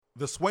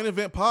The Swain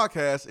Event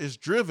podcast is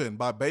driven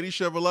by Beatty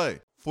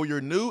Chevrolet. For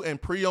your new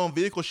and pre-owned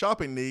vehicle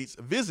shopping needs,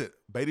 visit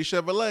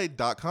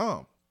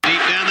BeattyChevrolet.com. Deep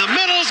down the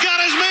middle's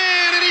got his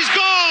man, and he's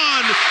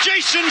gone.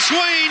 Jason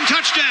Swain,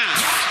 touchdown.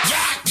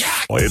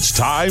 It's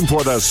time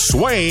for the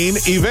Swain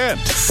Event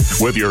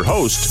with your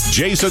host,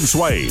 Jason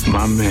Swain.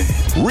 My man.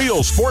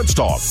 Real sports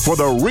talk for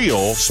the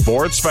real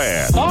sports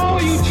fan.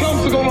 All you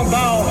chumps are going to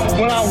bow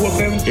when I whoop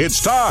him.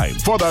 It's time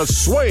for the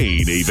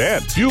Swain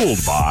Event, fueled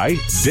by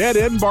Dead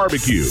End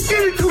Barbecue.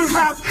 Give me 2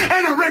 laps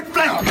and a Ric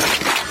Flair.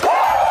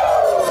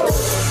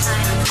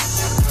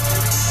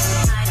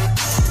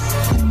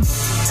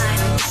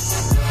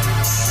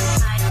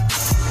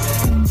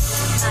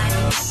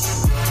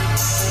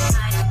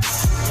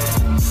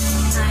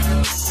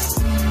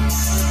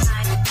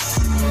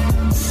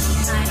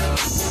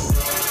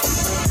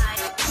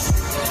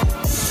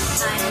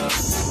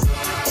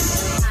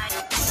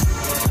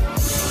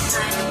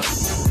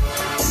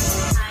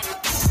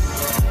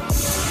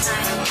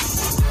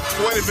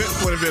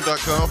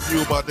 SwainEvent.com,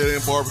 fueled by Dead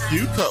End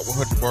Barbecue, top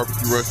 100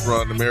 barbecue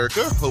restaurant in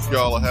America. Hope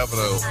y'all are having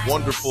a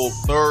wonderful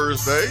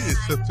Thursday. It's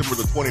September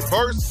the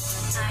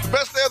 21st. The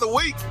best day of the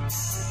week.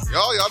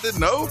 Y'all didn't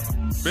know?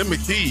 Ben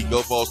McKee,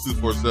 Go Falls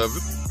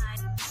 247.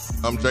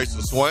 I'm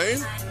Jason Swain,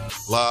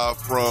 live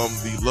from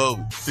the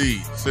Low T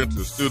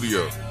Center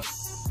studio.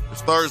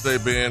 It's Thursday,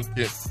 Ben.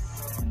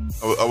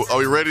 Are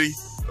we ready?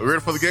 Are we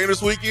ready for the game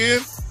this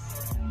weekend?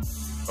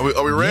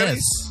 Are we ready?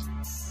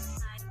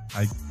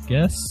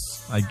 Yes.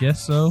 I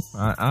guess so.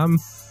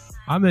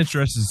 I'm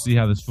interested to see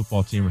how this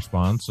football team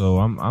responds. So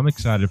I'm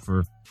excited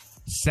for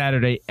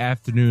Saturday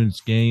afternoon's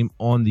game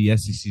on the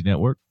SEC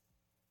network.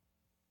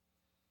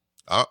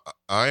 I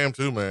am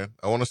too, man.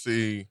 I want to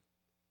see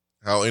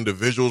how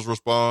individuals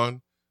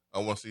respond. I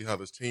want to see how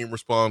this team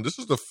responds. This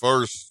is the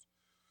first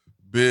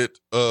bit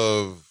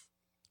of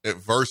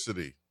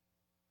adversity.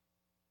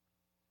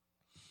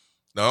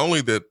 Not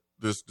only that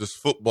this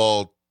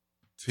football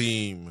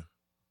team,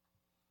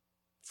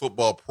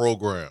 football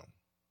program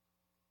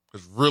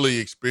has really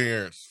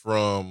experienced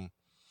from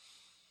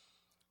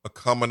a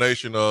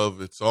combination of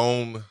its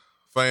own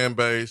fan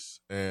base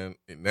and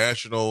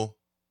national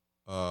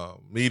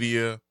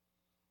media,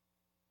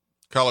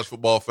 college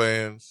football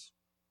fans,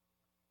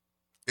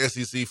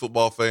 SEC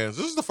football fans.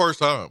 This is the first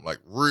time, like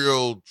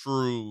real,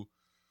 true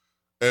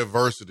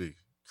adversity,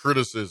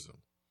 criticism.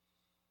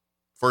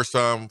 First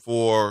time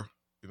for,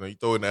 you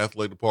throw in the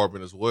athletic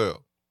department as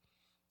well.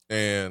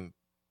 And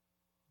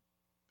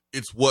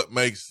it's what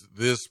makes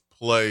this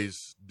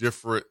place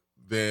different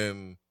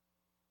than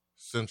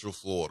Central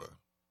Florida,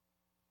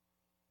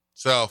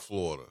 South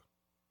Florida,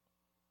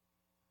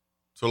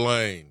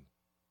 Tulane,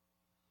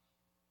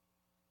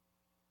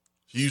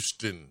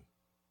 Houston.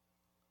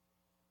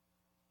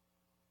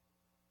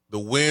 The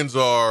wins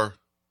are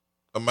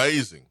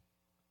amazing.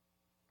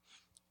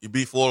 You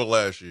beat Florida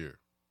last year.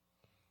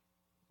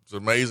 It's an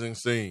amazing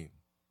scene.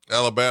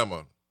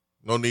 Alabama,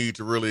 no need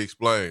to really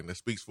explain. It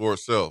speaks for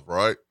itself,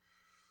 right?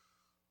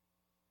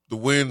 The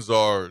wins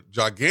are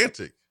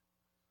gigantic,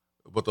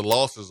 but the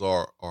losses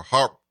are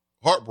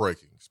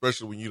heartbreaking,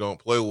 especially when you don't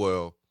play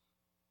well.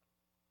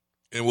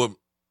 And what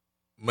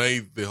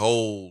made the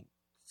whole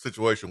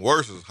situation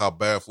worse is how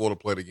bad Florida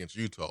played against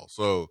Utah.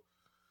 So,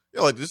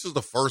 this is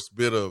the first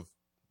bit of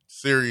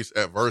serious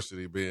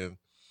adversity, Ben,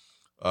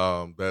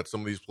 that some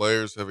of these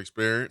players have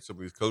experienced, some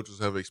of these coaches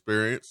have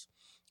experienced.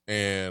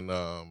 And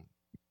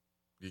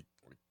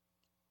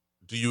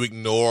do you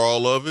ignore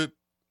all of it?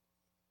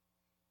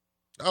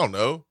 I don't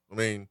know. I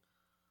mean,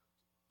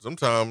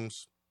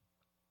 sometimes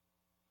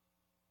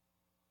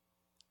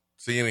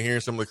seeing and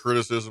hearing some of the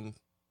criticism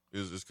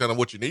is kind of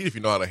what you need if you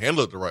know how to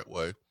handle it the right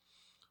way.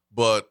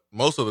 But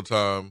most of the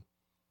time,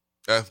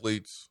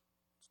 athletes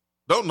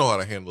don't know how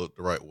to handle it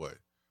the right way.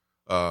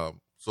 So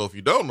if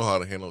you don't know how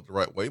to handle it the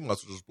right way, you might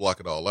as well just block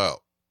it all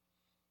out.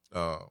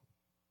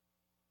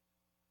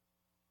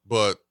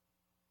 But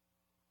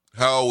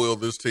how will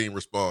this team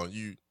respond?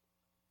 You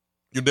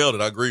nailed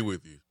it. I agree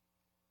with you.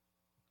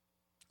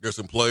 There's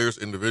some players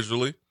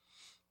individually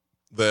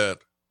that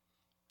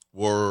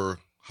were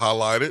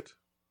highlighted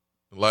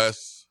in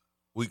last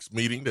week's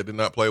meeting that did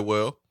not play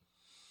well.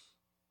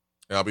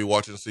 And I'll be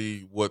watching to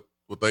see what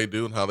they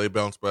do and how they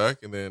bounce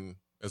back. And then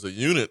as a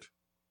unit,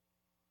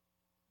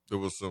 there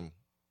was some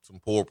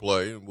poor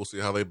play, and we'll see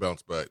how they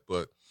bounce back.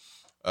 But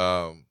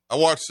I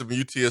watched some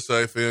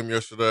UTSA film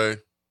yesterday.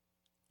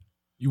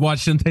 You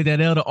watched them take that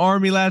L to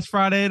Army last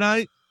Friday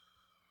night?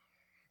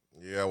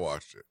 Yeah, I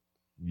watched it.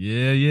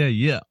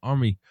 Yeah.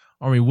 Army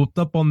whooped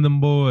up on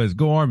them boys.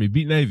 Go Army,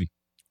 beat Navy.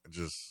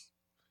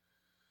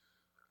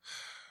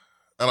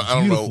 I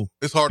don't know.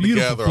 It's hard to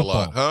gather football.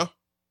 A lot, huh?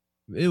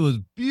 It was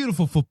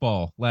beautiful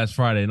football last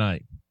Friday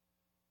night.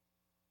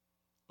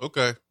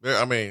 Okay.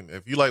 I mean,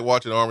 if you like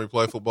watching Army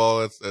play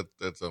football,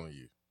 that's on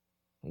you.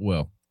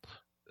 Well,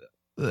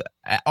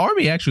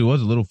 Army actually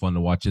was a little fun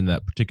to watch in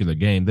that particular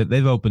game.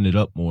 They've opened it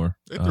up more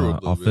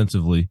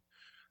offensively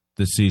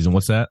this season.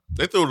 What's that?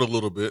 They threw it a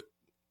little bit.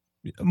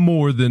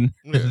 more than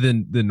Yeah.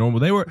 than normal.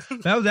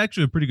 That was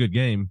actually a pretty good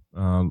game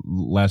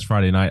last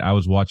Friday night. I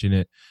was watching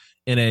it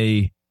in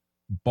a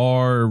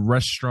bar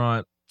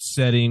restaurant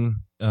setting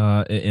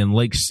in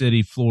Lake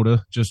City,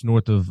 Florida, just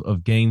north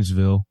of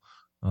Gainesville.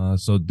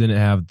 So didn't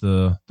have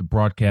the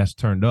broadcast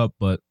turned up,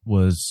 but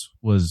was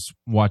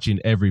watching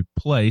every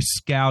play,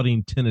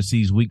 scouting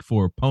Tennessee's Week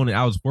 4 opponent.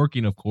 I was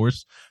working, of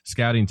course,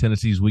 scouting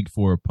Tennessee's Week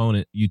 4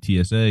 opponent,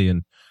 UTSA,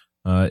 and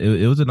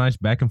it was a nice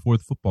back and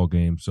forth football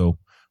game. So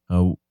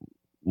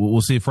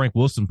we'll see if Frank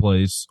Wilson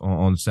plays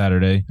on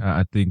Saturday.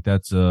 I think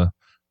that's a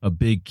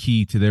big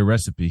key to their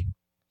recipe.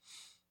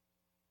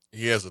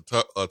 He has a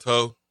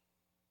toe.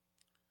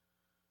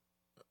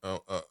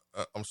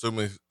 I'm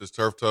assuming it's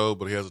turf toe,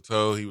 but he has a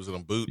toe. He was in a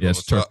boot.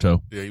 Yes, turf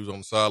toe. Yeah, he was on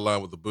the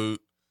sideline with the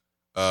boot.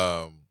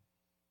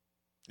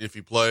 If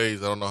he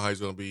plays, I don't know how he's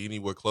going to be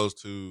anywhere close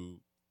to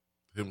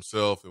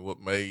himself and what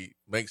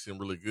makes him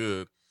really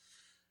good.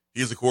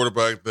 He's a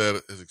quarterback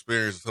that has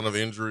experienced a ton of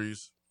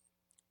injuries.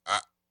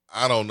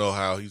 I don't know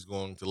how he's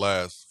going to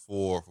last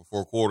for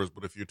 4 quarters,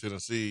 but if you're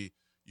Tennessee,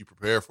 you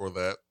prepare for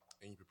that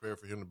and you prepare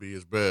for him to be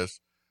his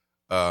best.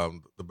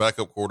 The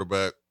backup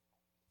quarterback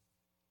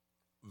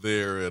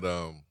there at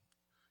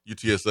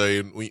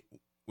UTSA, and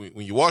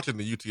when you're watching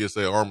the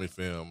UTSA Army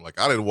film, like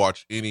I didn't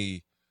watch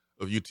any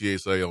of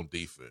UTSA on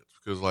defense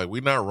because like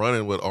we're not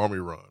running what Army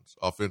runs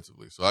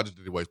offensively, so I just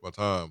didn't waste my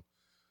time.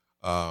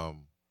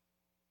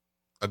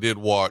 I did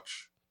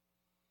watch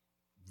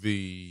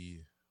the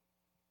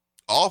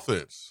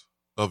offense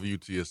of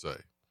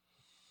UTSA,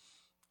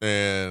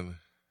 and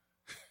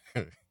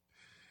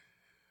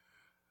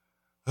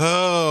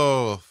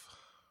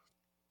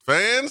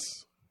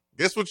fans,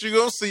 guess what you're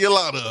gonna see a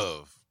lot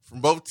of from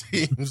both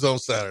teams on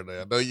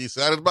Saturday. I know you're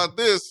excited about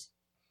this.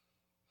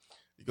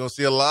 You're gonna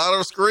see a lot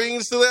of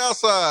screens to the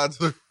outside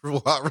to the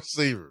wide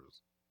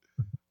receivers.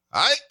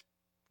 All right,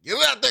 get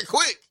it out there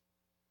quick.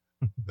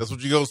 That's what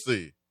you're gonna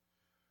see.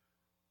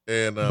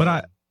 And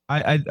but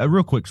I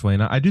real quick, Swain,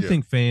 I do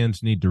think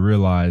fans need to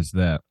realize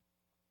that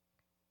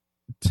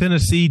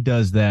Tennessee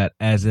does that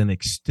as an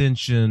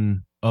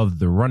extension of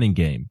the running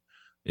game.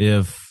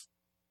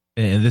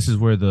 And this is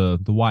where the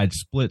wide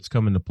splits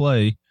come into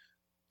play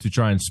to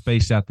try and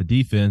space out the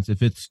defense.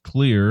 If it's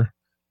clear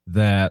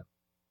that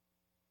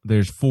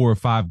there's 4 or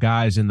 5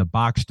 guys in the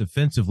box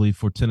defensively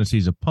for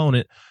Tennessee's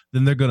opponent,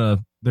 then they're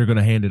gonna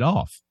hand it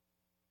off.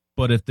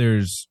 But if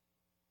there's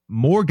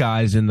more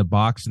guys in the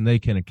box than they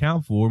can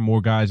account for,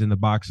 more guys in the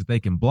box that they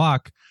can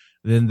block,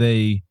 then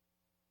they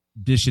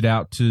dish it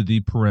out to the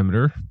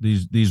perimeter,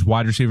 these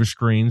wide receiver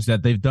screens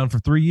that they've done for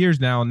 3 years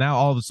now, and now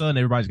all of a sudden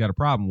everybody's got a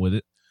problem with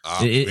it.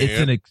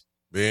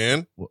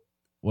 Ben,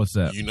 what's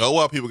that? You know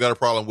why people got a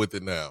problem with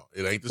it now?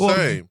 It ain't the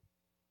same.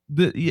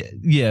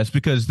 Yes,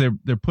 because they're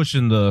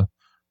pushing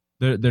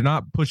they're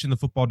not pushing the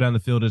football down the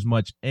field as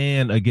much,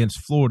 and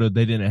against Florida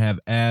they didn't have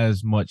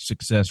as much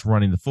success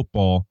running the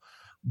football.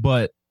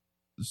 But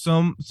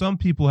some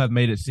people have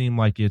made it seem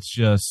like it's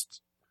just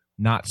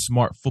not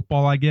smart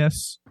football, I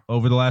guess,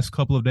 over the last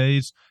couple of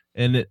days.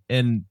 And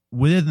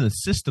within the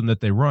system that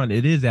they run,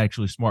 it is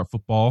actually smart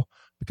football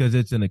because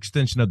it's an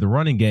extension of the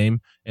running game,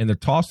 and they're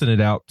tossing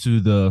it out to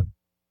the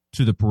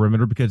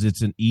perimeter because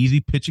it's an easy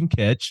pitch and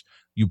catch.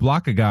 You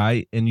block a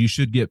guy, and you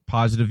should get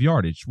positive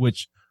yardage.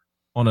 Which,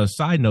 on a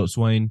side note,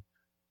 Swain,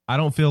 I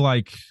don't feel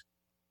like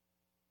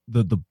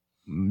the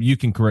you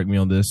can correct me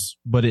on this,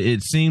 but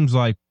it seems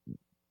like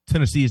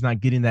Tennessee is not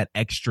getting that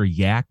extra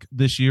yak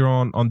this year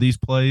on these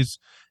plays.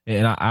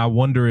 And I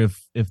wonder if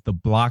the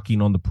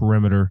blocking on the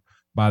perimeter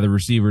by the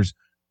receivers,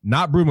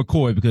 not Brew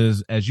McCoy,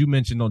 because as you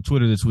mentioned on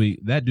Twitter this week,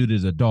 that dude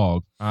is a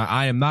dog.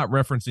 I am not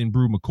referencing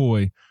Brew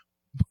McCoy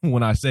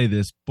when I say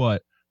this,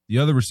 but the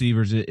other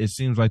receivers, it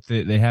seems like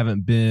they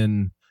haven't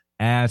been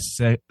as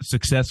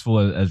successful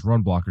as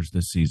run blockers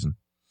this season.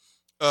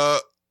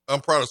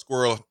 I'm proud of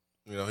Squirrel.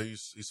 You know,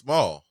 he's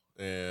small,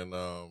 and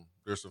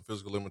there's some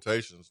physical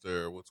limitations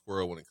there with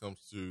Squirrel when it comes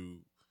to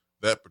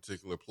that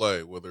particular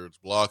play, whether it's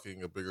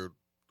blocking a bigger,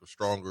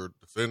 stronger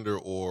defender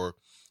or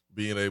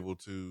being able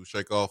to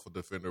shake off a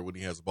defender when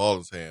he has the ball in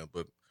his hand.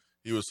 But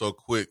he was so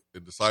quick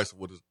and decisive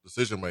with his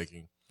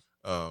decision-making.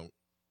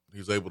 He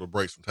was able to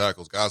break some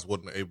tackles. Guys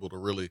wasn't able to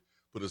really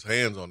put his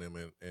hands on him,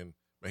 and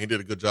he did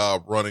a good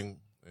job running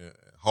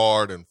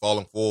hard and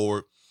falling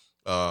forward.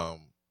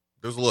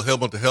 There's a little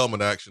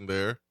helmet-to-helmet action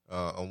there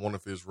on one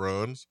of his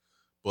runs,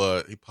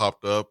 but he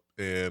popped up,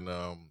 and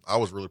I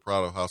was really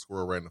proud of how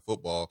Squirrel ran the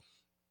football.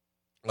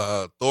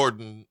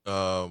 Thornton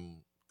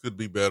could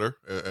be better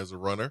as a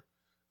runner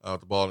with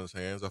the ball in his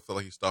hands. I felt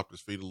like he stopped his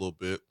feet a little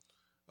bit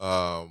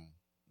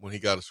when he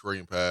got a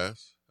screen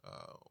pass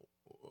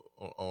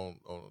on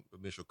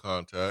initial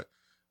contact.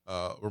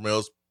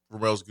 Romel's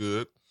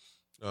good,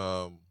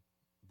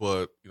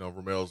 but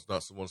Romel's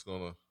not someone that's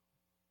going to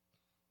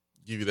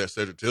give you that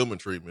Cedric Tillman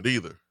treatment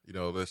either.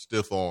 That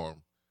stiff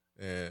arm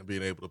and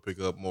being able to pick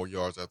up more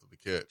yards after the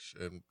catch.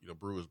 And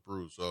Brew is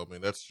Brew. So I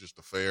mean, that's just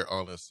a fair,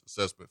 honest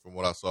assessment from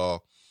what I saw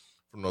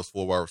from those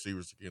 4 wide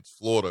receivers against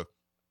Florida.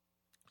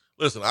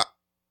 Listen,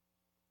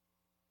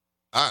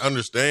 I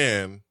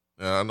understand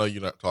and I know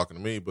you're not talking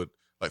to me, but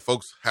like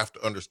folks have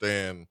to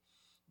understand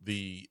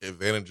the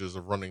advantages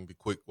of running the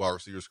quick wide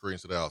receiver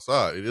screens to the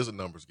outside. It is a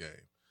numbers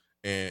game,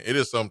 and it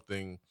is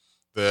something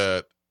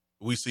that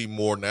we see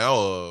more now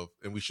of,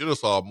 and we should have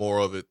saw more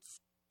of it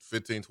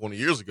 15, 20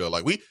 years ago.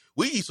 Like we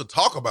used to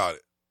talk about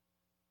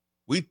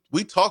it.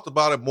 We talked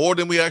about it more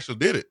than we actually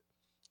did it.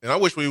 And I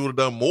wish we would have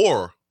done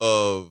more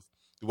of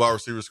the wide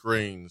receiver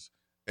screens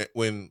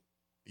when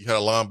you had a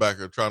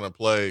linebacker trying to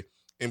play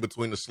in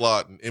between the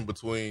slot and in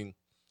between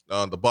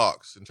the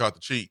box and tried to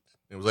cheat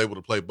and was able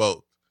to play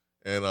both.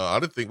 And I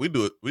didn't think we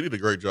did a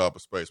great job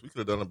of space. We could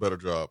have done a better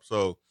job.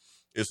 So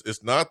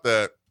it's not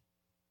that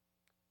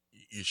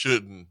you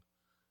shouldn't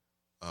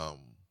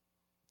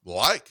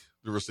like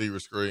the receiver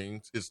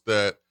screens. It's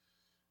that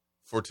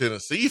for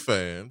Tennessee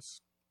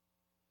fans,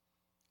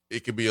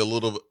 it can be a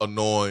little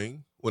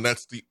annoying when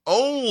that's the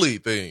only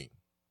thing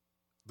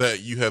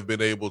that you have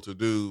been able to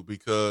do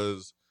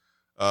because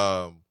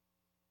you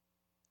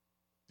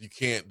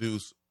can't do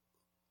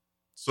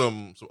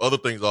some other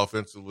things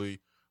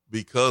offensively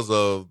because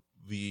of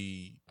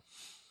the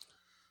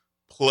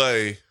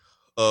play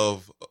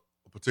of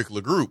a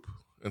particular group.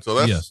 And so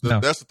that's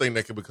the thing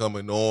that can become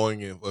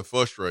annoying and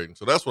frustrating.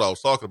 So that's what I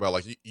was talking about.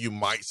 Like you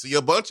might see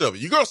a bunch of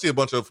it. You're going to see a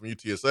bunch of it from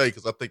UTSA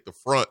because I think the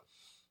front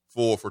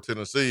for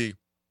Tennessee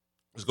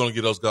is going to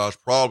get those guys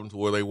problems to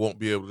where they won't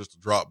be able just to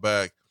drop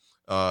back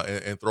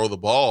and throw the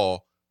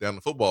ball down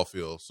the football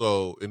field.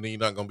 So, and then you're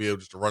not going to be able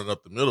just to run it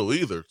up the middle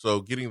either. So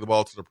getting the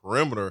ball to the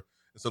perimeter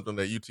is something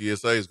that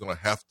UTSA is going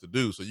to have to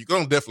do. So you're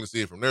going to definitely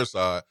see it from their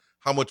side.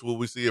 How much will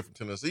we see it from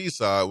Tennessee's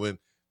side when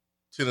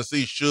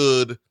Tennessee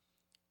should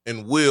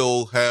and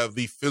will have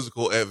the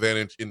physical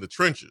advantage in the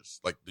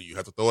trenches? Like, do you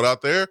have to throw it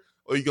out there?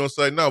 Or are you going to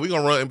say, no, we're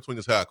going to run in between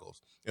the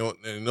tackles? And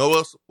you know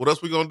what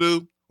else we're going to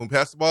do when we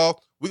pass the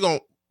ball? We're going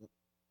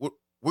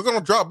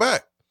to drop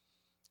back.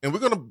 And we're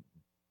going to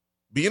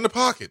be in the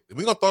pocket. And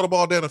we're going to throw the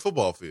ball down the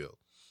football field.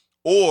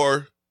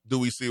 Or do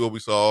we see what we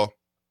saw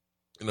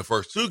in the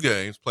first two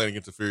games playing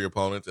against inferior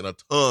opponents and a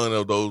ton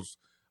of those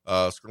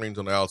screens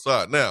on the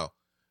outside? Now,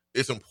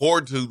 it's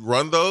important to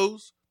run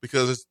those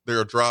because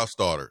they're drive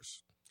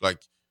starters. Like,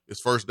 it's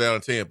first down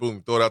and 10,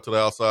 boom, throw it out to the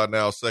outside.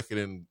 Now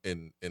second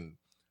and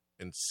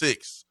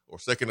 6 or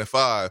second and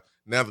 5.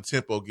 Now the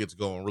tempo gets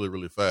going really,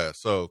 really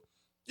fast. So,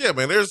 yeah,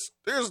 man, there's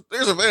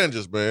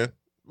advantages, man.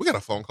 We got a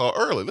phone call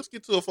early. Let's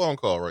get to a phone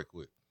call right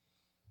quick.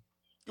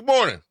 Good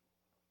morning.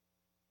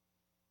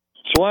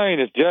 Swain,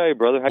 it's Jay,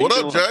 brother. How what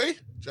you up, doing?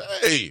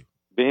 Jay?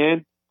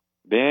 Ben,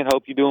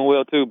 hope you're doing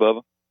well too,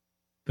 Bubba.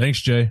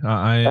 Thanks, Jay.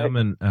 I am,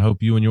 and I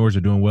hope you and yours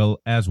are doing well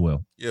as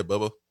well. Yeah,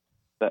 Bubba.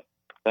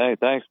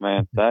 Thanks,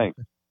 man. Thanks.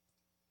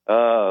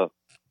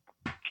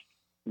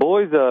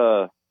 Boys,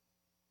 well,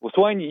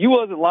 Swain, you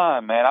wasn't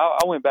lying, man. I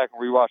went back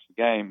and rewatched the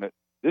game. But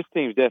this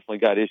team's definitely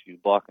got issues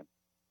blocking.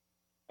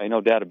 Ain't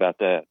no doubt about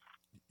that.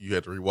 You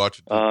had to rewatch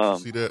it to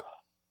see that?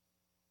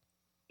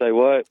 Say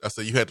what? I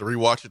said you had to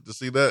rewatch it to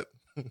see that?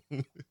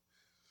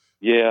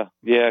 Yeah,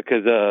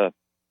 because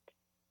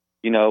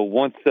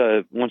once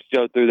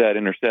Joe threw that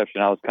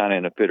interception, I was kind of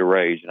in a fit of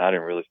rage, and I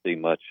didn't really see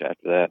much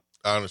after that.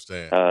 I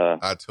understand.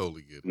 I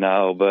totally get it.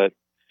 No, but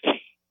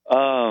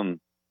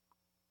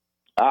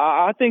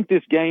I think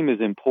this game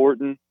is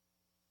important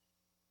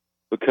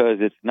because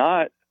it's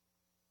not.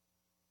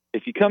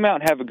 If you come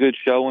out and have a good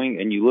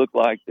showing and you look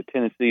like the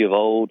Tennessee of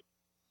old,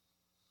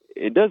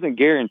 it doesn't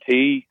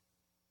guarantee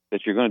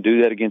that you're going to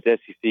do that against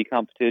SEC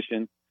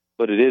competition,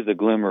 but it is a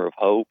glimmer of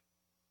hope.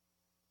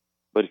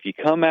 But if you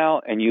come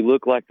out and you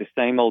look like the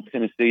same old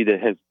Tennessee that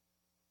has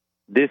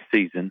this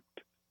season,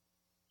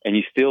 and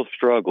you still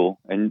struggle,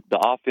 and the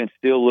offense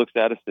still looks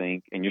out of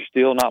sync, and you're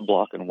still not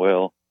blocking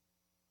well,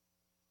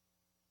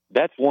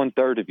 that's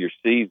 1/3 of your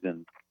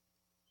season.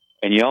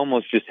 And you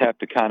almost just have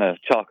to kind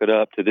of chalk it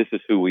up to this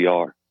is who we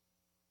are,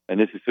 and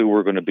this is who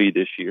we're going to be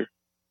this year.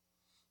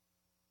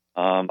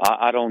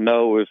 I don't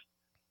know if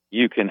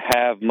you can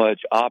have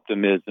much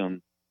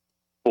optimism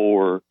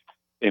for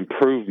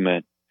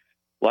improvement,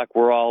 like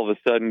we're all of a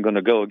sudden going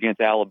to go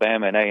against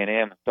Alabama and A&M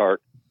and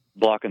start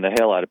blocking the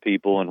hell out of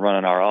people and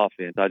running our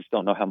offense. I just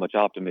don't know how much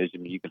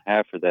optimism you can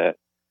have for that.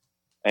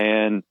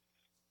 And,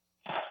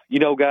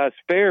 guys,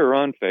 fair or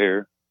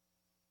unfair,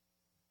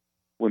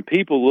 when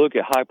people look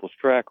at Heupel's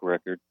track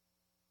record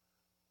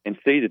and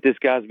see that this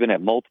guy's been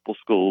at multiple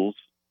schools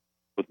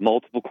with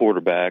multiple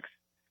quarterbacks,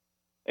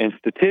 and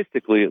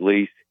statistically at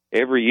least,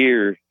 every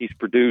year he's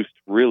produced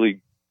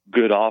really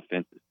good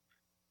offenses,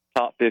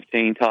 top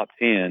 15, top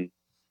 10,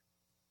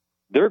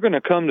 they're going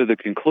to come to the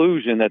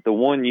conclusion that the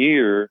one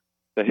year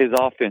that his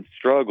offense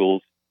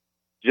struggles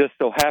just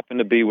so happened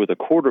to be with a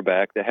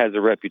quarterback that has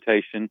a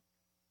reputation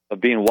of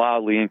being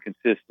wildly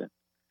inconsistent.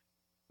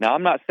 Now,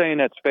 I'm not saying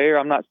that's fair.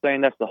 I'm not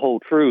saying that's the whole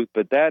truth,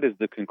 but that is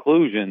the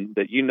conclusion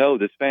that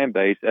this fan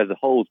base as a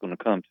whole is going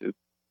to come to.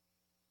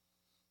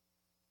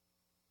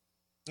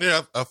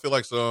 Yeah, I feel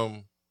like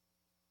some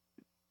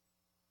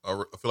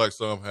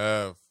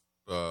have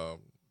the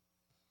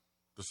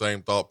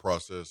same thought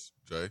process,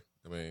 Jay.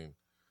 I mean,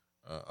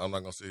 I'm not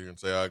going to sit here and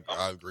say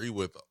I agree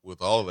with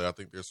all of that. I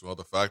think there's some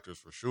other factors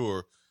for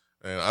sure,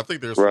 and I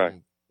think there's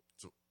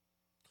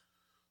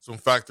some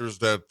factors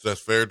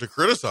that's fair to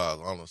criticize,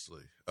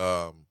 honestly.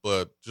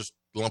 But just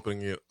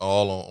lumping it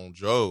all on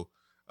Joe,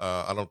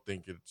 I don't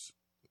think it's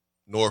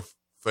nor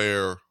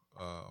fair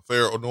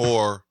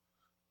nor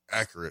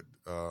accurate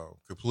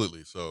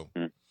completely. So,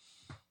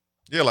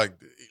 yeah, like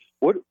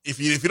if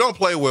you don't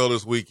play well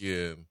this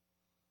weekend,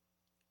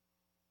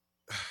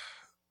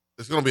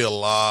 there's going to be a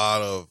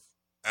lot of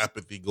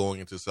apathy going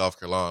into South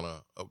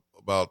Carolina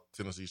about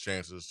Tennessee's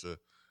chances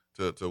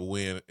to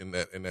win in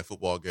that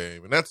football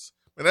game, and that's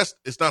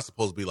it's not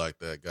supposed to be like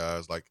that,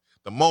 guys. Like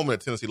the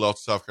moment Tennessee lost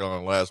to South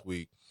Carolina last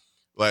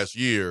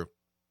year,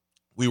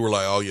 we were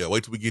like, oh yeah,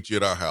 wait till we get you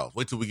at our house.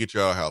 Wait till we get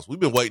you at our house. We've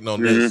been waiting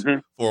on this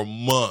for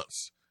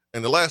months,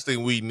 and the last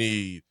thing we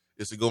need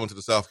is to go into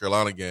the South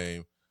Carolina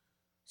game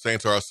saying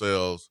to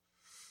ourselves,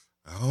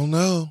 I don't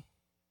know,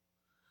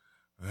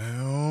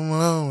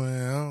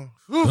 man.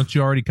 Don't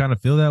you already kind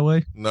of feel that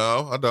way?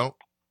 No, I don't.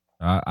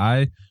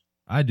 I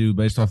do,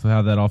 based off of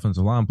how that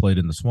offensive line played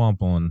in the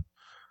swamp on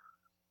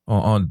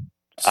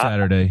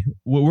Saturday.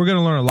 We're going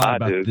to learn a lot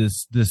about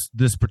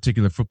this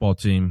particular football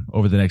team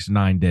over the next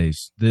 9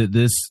 days.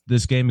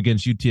 This game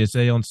against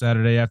UTSA on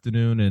Saturday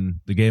afternoon and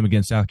the game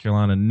against South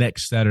Carolina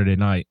next Saturday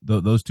night.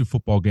 Those two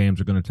football games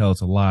are going to tell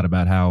us a lot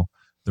about how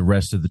the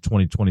rest of the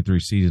 2023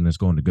 season is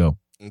going to go.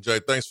 And Jay,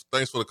 thanks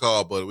for the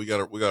call, buddy. We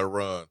got to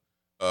run.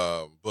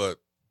 But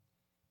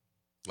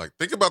like,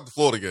 think about the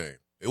Florida game.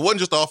 It wasn't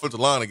just the offensive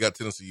line that got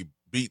Tennessee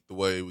beat the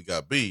way we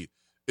got beat.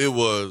 It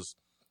was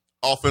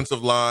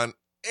offensive line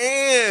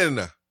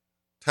and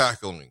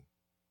tackling.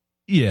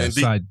 Yeah,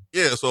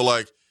 so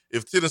like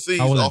if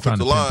Tennessee's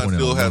offensive line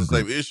still has the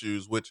same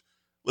issues, which,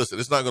 listen,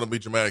 it's not going to be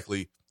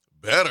dramatically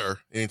better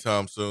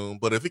anytime soon,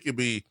 but if it could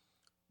be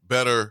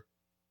better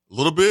a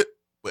little bit,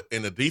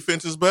 and the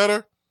defense is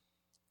better,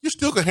 you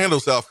still can handle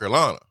South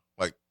Carolina.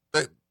 Like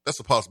that's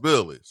a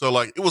possibility. So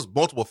like it was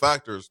multiple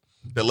factors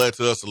that led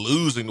to us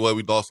losing the way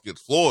we lost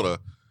against Florida.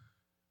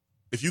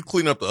 If you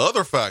clean up the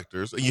other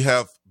factors and you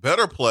have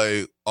better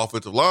play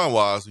offensive line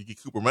wise, you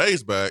get Cooper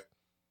Mays back.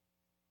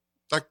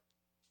 Like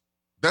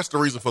that's the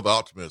reason for the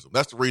optimism.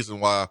 That's the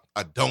reason why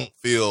I don't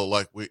feel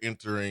like we're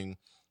entering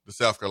the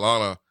South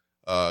Carolina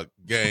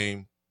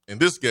game in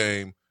this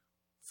game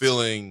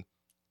feeling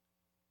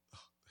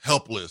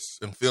helpless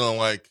and feeling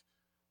like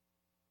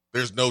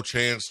there's no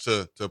chance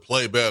to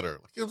play better.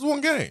 Like it was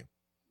one game.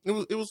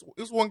 It was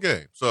one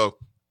game. So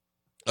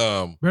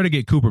better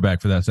get Cooper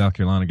back for that South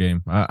Carolina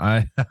game.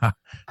 I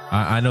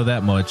know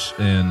that much.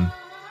 And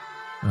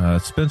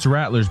Spencer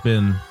Rattler's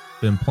been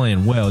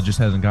playing well, just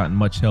hasn't gotten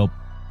much help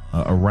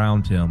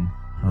around him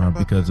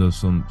because of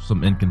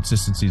some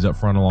inconsistencies up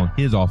front along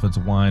his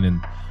offensive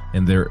line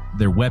and their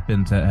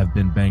weapons that have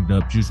been banged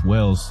up. Juice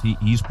Wells,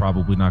 he's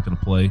probably not going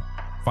to play.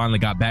 Finally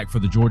got back for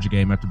the Georgia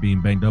game after being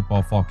banged up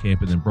all fall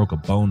camp and then broke a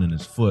bone in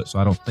his foot. So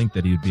I don't think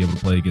that he would be able to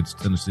play against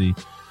Tennessee.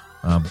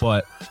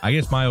 But I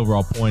guess my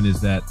overall point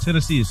is that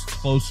Tennessee is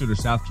closer to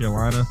South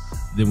Carolina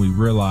than we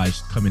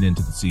realized coming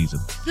into the season.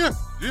 Yeah.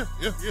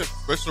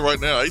 Especially right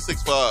now,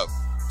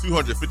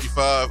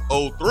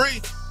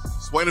 865-255-03.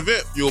 Swain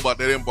Event, fueled by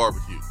Dead End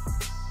Barbecue.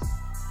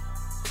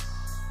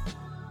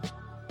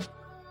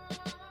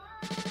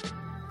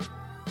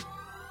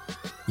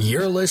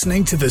 You're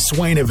listening to the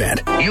Swain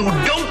Event. You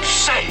don't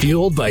say.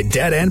 Fueled by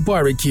Dead End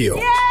Barbecue.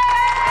 Yeah!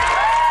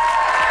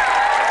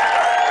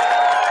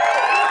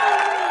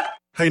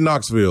 Hey,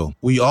 Knoxville,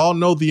 we all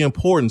know the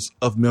importance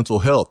of mental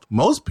health.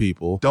 Most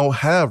people don't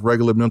have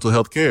regular mental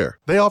health care.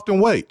 They often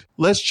wait.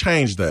 Let's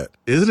change that.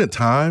 Isn't it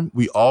time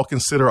we all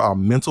consider our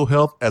mental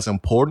health as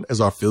important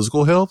as our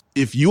physical health?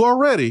 If you are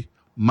ready,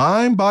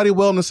 Mind Body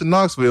Wellness in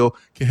Knoxville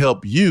can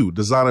help you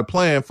design a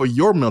plan for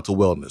your mental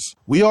wellness.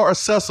 We are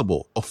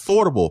accessible,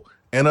 affordable,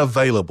 and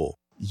available.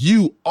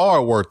 You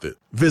are worth it.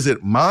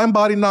 Visit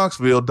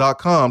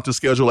mindbodyknoxville.com to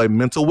schedule a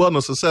mental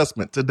wellness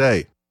assessment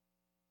today.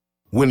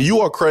 When you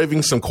are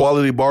craving some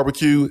quality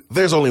barbecue,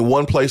 there's only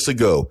one place to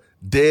go.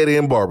 Dead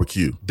End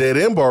Barbecue. Dead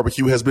End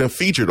Barbecue has been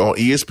featured on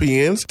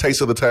ESPN's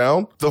Taste of the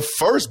Town, the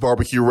first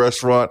barbecue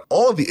restaurant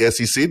on the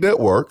SEC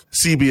Network,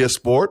 CBS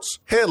Sports,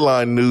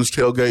 Headline News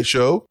Tailgate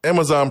Show,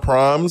 Amazon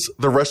Prime's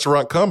The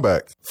Restaurant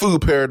Comeback,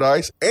 Food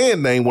Paradise,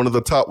 and named one of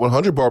the top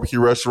 100 barbecue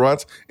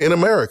restaurants in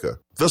America.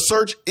 The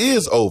search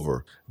is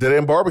over. Dead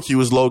End Barbecue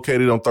is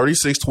located on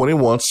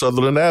 3621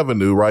 Sutherland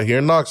Avenue right here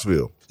in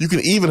Knoxville. You can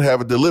even have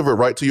it delivered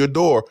right to your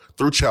door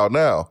through Chow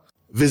Now.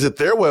 Visit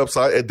their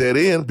website at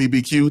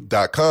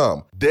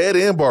deadendbbq.com. Dead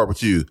End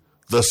Barbecue.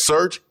 The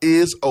search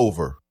is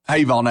over.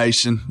 Hey, Vol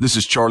Nation. This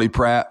is Charlie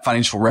Pratt,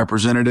 financial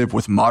representative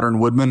with Modern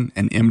Woodman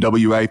and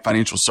MWA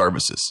Financial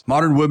Services.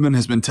 Modern Woodman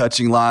has been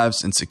touching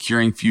lives and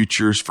securing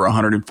futures for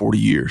 140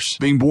 years.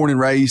 Being born and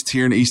raised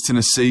here in East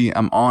Tennessee,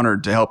 I'm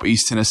honored to help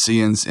East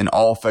Tennesseans in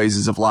all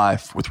phases of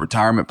life with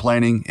retirement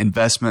planning,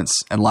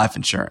 investments, and life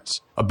insurance.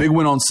 A big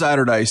win on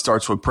Saturday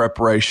starts with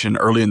preparation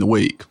early in the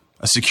week.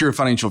 A secure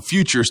financial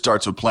future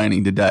starts with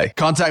planning today.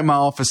 Contact my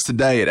office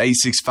today at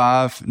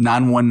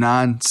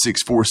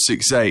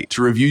 865-919-6468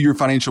 to review your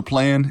financial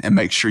plan and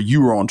make sure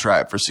you are on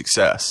track for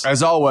success.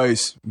 As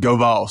always, go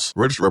Vols.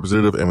 Registered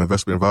representative and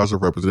investment advisor.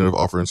 Representative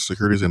offering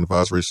securities and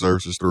advisory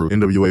services through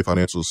NWA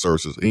Financial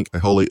Services, Inc., a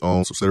wholly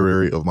owned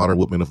subsidiary of Modern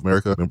Woodmen of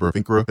America, member of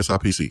INCRA,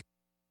 SIPC.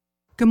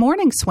 Good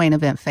morning, Swain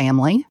Event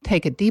family.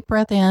 Take a deep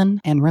breath in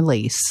and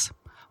release.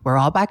 We're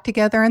all back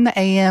together in the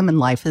AM and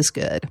life is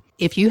good.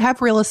 If you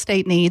have real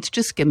estate needs,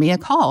 just give me a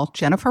call,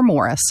 Jennifer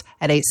Morris,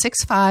 at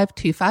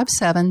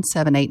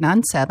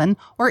 865-257-7897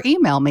 or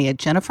email me at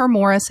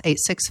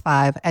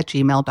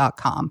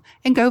jennifermorris865@gmail.com.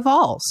 And go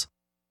Vols.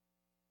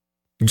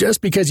 Just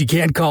because you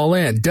can't call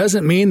in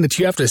doesn't mean that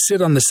you have to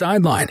sit on the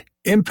sideline.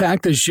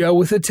 Impact the show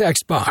with a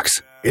text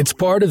box. It's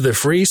part of the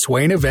free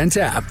Swain Event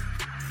app.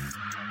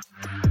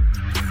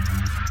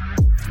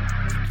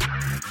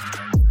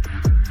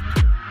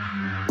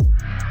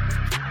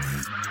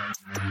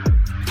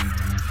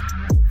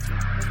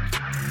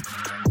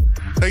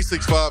 Eight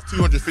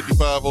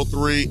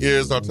 865-255-03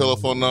 is our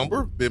telephone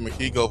number. Ben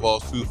McKee, Go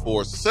Vols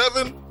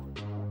 247.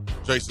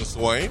 Jason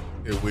Swain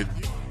here with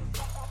you.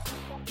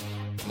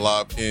 I'm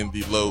live in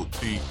the Low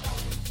T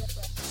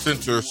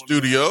Center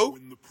studio.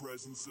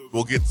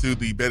 We'll get to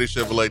the Betty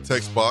Chevrolet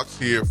text box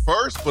here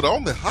first, but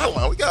on the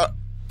hotline, we got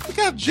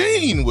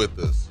Gene with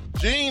us.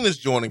 Gene is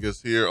joining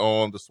us here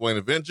on the Swain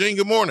Event. Gene,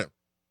 good morning.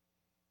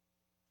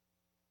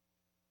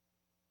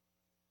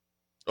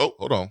 Oh,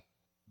 hold on.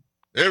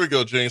 There we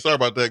go, Gene. Sorry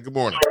about that. Good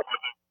morning.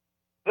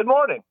 Good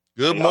morning.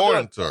 Good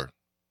morning, sir.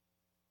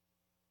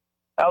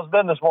 How's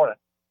Ben this morning?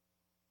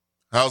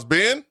 How's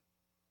Ben?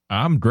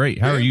 I'm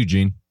great. How are you,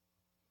 Gene?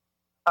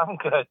 I'm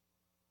good.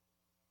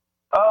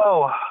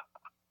 Oh,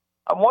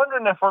 I'm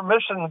wondering if we're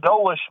missing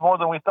Golesh more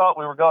than we thought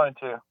we were going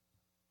to.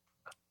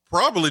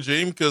 Probably,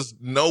 Gene, because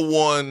no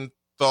one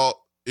thought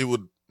it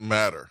would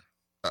matter.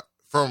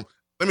 Let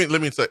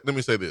me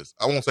say this.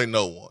 I won't say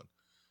no one.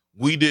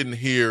 We didn't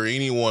hear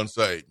anyone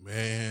say,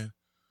 man,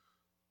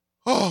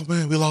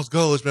 we lost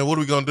Golesh, man. What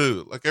are we gonna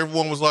do? Like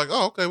everyone was like,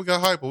 oh, okay, we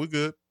got Hyper, we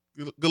good.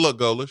 Good luck,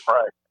 Golesh.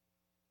 Right.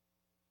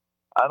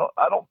 I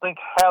don't think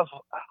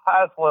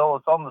Haswell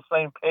is on the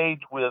same page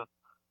with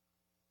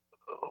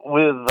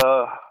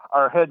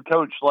our head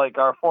coach like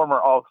our former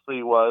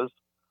Aussie was.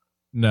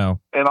 No.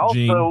 And also,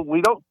 Gene,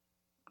 we don't.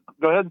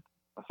 Go ahead.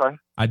 I'm sorry.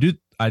 I do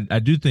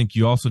think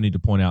you also need to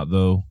point out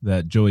though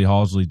that Joey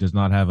Halsley does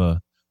not have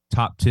a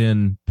top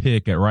 10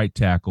 pick at right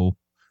tackle.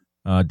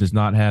 Does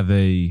not have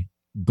a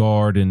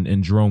guard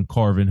in Jerome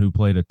Carvin, who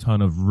played a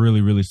ton of really,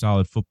 really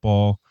solid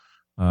football,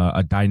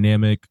 a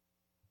dynamic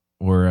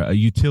or a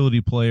utility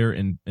player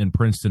in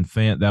Princeton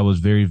Fant that was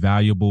very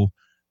valuable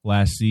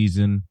last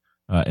season,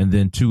 and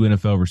then two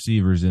NFL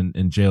receivers in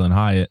Jalen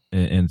Hyatt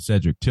and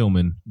Cedric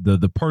Tillman.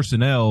 The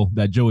personnel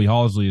that Joey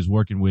Halsley is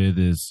working with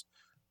is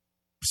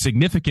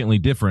significantly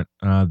different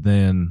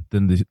than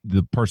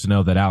the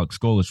personnel that Alex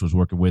Golesh was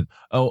working with.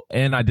 Oh,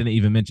 and I didn't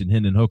even mention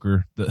Hendon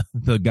Hooker,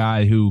 the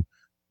guy who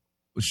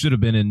should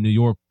have been in New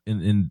York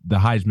in the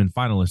Heisman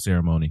finalist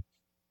ceremony.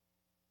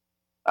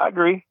 I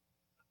agree.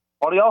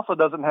 What he also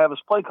doesn't have is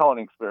play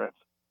calling experience.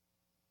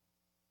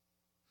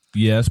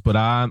 Yes, but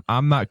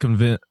I'm not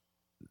convinced.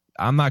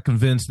 I'm not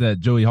convinced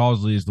that Joey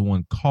Halsley is the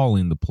one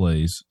calling the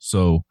plays.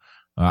 So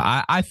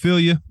I feel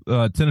you.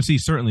 Tennessee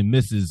certainly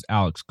misses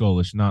Alex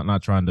Golesh.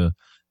 Not trying to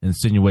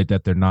insinuate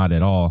that they're not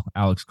at all.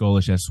 Alex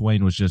Golesh, as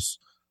Swain was just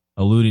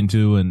alluding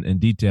to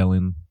and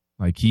detailing,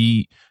 like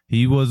he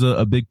was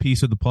a big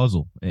piece of the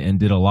puzzle and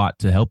did a lot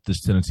to help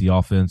this Tennessee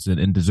offense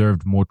and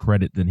deserved more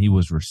credit than he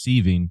was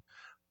receiving.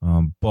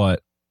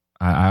 But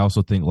I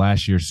also think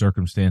last year's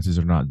circumstances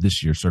are not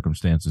this year's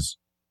circumstances.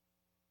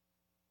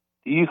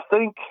 Do you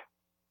think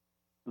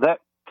that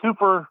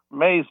Cooper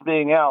Mays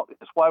being out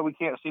is why we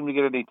can't seem to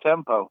get any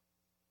tempo?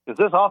 Because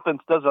this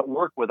offense doesn't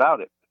work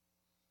without it.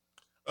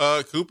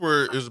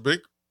 Cooper is a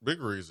big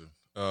reason.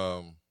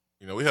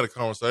 We had a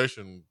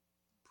conversation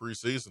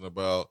preseason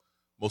about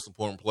most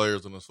important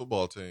players on this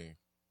football team.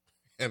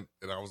 And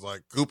I was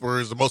like, Cooper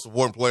is the most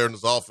important player in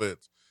this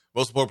offense,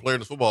 most important player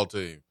in this football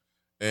team,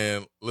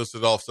 and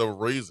listed off several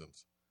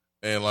reasons.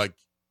 And like,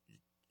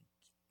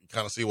 you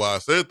kind of see why I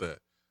said that.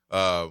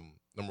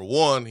 Number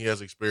one, he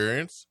has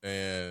experience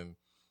and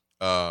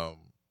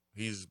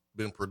he's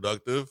been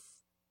productive.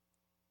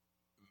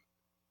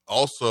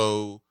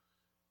 Also,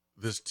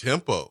 this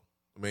tempo,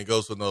 it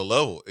goes to another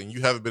level. And you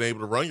haven't been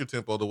able to run your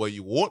tempo the way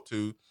you want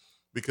to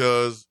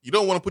because you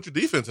don't want to put your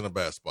defense in a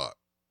bad spot.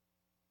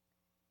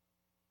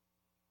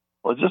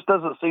 Well, it just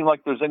doesn't seem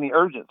like there's any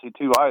urgency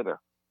to either.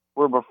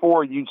 Where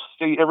before you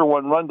see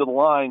everyone run to the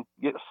line,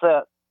 get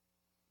set.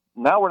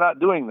 Now we're not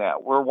doing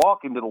that. We're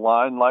walking to the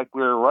line like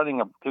we're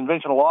running a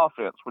conventional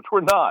offense, which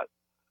we're not.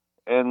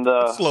 And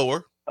it's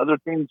slower. Other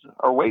teams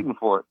are waiting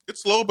for it.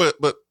 It's slow, but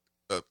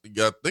you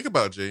got to think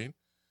about it, Gene.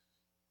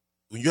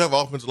 When you have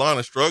offensive line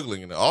that's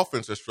struggling and the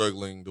offense is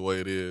struggling the way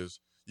it is,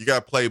 you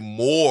got to play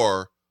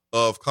more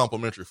of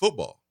complementary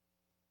football.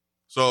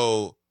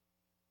 So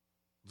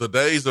the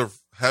days of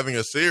having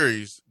a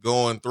series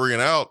going 3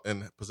 and out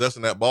and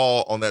possessing that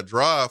ball on that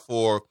drive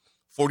for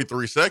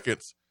 43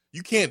 seconds,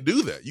 you can't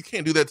do that. You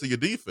can't do that to your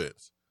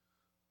defense.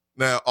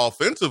 Now,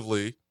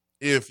 offensively,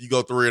 if you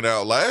go 3 and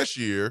out last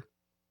year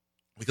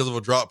because of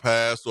a drop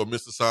pass or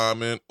missed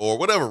assignment or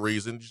whatever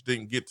reason, you just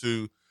didn't get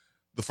to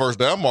the first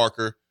down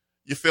marker,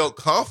 you felt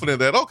confident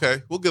that,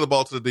 okay, we'll get the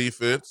ball to the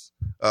defense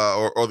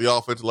or the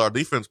offense, let our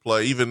defense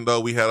play, even though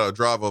we had a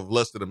drive of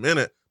less than a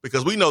minute,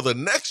 because we know the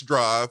next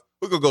drive,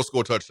 we're going to go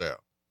score a touchdown.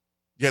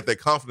 You had that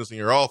confidence in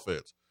your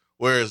offense.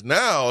 Whereas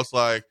now it's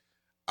like,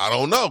 I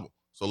don't know.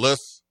 So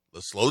let's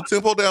slow the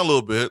tempo down a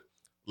little bit.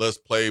 Let's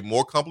play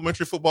more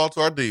complimentary football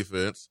to our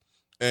defense.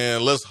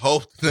 And let's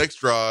hope the next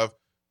drive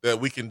that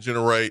we can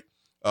generate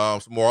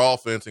some more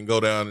offense and go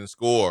down and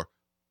score.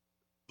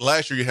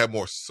 Last year you had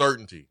more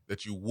certainty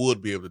that you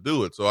would be able to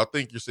do it. So I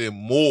think you're seeing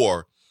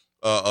more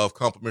of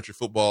complimentary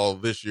football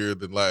this year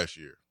than last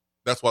year.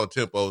 That's why the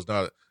tempo is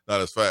not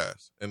as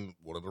fast. And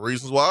one of the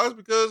reasons why is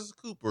because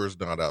Cooper is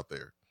not out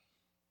there.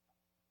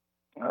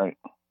 All right.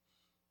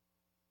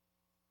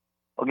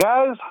 Well,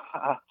 guys,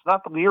 it's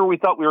not the year we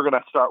thought we were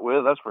going to start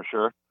with, that's for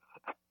sure.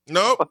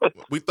 Nope.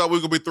 We thought we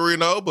were going to be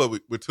 3-0, but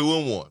we're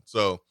 2-1.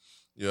 So,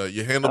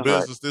 you handle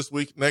That's business this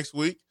week. Next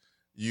week,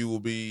 you will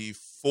be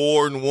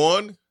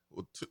 4-1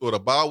 with a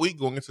bye week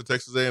going into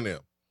Texas A&M,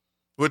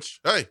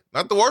 which, hey,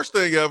 not the worst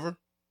thing ever.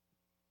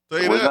 Tell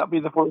you It would that. not be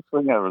the worst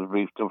thing ever to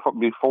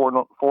be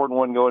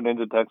 4-1 going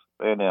into Texas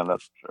A&M,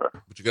 that's for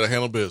sure. But you got to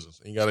handle business,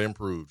 and you got to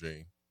improve,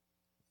 Gene.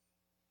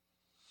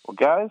 Well,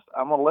 guys,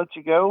 I'm going to let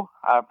you go.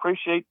 I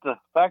appreciate the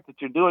fact that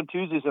you're doing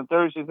Tuesdays and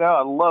Thursdays now.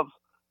 I love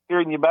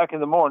hearing you back in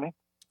the morning.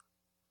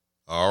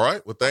 All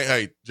right. Well,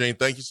 hey, Gene,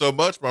 thank you so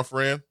much, my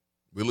friend.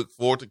 We look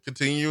forward to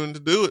continuing to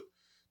do it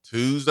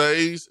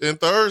Tuesdays and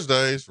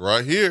Thursdays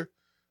right here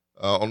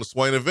on the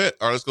Swain Event.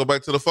 All right, let's go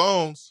back to the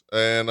phones.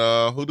 And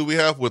who do we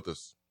have with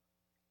us?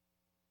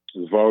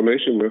 It's Vol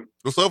Nation, man.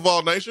 What's up,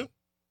 Vol Nation?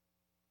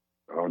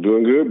 I'm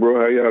doing good, bro.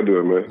 How y'all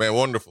doing, man? Man,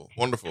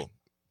 wonderful.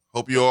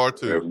 Hope you are,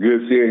 too. It's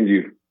good seeing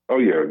you. Oh,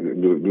 yeah,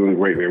 doing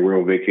great, man. We're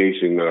on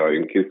vacation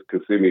in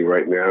Kissimmee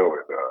right now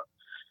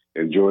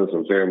and enjoying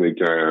some family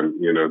time.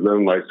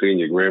 Nothing like seeing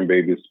your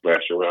grandbabies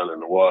splash around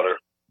in the water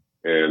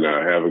and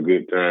have a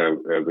good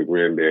time as a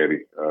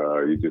granddaddy.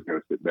 You just got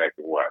to sit back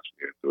and watch,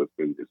 man. So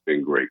it's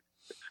been great.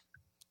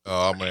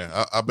 Oh, man.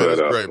 I bet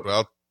it's great,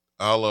 but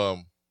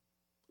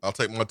I'll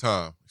take my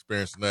time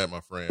experiencing that, my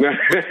friend.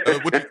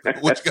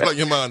 What you got on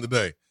your mind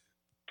today?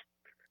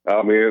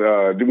 Oh,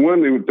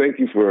 man. Thank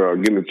you for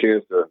getting a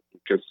chance to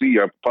see.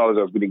 I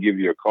apologize we didn't give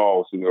you a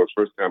call. So, it's the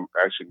first time,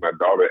 actually, my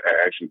daughter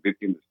actually been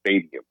in the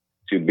stadium.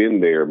 She's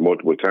been there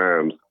multiple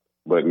times,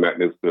 but not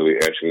necessarily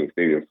actually in the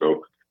stadium.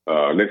 So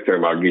next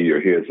time I'll give you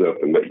a heads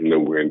up and let you know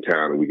we're in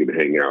town and we can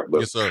hang out.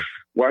 But yes, sir.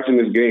 Watching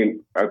this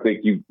game, I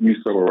think you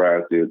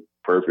summarized it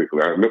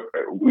perfectly.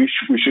 We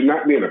should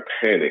not be in a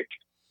panic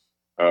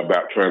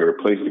about trying to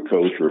replace the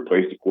coach,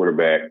 replace the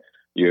quarterback.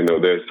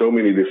 There's so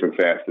many different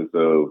facets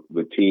of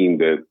the team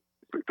that,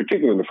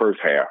 particularly in the first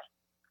half,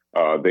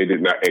 they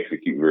did not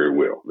execute very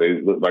well.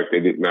 They looked like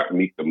they did not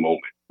meet the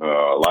moment. A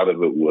lot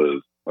of it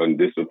was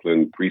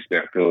undisciplined,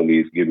 pre-snap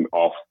penalties, getting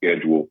off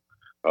schedule,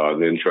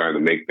 then trying to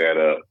make that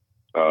up,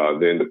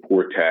 then the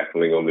poor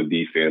tackling on the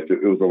defense.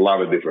 It was a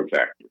lot of different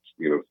factors.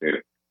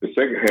 The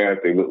second half,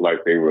 they looked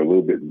like they were a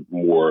little bit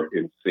more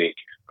in sync.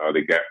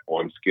 They got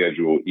on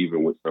schedule,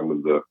 even with some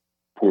of the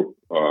poor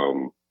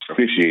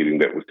officiating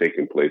that was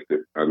taking place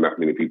that not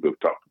many people have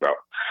talked about.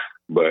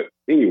 But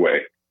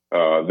anyway,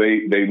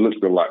 they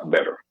looked a lot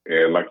better.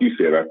 And like you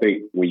said, I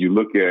think when you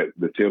look at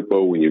the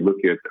tempo, when you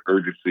look at the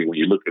urgency, when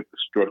you look at the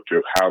structure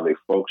of how they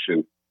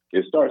function,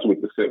 it starts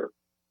with the center.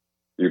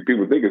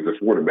 People think it's the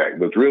quarterback,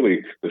 but it's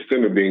really the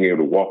center being able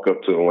to walk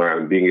up to the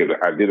line, being able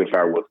to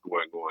identify what's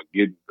going on,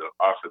 get the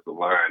offensive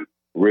line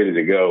ready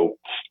to go,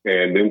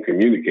 and then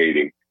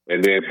communicating,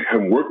 and then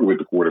him working with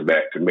the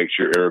quarterback to make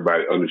sure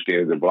everybody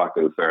understands the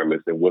blocking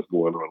assignments and what's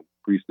going on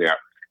pre-snap,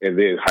 and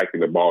then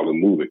hiking the ball and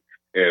moving.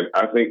 And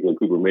I think when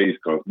Cooper Mays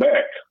comes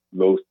back,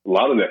 a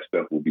lot of that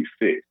stuff will be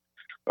fixed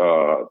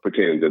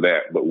pertaining to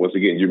that. But once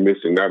again, you're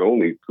missing not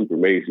only Cooper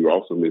Mays, you're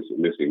also missing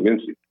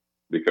Mincy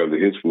because of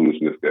his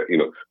foolishness.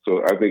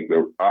 So I think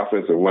the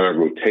offensive line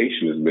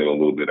rotation has been a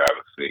little bit out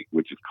of sync,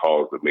 which has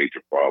caused a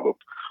major problem,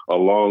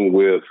 along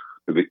with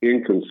the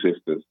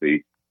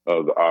inconsistency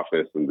of the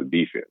offense and the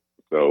defense.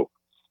 So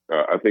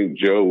I think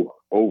Joe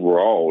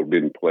overall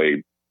didn't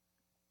play,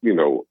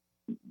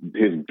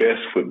 his best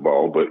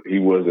football, but he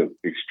wasn't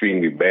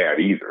extremely bad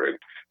either. And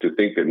to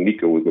think that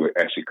Nico was going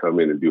to actually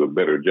come in and do a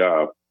better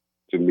job,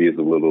 to me, is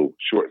a little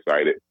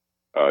short-sighted,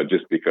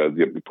 just because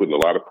you're putting a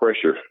lot of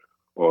pressure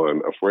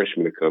on a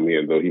freshman to come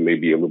in, though he may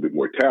be a little bit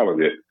more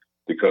talented,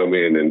 to come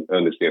in and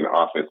understand the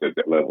offense at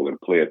that level and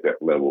play at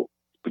that level,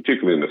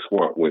 particularly in the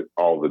swamp with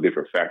all the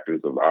different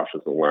factors of the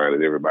offensive line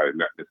and everybody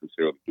not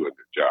necessarily doing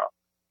their job.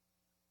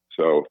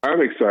 So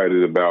I'm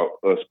excited about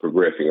us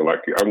progressing.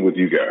 Like, I'm with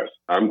you guys.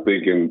 I'm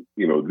thinking,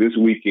 this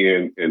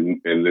weekend and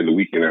then the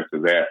weekend after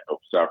that of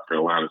South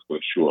Carolina is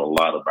going to show a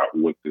lot about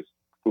what this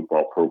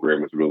football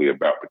program is really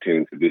about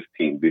pertaining to this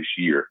team this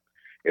year.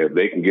 If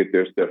they can get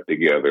their stuff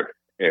together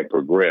and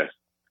progress,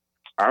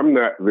 I'm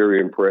not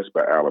very impressed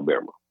by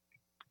Alabama.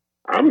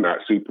 I'm not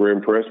super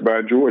impressed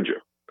by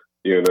Georgia.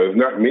 There's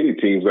not many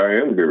teams I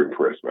am very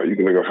impressed by. You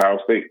can look at Ohio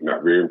State,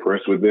 not very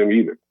impressed with them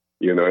either.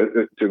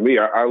 To me,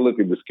 I look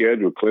at the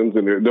schedule,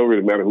 Clemson, it don't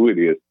really matter who it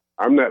is.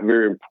 I'm not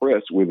very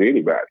impressed with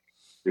anybody,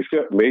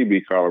 except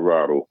maybe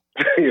Colorado,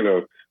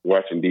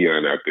 watching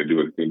Deion out there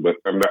doing things, but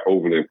I'm not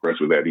overly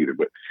impressed with that either.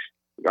 But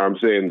I'm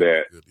saying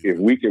that if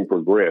we can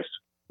progress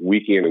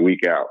week in and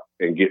week out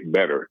and get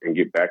better and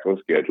get back on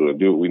schedule and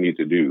do what we need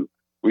to do,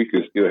 we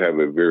can still have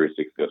a very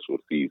successful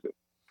season.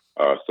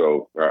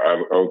 So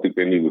I don't think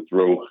they need to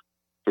throw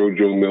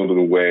Joe Milton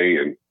away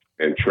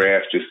and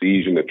trash the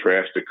season, and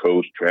trash the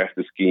coach, trash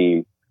the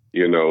scheme.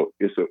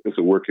 It's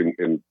a work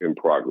in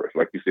progress.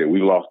 Like you said,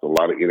 we lost a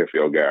lot of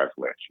NFL guys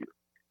last year,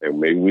 and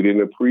maybe we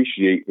didn't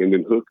appreciate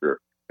Hendon Hooker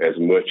as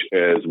much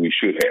as we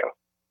should have,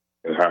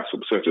 and how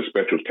such a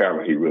special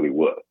talent he really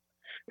was.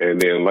 And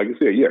then, like I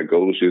said,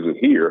 Golesh isn't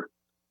here,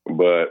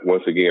 but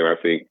once again, I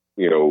think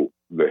the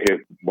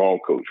head ball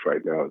coach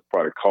right now is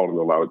probably calling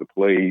a lot of the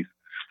plays,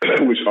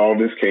 which all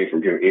this came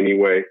from him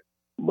anyway.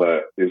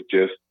 But it's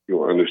just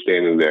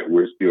understanding that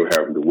we're still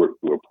having to work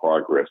through a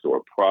progress or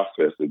a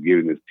process of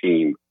getting this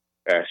team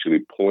actually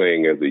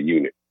playing as a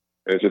unit.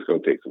 And it's just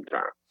going to take some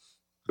time.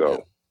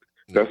 So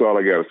that's all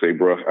I got to say,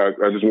 bro.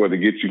 I just wanted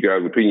to get you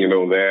guys' opinion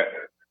on that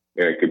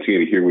and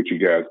continue to hear what you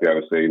guys got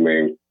to say,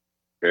 man.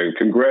 And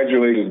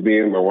congratulations,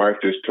 Ben. My wife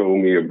just told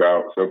me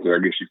about something I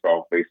guess she saw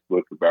on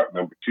Facebook about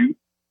number 2.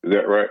 Is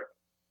that right?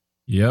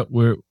 Yep.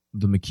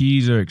 The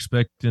McKees are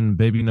expecting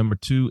baby number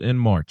 2 in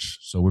March.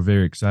 So we're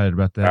very excited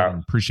about that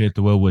and appreciate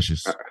the well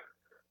wishes.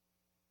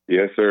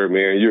 Yes, sir,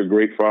 man. You're a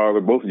great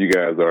father. Both of you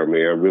guys are,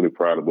 man. I'm really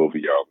proud of both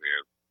of y'all,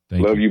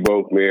 man. Love you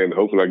both, man.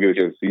 Hopefully I get a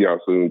chance to see y'all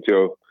soon.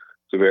 Tell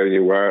Savannah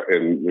your wife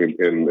and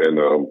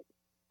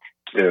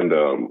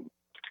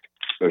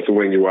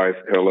Swain your wife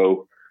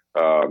hello.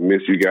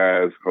 Miss you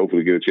guys.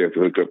 Hopefully get a chance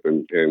to hook up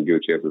and get a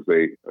chance to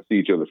see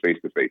each other face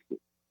to face.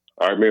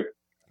 All right, man.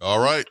 All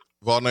right.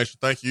 Vol Nation,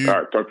 thank you.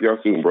 All right, talk to y'all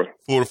soon, bro.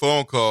 For the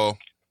phone call.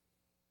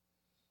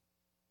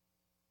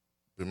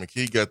 Ben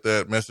McKee got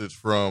that message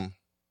from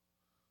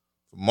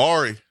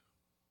Maury.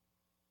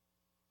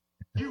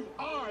 You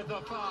are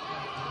the father.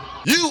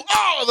 You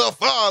are the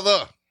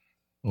father.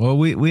 Well,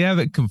 we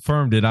haven't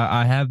confirmed it.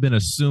 I have been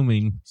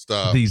assuming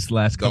these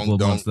last couple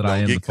of months that I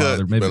am the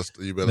father. Maybe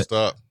you better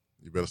stop.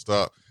 You better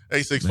stop.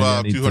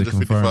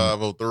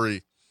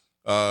 865-255-03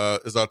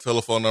 is our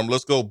telephone number.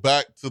 Let's go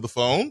back to the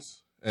phones.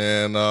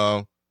 And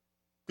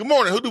good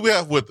morning. Who do we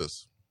have with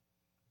us?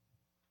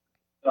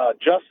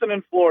 Justin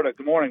in Florida.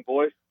 Good morning,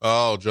 boys.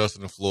 Oh,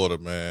 Justin in Florida,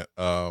 man.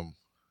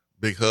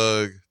 Big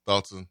hug.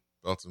 Thoughts and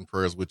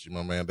prayers with you,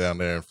 my man, down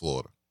there in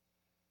Florida.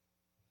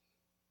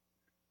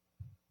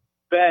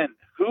 Ben,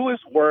 who is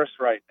worse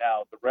right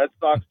now, the Red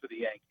Sox or the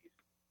Yankees?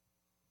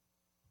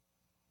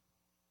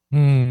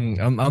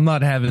 I'm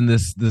not having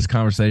this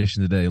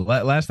conversation today.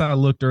 Last time I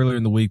looked earlier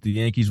in the week, the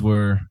Yankees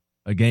were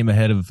a game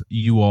ahead of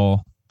you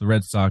all, the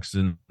Red Sox,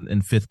 in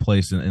 5th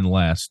place in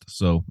last.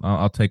 So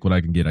I'll take what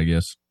I can get, I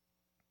guess.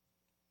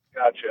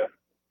 Gotcha.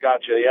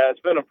 Yeah,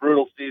 it's been a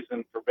brutal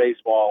season for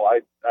baseball.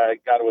 I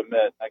got to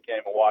admit, I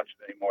can't even watch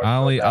it anymore. I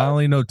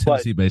only know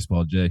Tennessee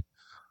baseball, Jay.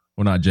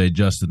 Well, not Jay,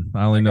 Justin.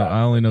 I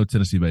only know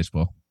Tennessee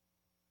baseball,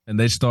 and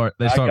they start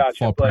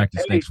fall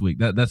practice next week.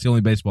 That's the only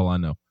baseball I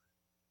know.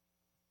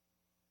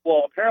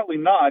 Well, apparently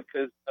not,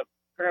 because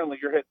apparently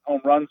you're hitting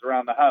home runs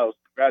around the house.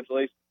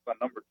 Congratulations on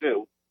number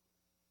 2.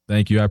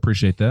 Thank you. I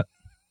appreciate that.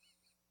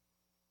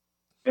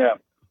 Yeah.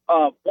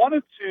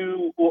 Wanted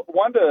to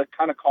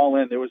kind of call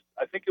in.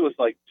 I think it was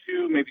like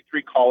 2, maybe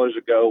 3 callers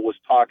ago was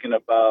talking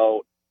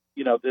about,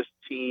 this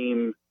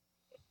team,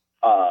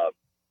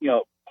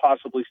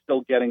 possibly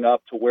still getting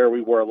up to where we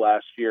were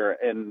last year.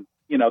 And,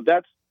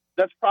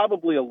 that's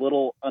probably a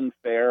little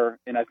unfair.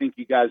 And I think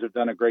you guys have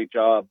done a great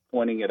job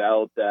pointing it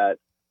out that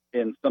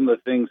in some of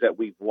the things that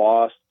we've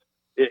lost,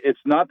 it's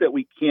not that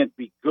we can't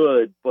be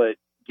good, but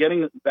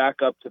getting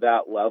back up to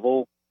that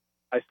level,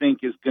 I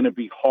think, is going to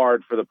be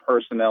hard for the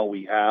personnel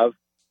we have.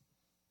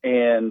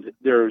 And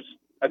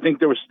I think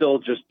there was still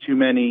just too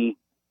many,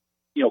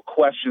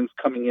 questions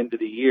coming into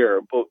the year.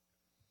 But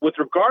with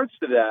regards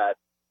to that,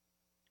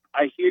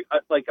 I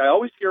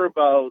always hear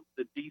about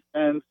the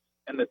defense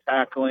and the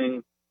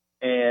tackling,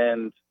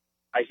 and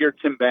I hear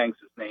Tim Banks'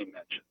 name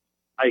mentioned.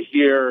 I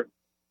hear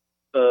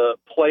the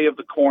play of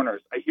the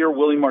corners. I hear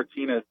Willie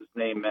Martinez's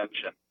name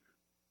mentioned.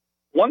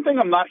 One thing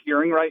I'm not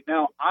hearing right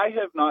now, I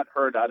have not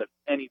heard out of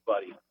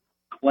anybody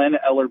Glenn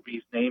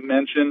Ellerby's name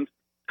mentioned,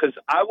 because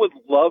I would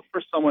love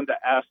for someone to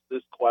ask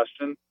this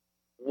question.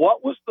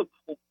 What was the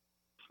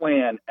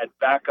plan at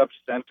backup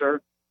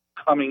center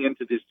coming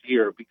into this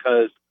year?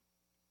 Because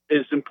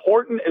as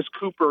important as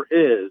Cooper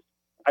is,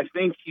 I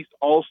think he's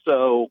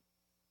also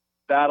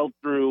battled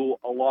through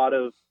a lot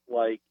of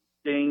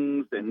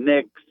dings and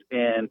nicks,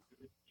 and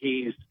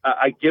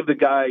I give the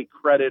guy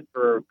credit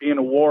for being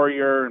a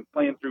warrior and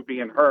playing through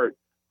being hurt,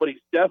 but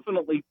he's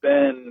definitely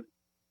been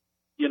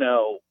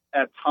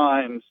at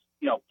times,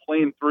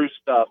 playing through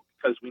stuff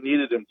because we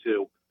needed him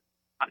to.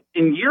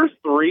 In year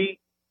 3,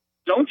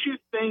 don't you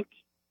think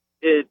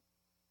it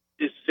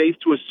is safe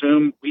to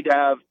assume we'd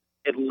have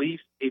at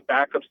least a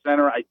backup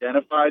center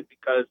identified?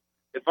 Because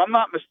if I'm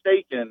not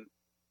mistaken,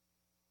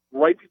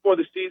 right before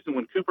the season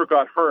when Cooper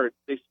got hurt,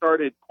 they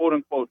started, quote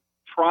unquote,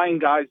 trying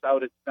guys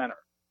out at center.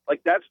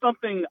 Like, that's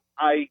something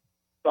I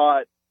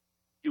thought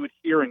you would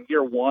hear in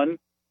year 1,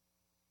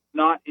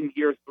 not in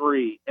year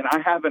 3. And I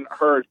haven't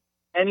heard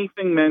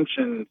anything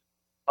mentioned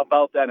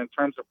about that in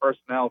terms of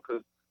personnel,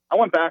 because I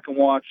went back and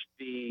watched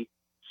the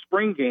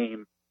spring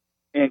game,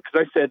 and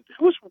because I said,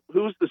 who's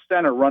the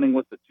center running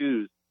with the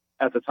twos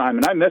at the time?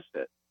 And I missed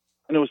it.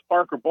 And it was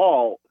Parker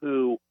Ball,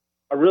 who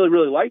I really,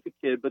 really like the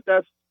kid, but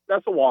that's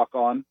a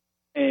walk-on.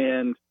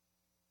 And,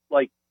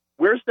 like,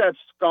 where's that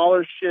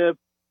scholarship,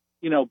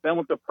 been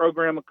with the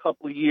program a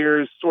couple of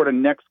years, sort of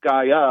next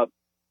guy up?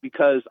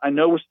 Because I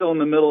know we're still in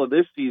the middle of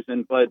this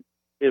season, but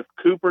if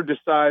Cooper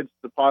decides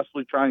to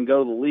possibly try and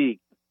go to the league,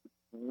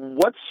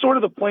 what's sort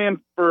of the plan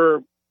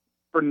for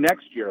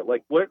next year?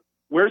 Like,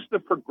 where's the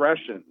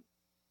progression?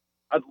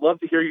 I'd love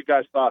to hear you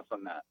guys' thoughts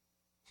on that.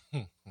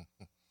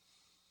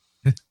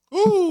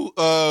 Ooh,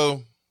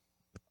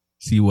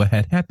 see what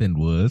had happened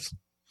was.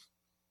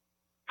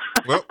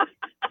 Well,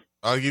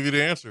 I'll give you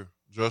the answer,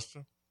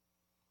 Justin.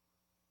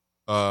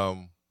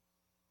 The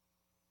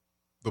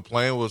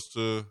plan was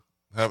to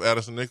have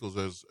Addison Nichols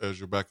as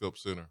your backup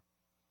center.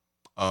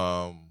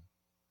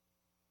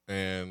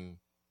 And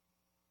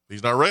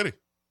he's not ready.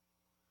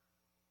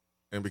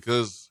 And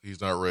because he's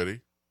not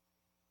ready,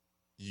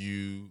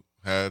 you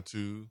had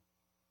to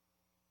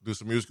do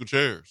some musical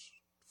chairs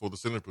for the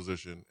center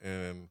position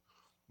and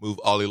move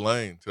Ollie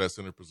Lane to that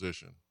center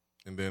position,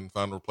 and then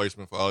find a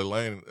replacement for Ollie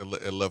Lane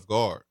at left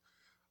guard.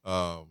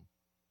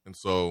 And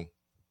so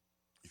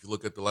if you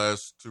look at the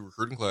last 2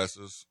 recruiting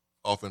classes,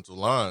 offensive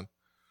line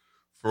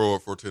for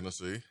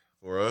Tennessee,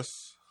 for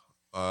us,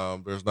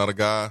 there's not a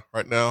guy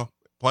right now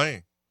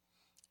playing.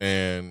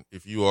 And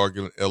if you are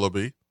getting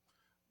LOB,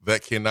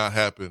 that cannot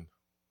happen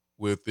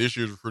with this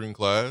year's recruiting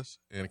class,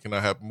 and it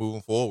cannot happen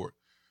moving forward.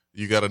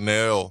 You got to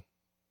nail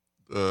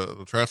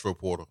the transfer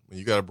portal, and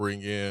you got to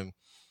bring in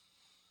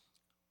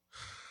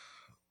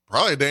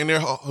probably a dang near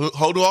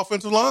whole new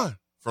offensive line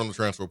from the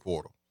transfer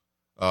portal.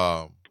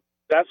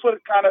 That's what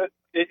it kind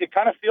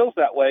of feels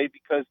that way,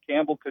 because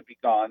Campbell could be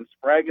gone.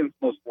 Spraggins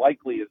most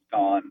likely is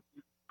gone.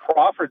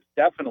 Crawford's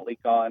definitely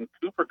gone.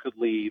 Cooper could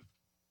leave,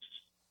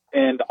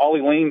 and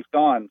Ollie Lane's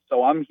gone.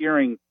 So I'm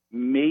hearing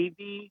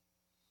maybe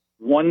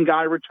one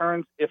guy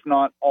returns, if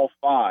not all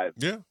 5.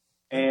 Yeah.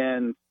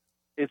 And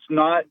it's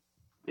not,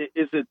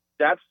 is it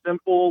that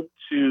simple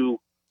to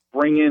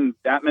bring in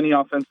that many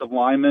offensive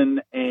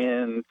linemen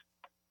and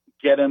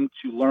get them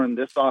to learn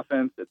this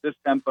offense at this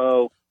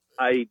tempo?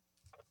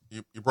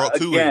 You brought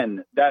 2 again,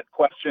 in. that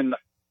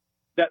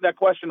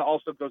question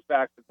also goes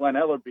back to Glenn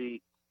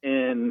Ellerby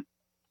in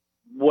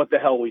what the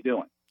hell are we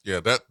doing?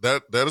 Yeah,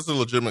 that is a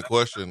legitimate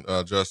question,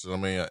 Justin. I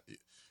mean,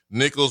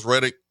 Nichols,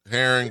 Reddick,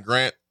 Herring,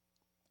 Grant,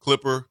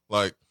 Clipper,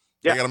 like,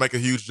 they got to make a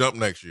huge jump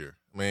next year.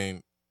 I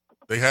mean,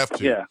 they have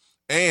to. Yeah.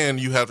 And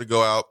you have to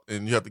go out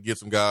and you have to get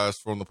some guys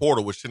from the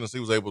portal, which Tennessee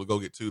was able to go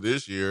get 2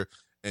 this year,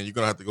 and you're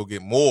going to have to go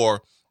get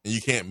more, and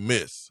you can't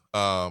miss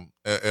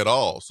at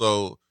all.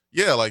 So,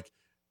 yeah, like,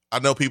 I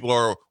know people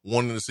are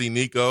wanting to see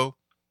Nico,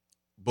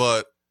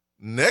 but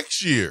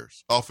next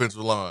year's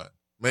offensive line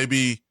may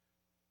be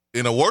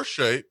in a worse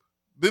shape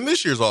than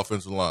this year's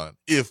offensive line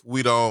if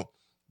we don't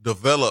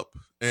develop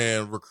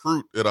and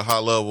recruit at a high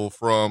level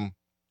from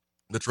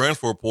the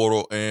transfer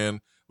portal, and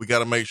we got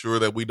to make sure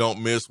that we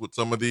don't miss with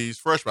some of these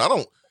freshmen. I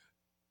don't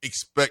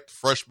expect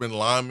freshman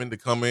linemen to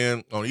come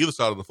in on either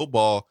side of the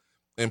football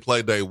and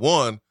play day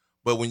one,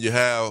 but when you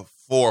have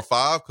 4 or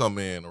 5 come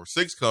in or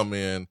 6 come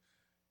in,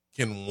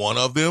 can one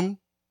of them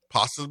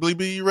possibly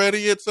be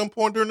ready at some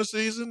point during the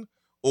season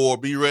or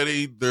be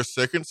ready their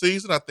second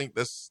season? I think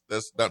that's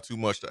not too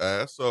much to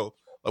ask. So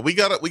we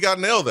got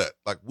to nail that.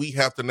 Like, we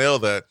have to nail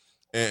that.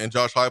 And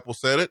Josh Heupel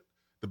said it.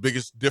 The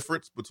biggest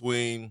difference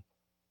between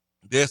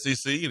the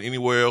SEC and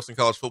anywhere else in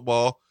college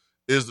football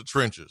is the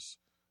trenches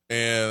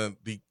and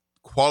the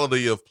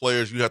quality of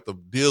players you have to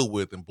deal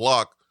with and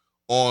block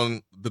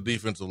on the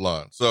defensive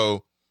line.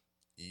 So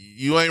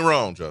you ain't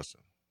wrong,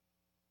 Justin.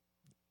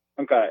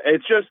 Okay.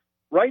 It's just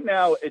right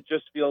now, it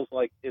just feels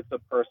like it's a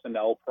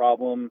personnel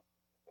problem,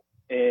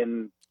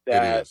 and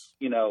that,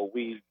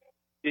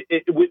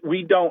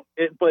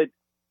 but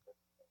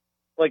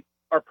like,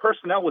 our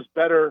personnel was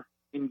better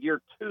in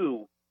year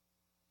 2.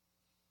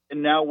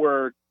 And now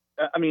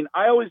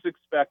I always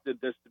expected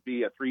this to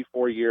be a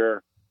 3-4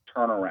 year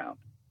turnaround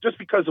just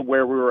because of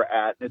where we were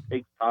at, and it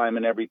takes time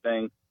and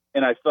everything.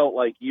 And I felt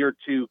like year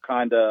 2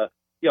 kind of,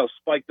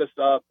 spiked us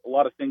up. A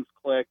lot of things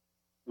clicked.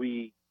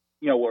 We,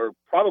 were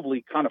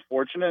probably kind of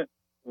fortunate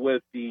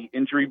with the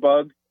injury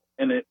bug,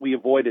 and we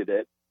avoided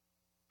it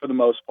for the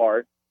most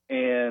part.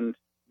 And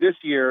this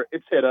year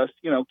it's hit us,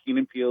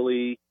 Keenan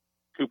Peely,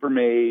 Cooper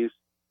Mays,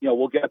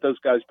 we'll get those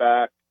guys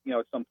back,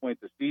 at some point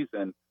this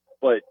season.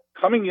 But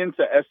coming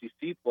into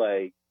SEC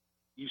play,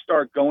 you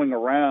start going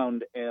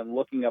around and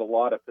looking at a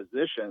lot of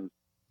positions.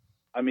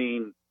 I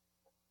mean,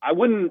 I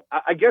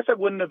guess I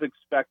wouldn't have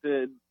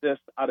expected this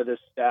out of this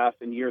staff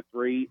in year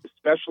 3,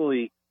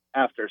 especially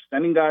after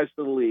sending guys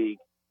to the league,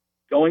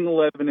 going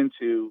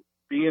 11-2,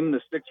 being the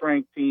 6th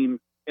ranked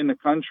team in the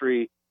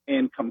country,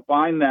 and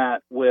combine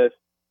that with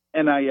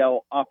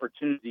NIL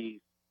opportunities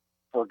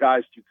for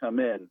guys to come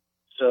in.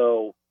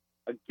 So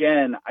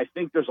again, I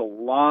think there's a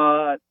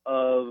lot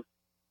of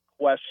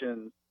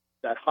questions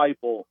that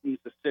Heupel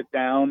needs to sit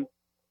down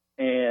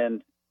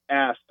and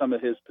ask some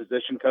of his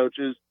position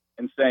coaches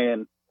and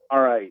saying, all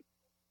right,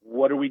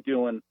 what are we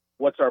doing?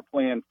 What's our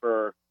plan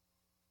for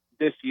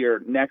this year,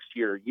 next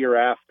year, year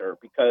after?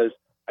 Because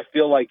I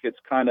feel like it's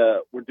kind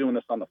of, we're doing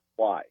this on the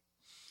fly.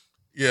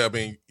 Yeah, I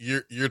mean,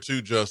 year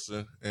 2,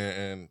 Justin,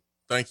 and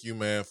thank you,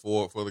 man,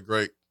 for the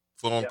great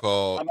phone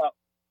call.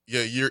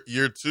 Yeah,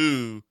 year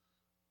 2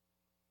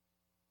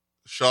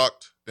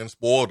 shocked and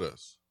spoiled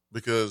us,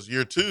 because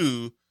year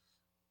 2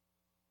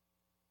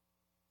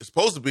 is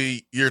supposed to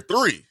be year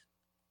 3.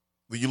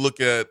 When you look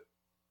at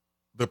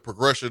the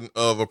progression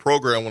of a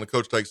program when a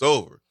coach takes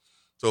over.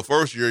 So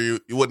first year, you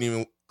wasn't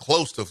even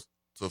close to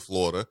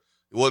Florida.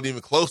 It wasn't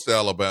even close to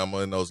Alabama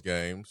in those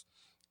games.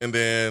 And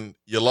then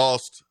you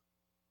lost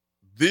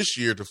this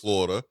year to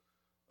Florida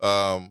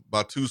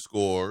by 2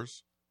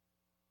 scores.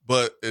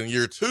 But in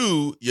year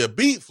 2, you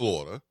beat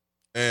Florida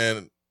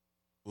and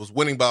was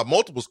winning by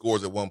multiple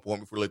scores at one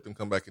point before you let them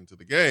come back into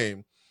the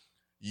game.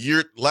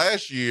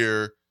 Last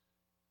year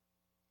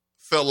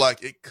felt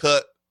like it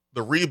cut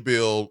the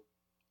rebuild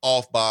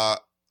off by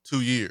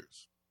 2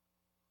 years.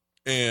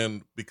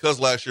 And because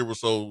last year was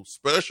so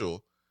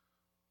special,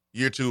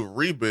 year 2 of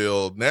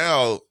rebuild,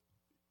 now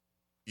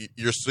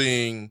you're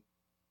seeing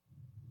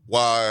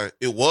why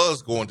it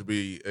was going to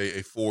be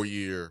a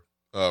 4-year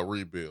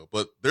rebuild.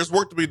 But there's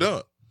work to be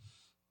done.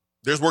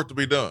 There's work to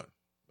be done.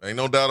 Ain't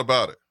no doubt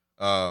about it.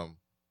 And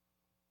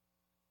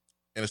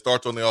it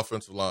starts on the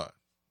offensive line.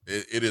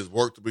 It is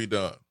work to be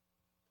done.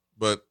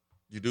 But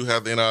you do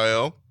have the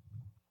NIL,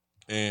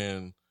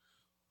 and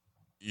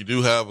you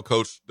do have a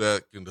coach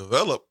that can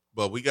develop,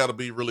 but we got to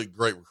be really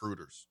great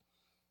recruiters.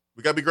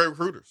 We got to be great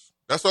recruiters.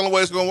 That's the only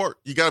way it's going to work.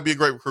 You got to be a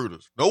great recruiter.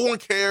 No one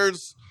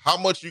cares how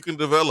much you can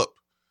develop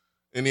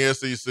in the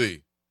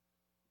SEC.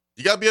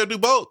 You got to be able to do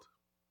both.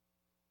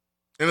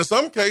 And in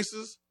some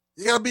cases,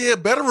 you got to be a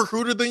better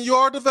recruiter than you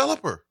are a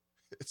developer.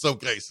 In some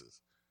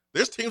cases.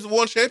 There's teams that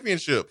won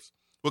championships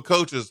with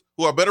coaches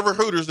who are better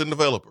recruiters than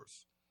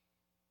developers.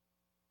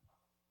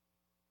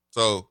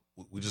 So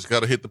we just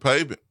got to hit the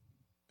pavement,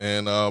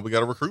 and we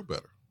got to recruit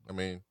better. I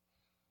mean,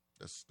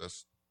 there's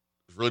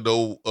really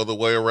no other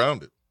way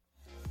around it.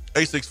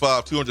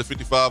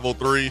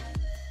 865-255-03.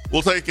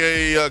 We'll take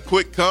a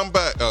quick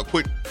comeback,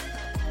 quick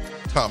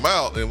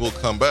timeout, and we'll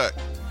come back.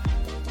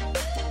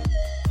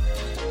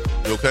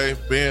 You okay,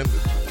 Ben?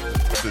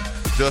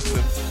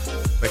 Justin?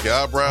 Make your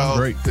eyebrows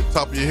hit the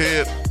top of your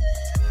head.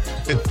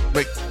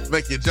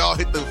 Make your jaw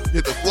hit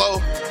the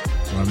floor.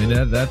 I mean,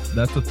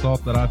 that's a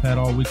thought that I've had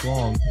all week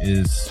long.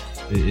 Is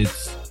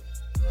it's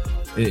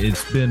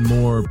been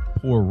more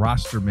poor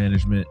roster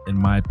management, in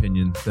my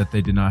opinion, that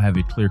they did not have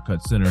a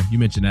clear-cut center. You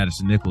mentioned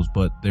Addison Nichols,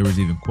 but there was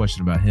even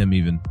question about him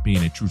even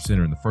being a true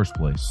center in the first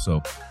place.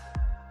 So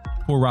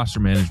poor roster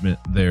management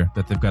there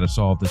that they've got to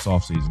solve this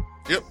offseason.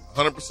 Yep,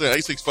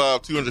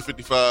 100%.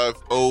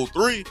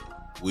 865-255-03.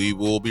 We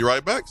will be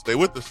right back. Stay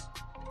with us.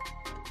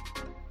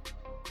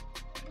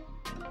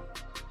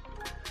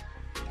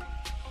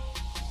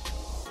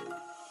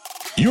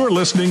 You're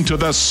listening to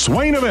the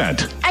Swain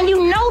Event. And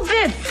you know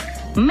this,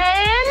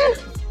 man.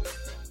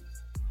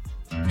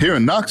 Here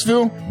in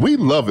Knoxville, we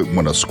love it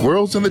when a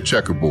squirrel's in the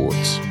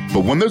checkerboards.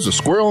 But when there's a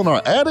squirrel in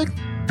our attic,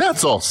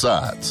 that's all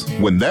sides.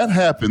 When that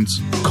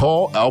happens,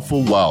 call Alpha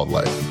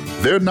Wildlife.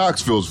 They're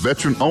Knoxville's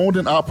veteran-owned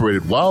and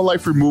operated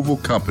wildlife removal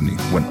company.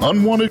 When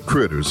unwanted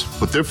critters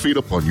put their feet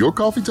up on your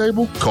coffee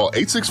table, call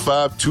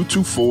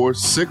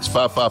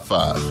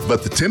 865-224-6555.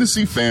 Let the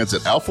Tennessee fans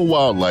at Alpha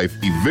Wildlife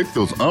evict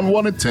those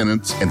unwanted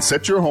tenants and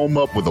set your home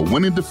up with a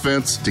winning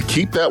defense to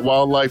keep that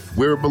wildlife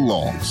where it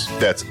belongs.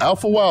 That's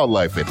Alpha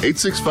Wildlife at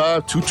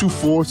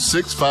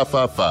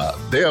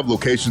 865-224-6555. They have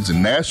locations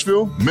in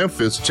Nashville,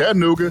 Memphis,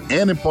 Chattanooga,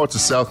 and in parts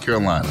of South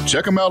Carolina.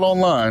 Check them out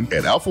online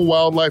at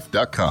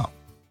alphawildlife.com.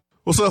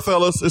 What's up,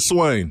 fellas? It's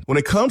Swain. When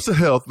it comes to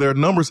health, there are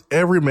numbers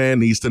every man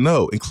needs to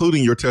know,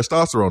 including your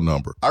testosterone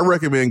number. I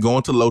recommend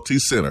going to Low T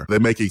Center. They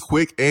make it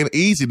quick and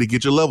easy to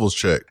get your levels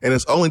checked, and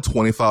it's only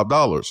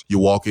 $25. You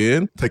walk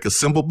in, take a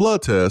simple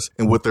blood test,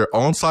 and with their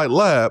on-site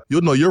lab,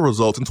 you'll know your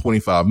results in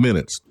 25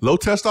 minutes. Low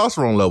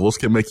testosterone levels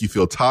can make you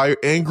feel tired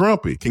and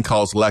grumpy, can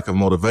cause lack of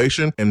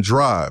motivation and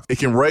drive. It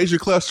can raise your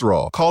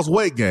cholesterol, cause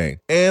weight gain,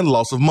 and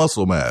loss of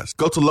muscle mass.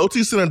 Go to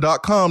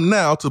lowtcenter.com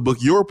now to book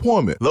your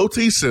appointment. Low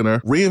T Center,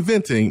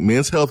 reinventing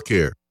men's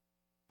healthcare.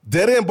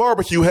 Dead End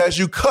Barbecue has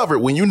you covered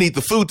when you need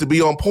the food to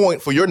be on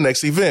point for your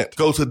next event.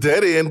 Go to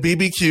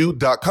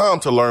deadendbbq.com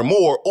to learn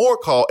more or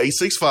call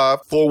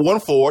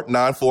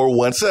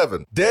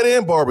 865-414-9417. Dead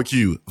End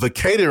Barbecue. The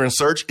catering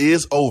search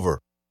is over.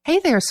 Hey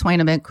there,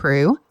 Swain Event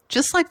crew.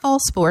 Just like fall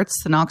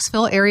sports, the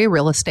Knoxville area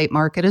real estate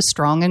market is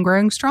strong and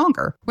growing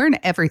stronger. We're an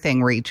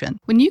everything region.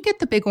 When you get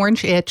the big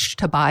orange itch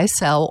to buy,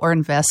 sell, or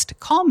invest,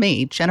 call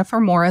me,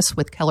 Jennifer Morris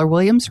with Keller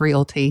Williams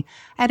Realty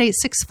at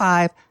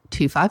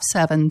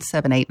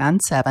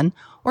 865-257-7897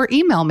 or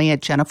email me at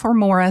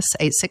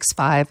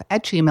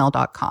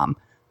jennifermorris865@gmail.com.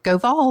 Go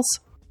Vols!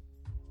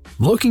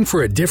 Looking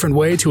for a different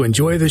way to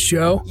enjoy the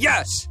show?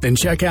 Yes! Then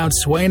check out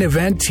Swain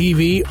Event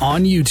TV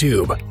on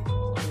YouTube.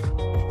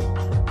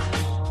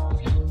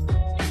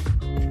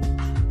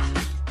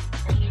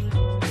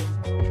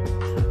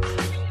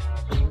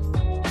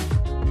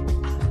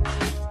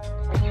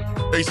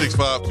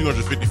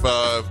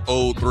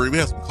 865-255-03. We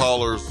had some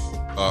callers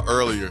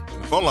earlier.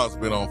 The phone lines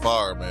have been on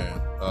fire,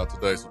 man,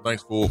 today. So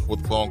thanks for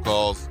the phone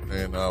calls.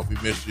 And if we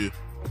missed you,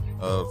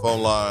 the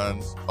phone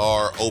lines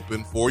are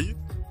open for you.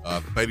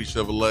 The Beatty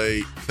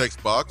Chevrolet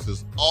text box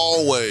is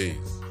always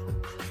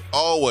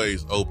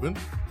open.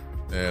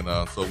 And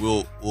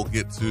so we'll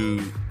get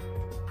to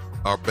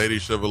our Beatty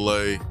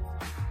Chevrolet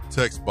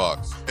text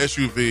box.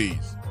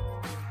 SUVs,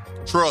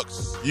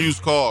 trucks,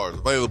 used cars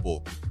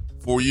available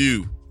for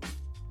you.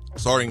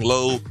 Starting as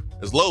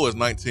low as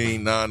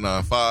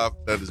 $19,995.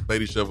 That is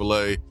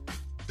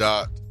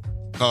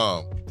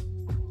BeattyChevrolet.com.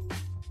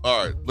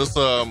 All right, let's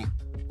get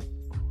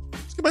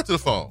back to the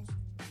phones.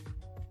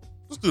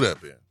 Let's do that,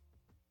 Ben.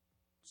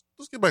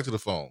 Let's get back to the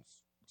phones.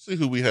 See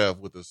who we have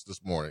with us this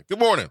morning. Good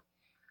morning.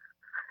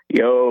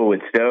 Yo,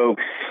 it's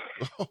Stokes.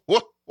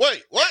 What?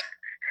 Wait, what?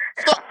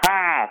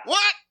 Stop.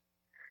 What?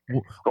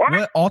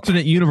 What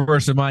alternate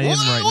universe am I in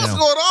right now? What's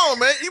going on,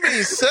 man? You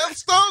mean Seth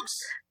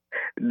Stokes?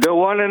 The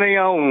one and the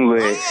only.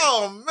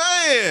 Oh,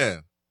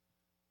 man.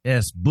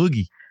 Yes,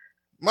 Boogie.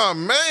 My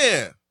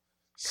man.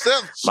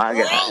 Seth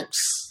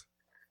Stokes.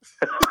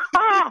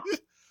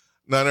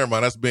 No, never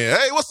mind. That's Ben.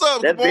 Hey, what's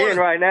up? That's Ben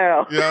right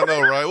now. Yeah, I know,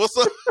 right? What's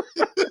up?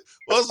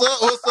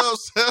 What's up,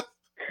 Seth?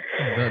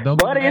 Don't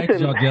Buddy, be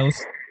y'all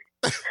jealous.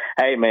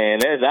 Hey,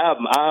 man,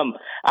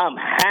 I'm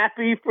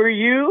happy for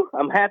you.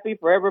 I'm happy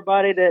for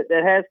everybody that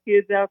has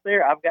kids out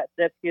there. I've got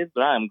stepkids,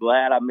 but I'm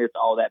glad I missed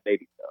all that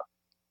baby stuff.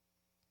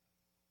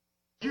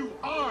 You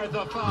are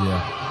the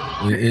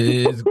father.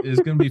 Yeah,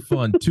 it's going to be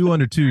fun. 2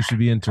 under 2 should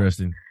be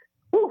interesting.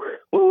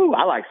 Woo,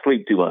 I like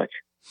sleep too much.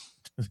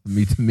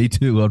 Me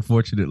too,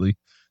 unfortunately.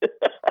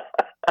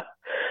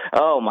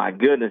 Oh my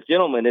goodness,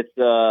 gentlemen, it's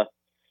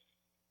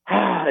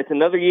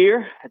another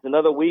year. It's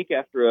another week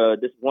after a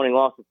disappointing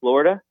loss to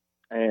Florida,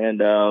 and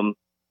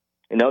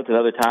it's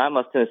another time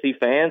us Tennessee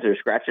fans are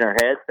scratching our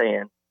heads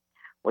saying,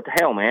 "What the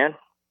hell, man?"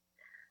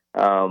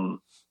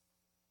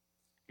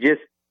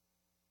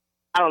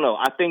 I don't know.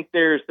 I think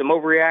there's some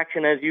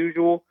overreaction as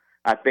usual.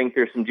 I think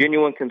there's some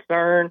genuine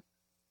concern.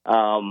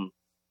 Joe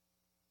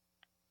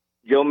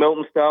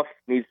Milton stuff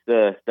needs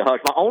to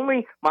hush. My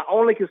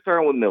only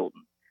concern with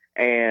Milton,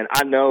 and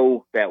I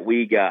know that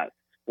we got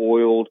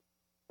spoiled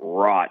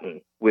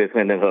rotten with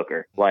Hendon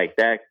Hooker. Like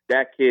that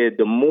kid,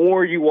 the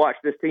more you watch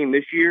this team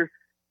this year,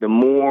 the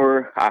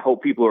more I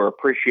hope people are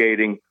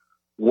appreciating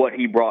what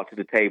he brought to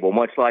the table,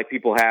 much like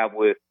people have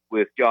with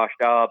Josh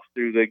Dobbs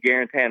through the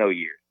Garantano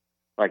years.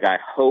 Like, I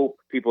hope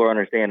people are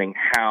understanding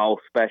how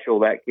special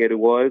that kid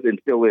was and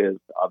still is,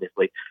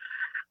 obviously.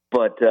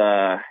 But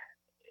my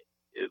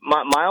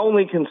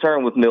only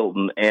concern with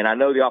Milton, and I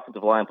know the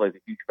offensive line plays a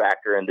huge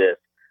factor in this,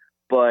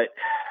 but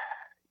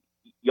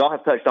y'all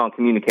have touched on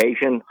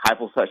communication.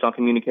 Heupel's touched on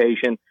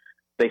communication.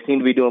 They seem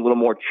to be doing a little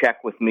more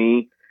check with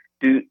me.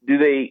 Do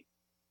they?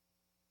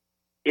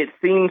 It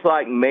seems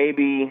like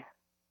maybe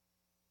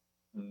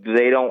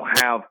they don't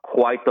have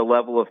quite the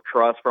level of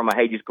trust from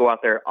hey, just go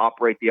out there,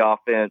 operate the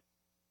offense,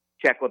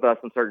 check with us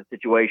in certain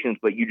situations,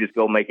 but you just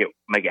go make it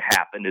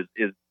happen.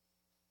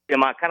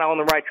 Am I kind of on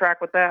the right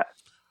track with that?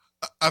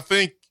 I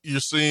think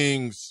you're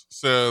seeing,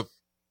 Seth,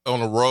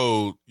 on the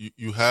road,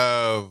 you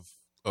have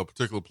a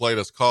particular play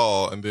that's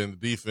called, and then the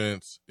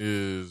defense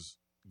is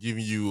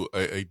giving you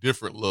a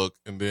different look,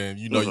 and then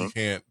you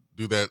can't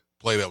do that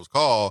play that was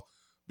called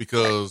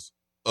because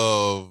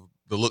of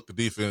the look the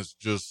defense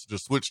just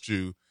switched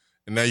to,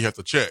 and now you have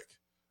to check.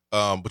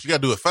 But you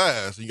got to do it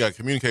fast. You got to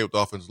communicate with the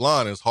offensive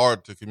line. It's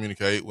hard to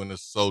communicate when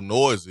it's so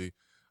noisy,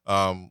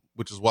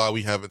 which is why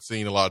we haven't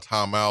seen a lot of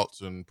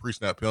timeouts and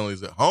pre-snap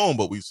penalties at home,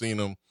 but we've seen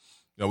them.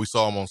 We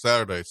saw them on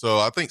Saturday. So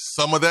I think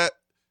some of that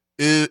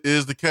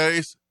is the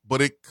case,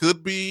 but it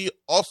could be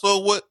also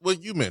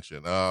what you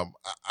mentioned.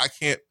 I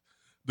can't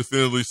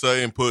definitively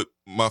say and put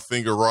my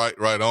finger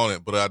right on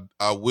it, but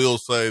I will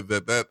say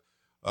that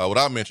what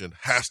I mentioned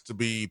has to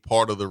be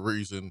part of the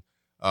reason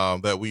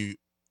that we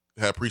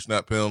had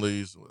pre-snap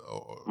penalties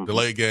or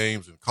delay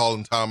games and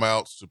calling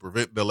timeouts to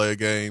prevent delay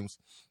games.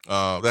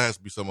 That has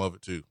to be some of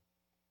it too.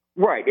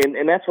 Right.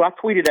 And that's what I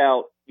tweeted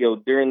out,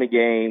 during the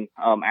game,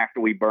 after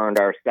we burned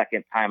our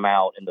second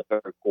timeout in the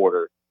third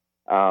quarter.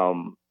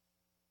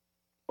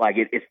 Like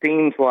it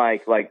seems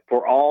like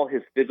for all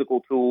his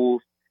physical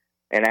tools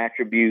and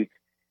attributes,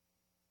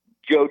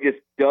 Joe just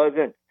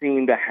doesn't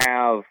seem to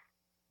have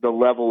the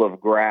level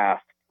of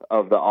grasp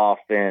of the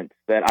offense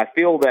that I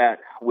feel that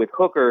with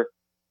Hooker,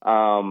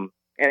 and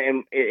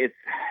it's,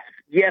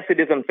 yes, it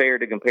is unfair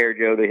to compare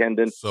Joe to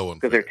Hendon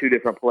because they're two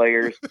different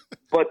players,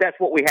 but that's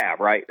what we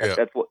have, right?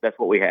 That's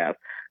what we have.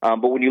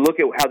 But when you look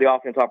at how the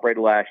offense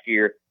operated last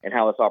year and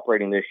how it's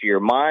operating this year,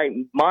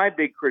 my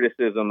big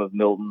criticism of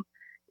Milton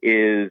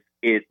is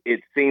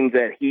it seems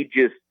that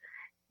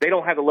they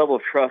don't have the level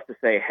of trust to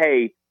say,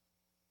 hey,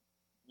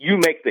 you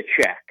make the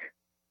check.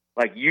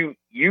 Like you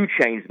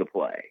change the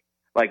play.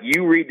 Like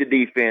you read the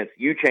defense,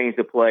 you change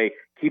the play,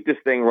 keep this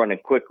thing running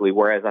quickly.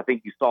 Whereas I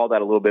think you saw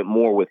that a little bit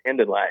more with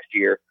Hendon last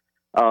year.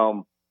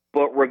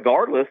 But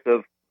regardless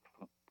of,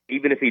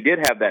 even if he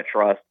did have that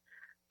trust,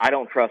 I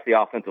don't trust the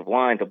offensive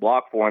line to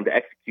block for him to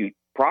execute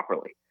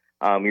properly.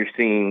 You're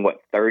seeing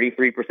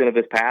 33% of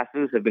his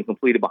passes have been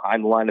completed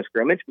behind the line of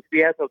scrimmage because he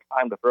has no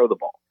time to throw the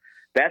ball.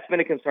 That's been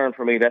a concern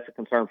for me. That's a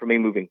concern for me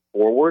moving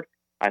forward.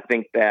 I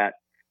think that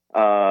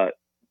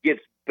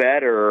gets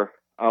better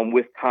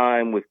with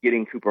time, with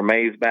getting Cooper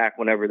Mays back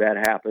whenever that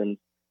happens.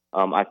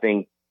 I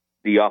think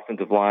the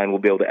offensive line will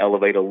be able to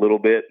elevate a little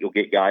bit. You'll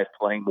get guys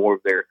playing more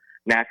of their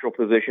natural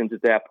positions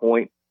at that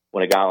point.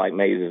 When a guy like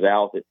Mays is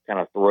out, it kind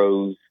of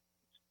throws.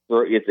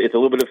 It's a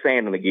little bit of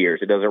sand in the gears.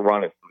 It doesn't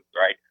run as smooth,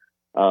 right?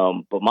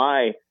 But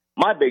my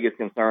biggest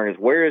concern is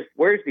where's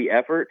the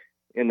effort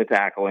in the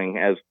tackling,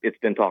 as it's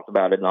been talked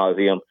about ad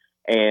nauseum,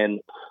 and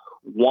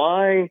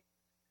why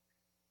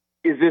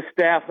is this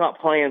staff not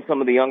playing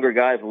some of the younger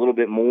guys a little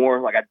bit more?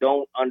 Like, I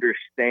don't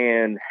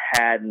understand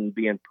Haddon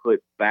being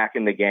put back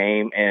in the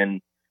game,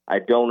 and I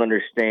just don't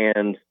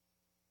understand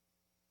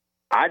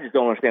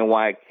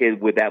why a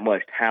kid with that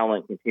much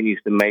talent continues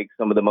to make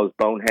some of the most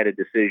boneheaded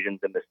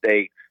decisions and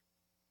mistakes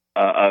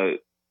a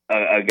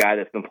guy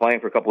that's been playing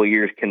for a couple of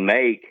years can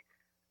make,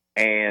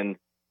 and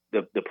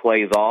the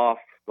plays off,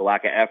 the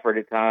lack of effort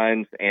at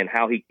times, and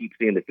how he keeps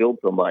seeing the field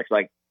so much.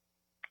 Like,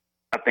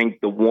 I think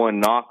the one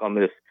knock on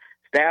this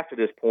staff to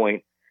this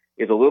point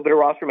is a little bit of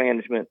roster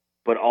management,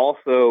 but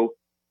also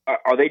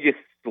are they just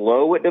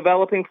slow at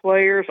developing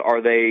players?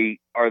 Are they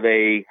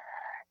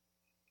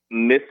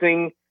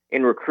missing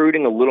in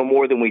recruiting a little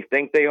more than we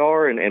think they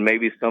are, and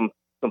maybe some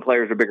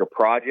players are bigger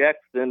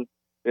projects than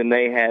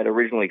they had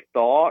originally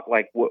thought?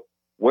 Like,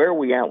 where are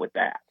we at with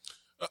that?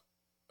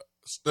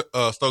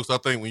 Stokes, I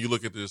think when you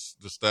look at the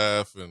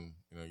staff and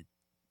you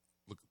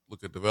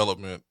look at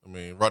development, I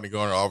mean, Rodney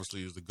Garner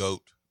obviously is the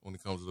GOAT when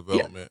it comes to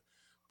development. Yeah.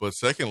 But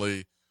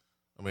secondly,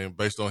 I mean,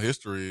 based on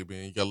history, I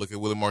mean, you got to look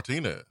at Willie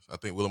Martinez. I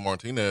think Willie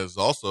Martinez is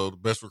also the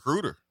best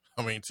recruiter.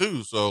 I mean,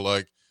 too. So,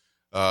 I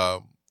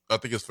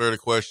think it's fair to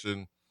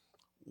question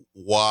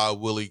why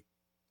Willie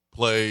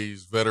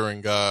plays veteran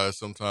guys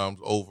sometimes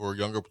over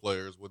younger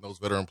players when those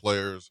veteran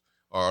players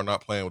are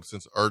not playing with a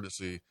sense of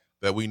urgency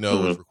that we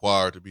know is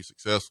required to be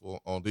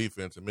successful on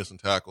defense and missing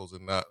tackles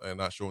and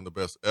not showing the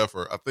best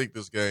effort. I think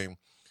this game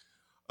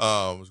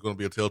is going to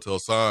be a telltale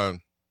sign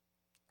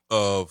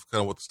of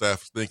kind of what the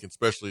staff is thinking,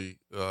 especially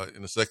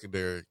in the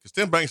secondary. Because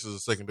Tim Banks is a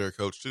secondary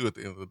coach, too, at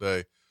the end of the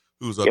day,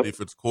 who's our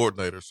defense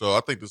coordinator. So I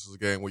think this is a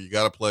game where you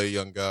got to play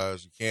young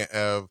guys. You can't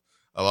have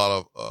a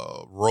lot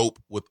of rope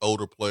with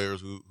older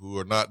players who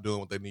are not doing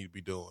what they need to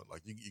be doing.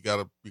 Like, you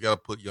got to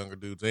put younger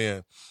dudes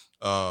in.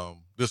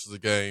 This is a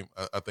game,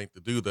 I think, to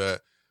do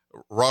that.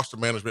 Roster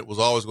management was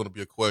always going to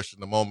be a question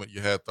the moment you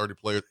had 30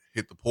 players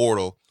hit the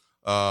portal.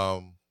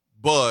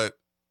 But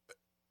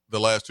the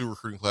last two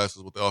recruiting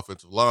classes with the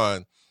offensive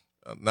line,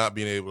 not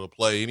being able to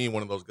play any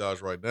one of those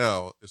guys right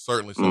now is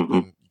certainly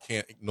something you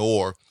can't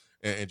ignore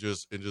and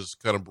just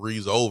kind of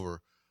breeze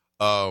over.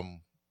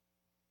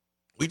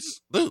 We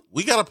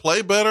got to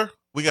play better.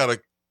 We got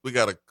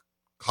to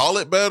call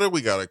it better.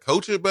 We got to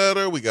coach it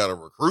better. We got to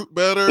recruit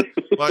better.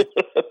 Like,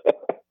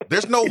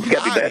 there's no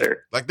hiding.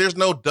 Like, there's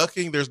no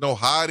ducking. There's no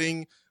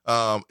hiding.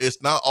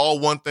 It's not all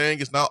one thing.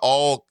 It's not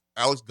all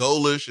Alex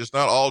Golesh. It's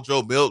not all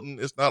Joe Milton.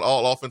 It's not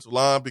all offensive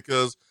line,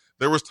 because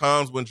there was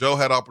times when Joe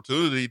had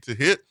opportunity to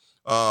hit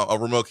a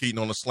Ramel Keaton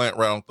on a slant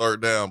route on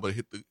third down, but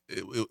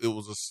it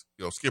was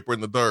a skipper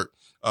in the dirt,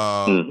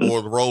 or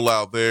the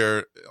rollout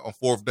there on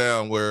fourth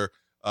down where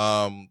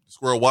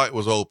Squirrel White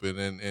was open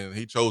and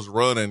he chose to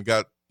run and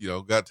got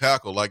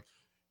tackled. Like,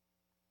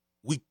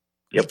 we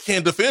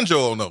can't defend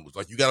Joe on those.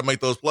 Like, you got to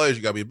make those plays.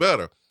 You got to be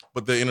better.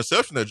 But the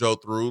interception that Joe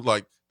threw,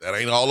 like, that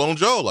ain't all on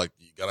Joe. Like,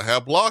 you got to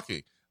have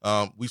blocking.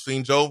 We've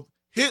seen Joe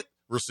hit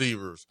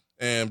receivers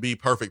and be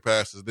perfect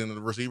passes. Then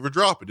the receiver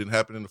drop. It didn't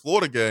happen in the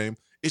Florida game.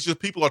 It's just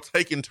people are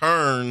taking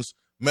turns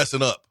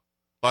messing up.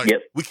 Like,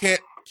 we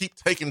can't keep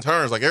taking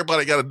turns. Like,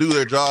 everybody got to do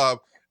their job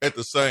at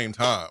the same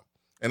time.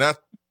 And I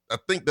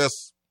think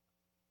that's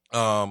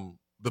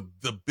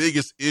the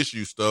biggest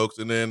issue, Stokes.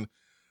 And then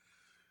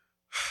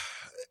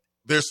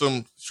there's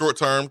some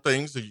short-term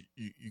things that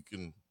you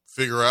can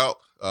figure out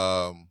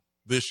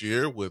this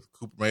year with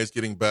Cooper Mays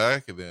getting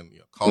back, and then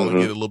calling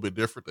it a little bit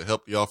different to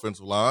help the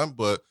offensive line.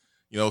 But,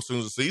 as soon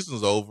as the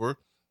season's over,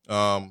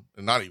 And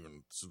not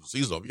even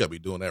season off. You got to be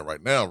doing that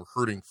right now,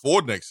 recruiting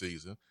for next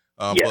season.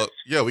 Yes. But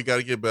yeah, we got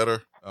to get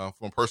better from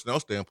a personnel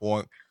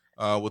standpoint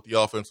with the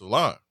offensive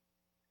line.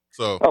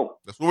 So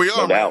that's where we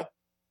are, no doubt.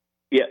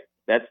 man.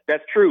 Yeah,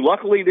 that's true.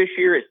 Luckily this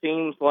year it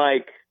seems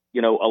like, a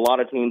lot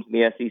of teams in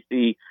the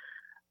SEC,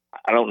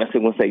 I don't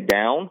necessarily want to say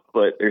down,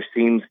 but there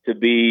seems to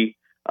be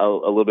a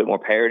little bit more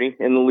parity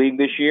in the league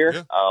this year.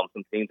 Yeah.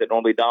 Some teams that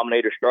normally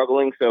dominate are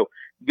struggling. So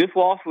this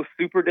loss was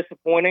super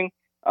disappointing.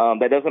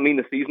 That doesn't mean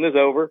the season is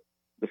over.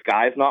 The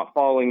sky is not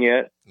falling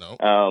yet.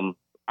 No.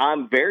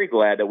 I'm very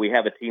glad that we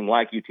have a team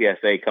like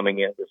UTSA coming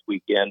in this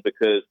weekend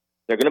because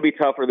they're going to be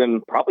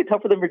probably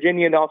tougher than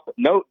Virginia and Austin.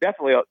 No,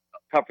 definitely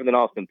tougher than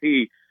Austin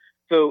Peay.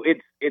 So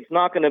it's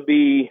not going to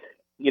be,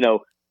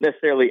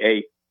 necessarily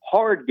a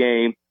hard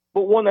game,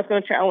 but one that's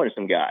going to challenge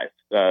some guys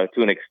to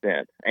an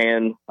extent.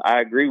 And I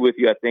agree with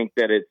you. I think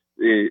that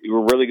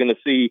we're really going to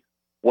see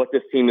what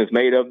this team is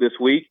made of this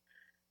week.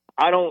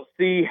 I don't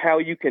see how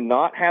you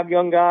cannot have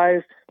young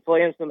guys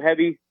playing some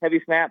heavy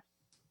snaps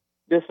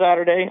this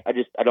Saturday. I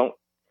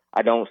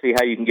don't see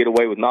how you can get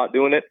away with not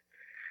doing it,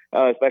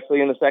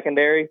 especially in the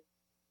secondary.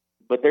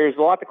 But there's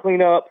a lot to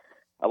clean up,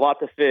 a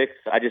lot to fix.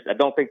 I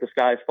don't think the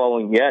sky's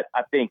falling yet.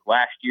 I think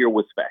last year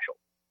was special.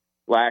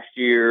 Last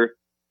year,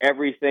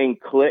 everything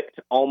clicked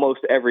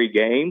almost every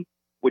game,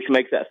 which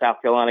makes that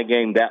South Carolina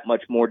game that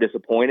much more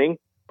disappointing.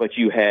 But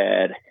you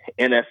had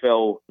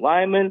NFL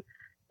linemen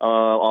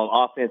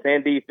on offense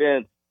and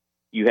defense.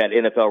 You had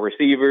NFL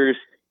receivers.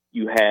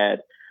 You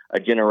had a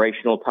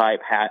generational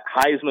type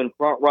Heisman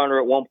front runner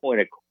at one point,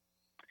 at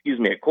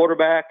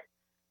quarterback.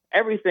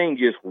 Everything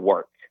just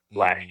worked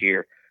last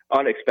year,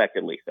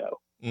 unexpectedly so.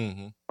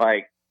 Mm-hmm.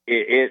 Like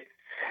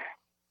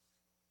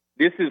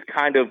this is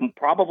kind of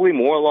probably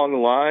more along the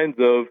lines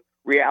of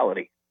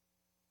reality.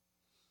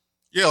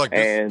 Yeah, like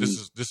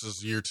this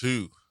is year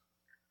 2.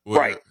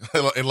 Right.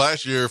 And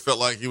last year felt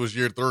like it was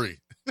year 3.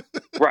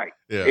 Right.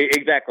 Yeah.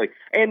 Exactly.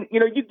 And,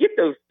 you get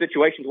those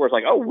situations where it's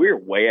like, oh, we're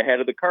way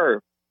ahead of the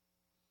curve.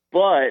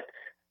 But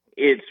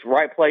it's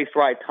right place,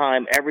 right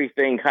time.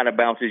 Everything kind of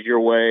bounces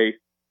your way.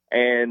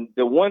 And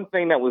the one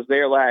thing that was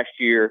there last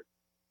year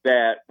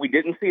that we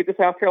didn't see at the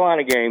South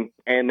Carolina game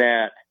and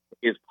that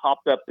is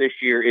popped up this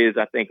year is,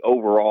 I think,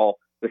 overall,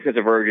 the sense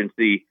of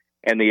urgency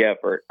and the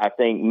effort. I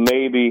think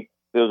maybe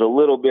there was a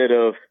little bit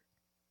of,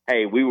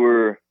 hey, we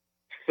were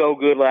so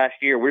good last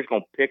year, we're just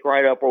going to pick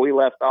right up where we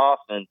left off,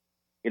 and,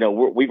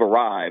 we've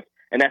arrived.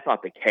 And that's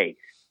not the case.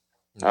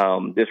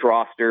 This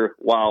roster,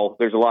 while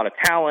there's a lot of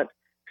talent,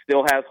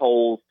 still has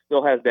holes,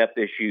 still has depth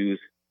issues,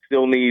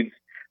 still needs,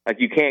 like,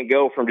 you can't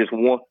go from just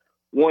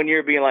one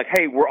year being like,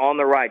 hey, we're on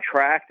the right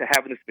track to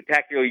having a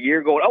spectacular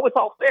year going, oh, it's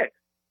all fixed.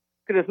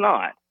 Because it's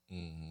not.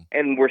 Mm-hmm.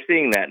 And we're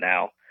seeing that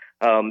now.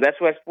 That's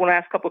why I want to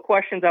ask a couple of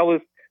questions I was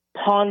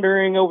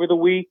pondering over the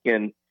week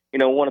and,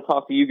 want to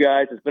talk to you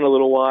guys. It's been a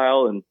little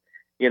while and,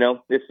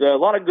 it's a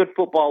lot of good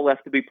football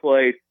left to be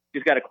played.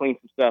 Just got to clean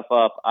some stuff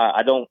up.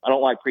 I don't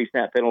like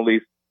pre-snap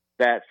penalties.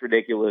 That's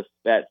ridiculous.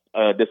 That's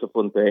a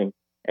discipline thing.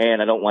 And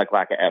I don't like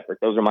lack of effort.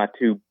 Those are my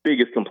 2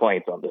 biggest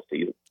complaints on this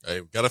season.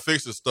 Hey, we got to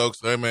fix it,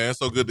 Stokes. Hey, man, it's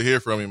so good to hear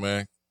from you,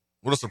 man.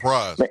 What a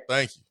surprise.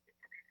 Thank you.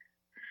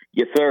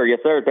 Yes, sir. Yes,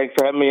 sir. Thanks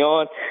for having me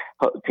on.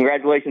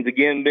 Congratulations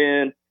again,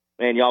 Ben.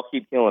 Man, y'all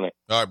keep killing it.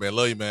 All right, man.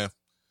 Love you, man.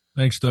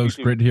 Thanks, Stokes.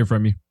 Great to hear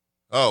from you.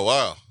 Oh,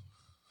 wow.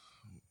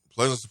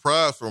 Pleasant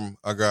surprise from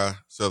our guy,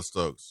 Seth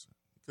Stokes.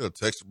 Could have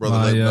texted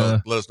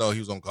brother, let us know he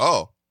was on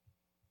call.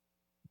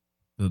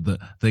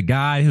 The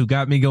guy who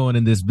got me going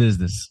in this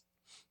business.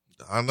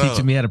 I know.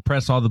 Teaching me how to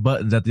press all the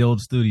buttons at the old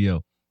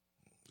studio.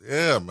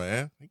 Yeah,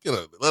 man. He could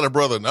have let a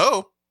brother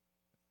know.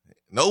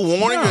 No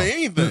warning or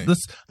anything.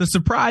 The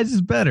surprise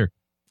is better.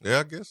 Yeah,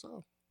 I guess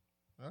so.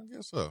 All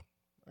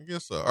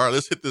right,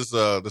 let's hit this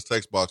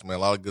text box, man. A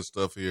lot of good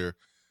stuff here.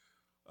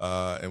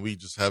 And we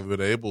just haven't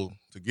been able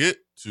to get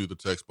to the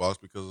text box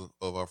because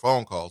of our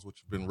phone calls,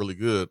 which have been really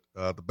good.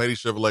 The Beatty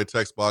Chevrolet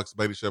text box,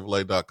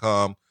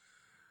 BeattyChevrolet.com.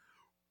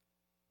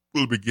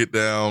 We'll get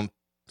down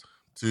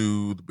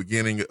to the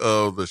beginning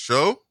of the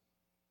show.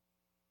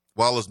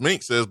 Wallace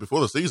Mink says,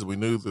 before the season, we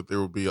knew that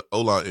there would be an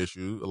O-line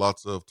issue.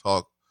 Lots of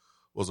talk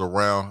was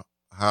around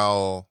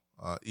how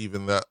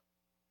even that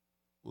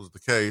was the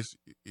case.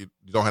 You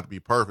don't have to be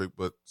perfect,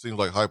 but it seems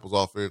like Heupel's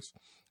offense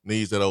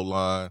needs that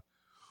O-line.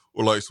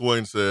 Or like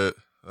Swain said,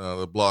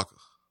 the block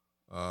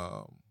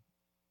off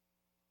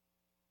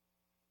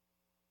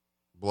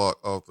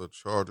the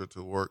Charger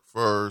to work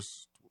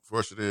first.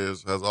 Question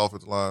is, has the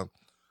offensive line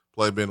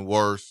play been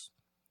worse,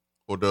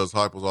 or does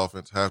Heupel's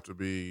offense have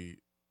to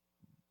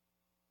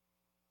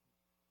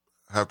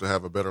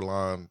have a better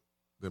line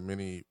than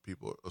many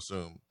people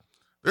assume?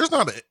 There's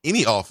not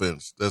any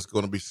offense that's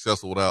going to be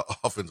successful without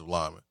offensive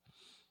linemen.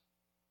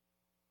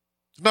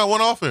 It's not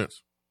one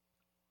offense.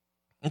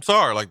 I'm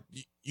sorry. Like,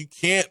 you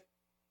can't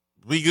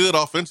be good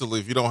offensively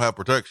if you don't have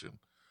protection.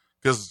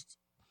 Because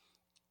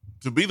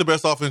to be the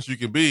best offense you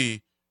can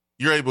be,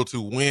 you're able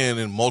to win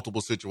in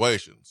multiple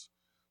situations.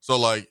 So,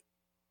 like,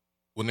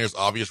 when there's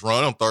obvious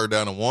run on 3rd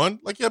down and 1,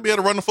 like, you got to be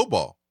able to run the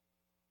football.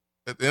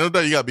 At the end of the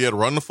day, you got to be able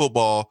to run the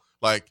football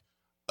like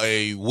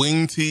a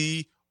wing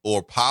T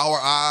or power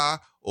I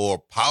or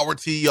power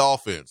T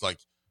offense. Like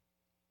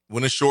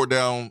when it's short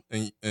down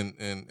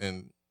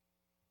and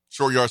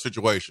short yard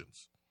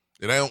situations.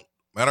 It don't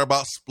matter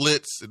about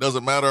splits. It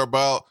doesn't matter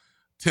about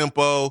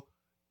tempo.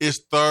 It's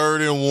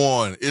 3rd and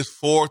 1. It's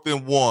 4th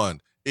and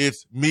 1.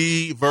 It's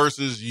me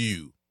versus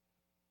you.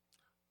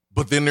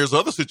 But then there's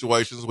other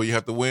situations where you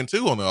have to win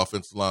too on the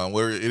offensive line,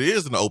 where it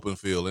is an open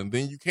field, and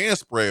then you can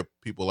spread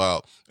people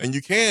out, and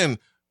you can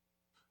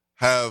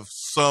have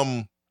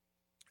some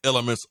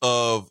elements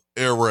of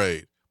air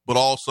raid, but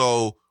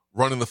also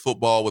running the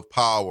football with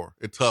power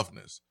and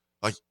toughness.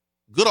 Like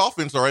good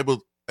offense are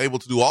able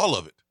to do all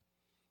of it.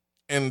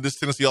 And this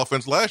Tennessee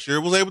offense last year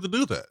was able to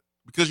do that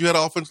because you had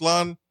an offensive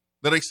line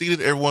that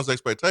exceeded everyone's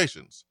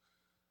expectations.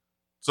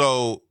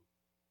 So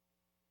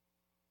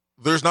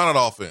there's not an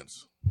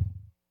offense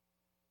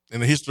in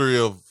the history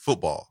of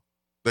football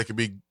that could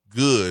be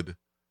good,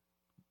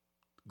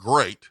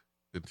 great,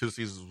 and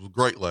Tennessee's was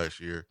great last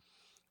year,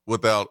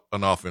 without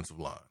an offensive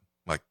line.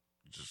 Like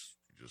you just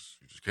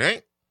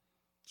can't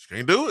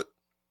do it.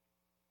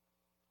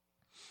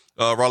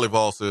 Raleigh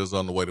Vol says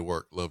on the way to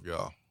work, love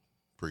y'all,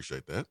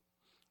 appreciate that.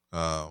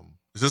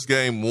 Is this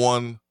game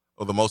one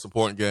of the most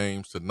important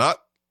games to not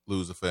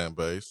lose a fan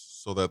base,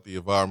 so that the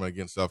environment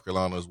against South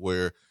Carolina is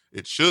where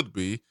it should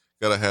be?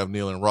 Got to have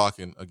kneeling and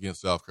rocking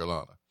against South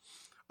Carolina.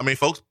 I mean,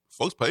 folks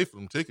pay for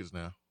them tickets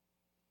now.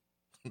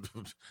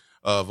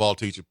 Vol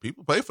teacher,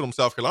 people pay for them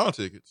South Carolina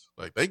tickets.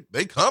 Like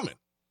they coming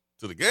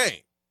to the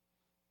game.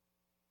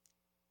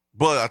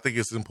 But I think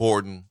it's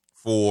important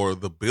for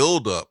the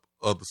buildup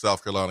of the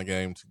South Carolina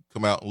game to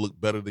come out and look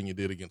better than you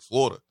did against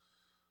Florida.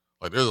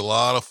 Like there's a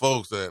lot of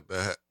folks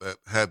that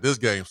had this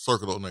game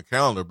circled on their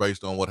calendar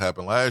based on what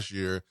happened last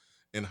year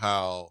and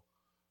how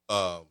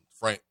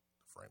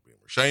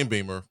Shane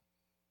Beamer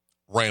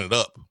ran it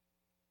up.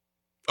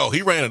 Oh,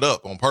 he ran it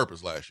up on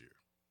purpose last year.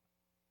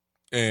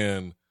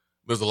 And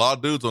there's a lot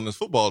of dudes on this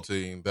football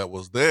team that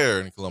was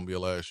there in Columbia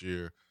last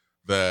year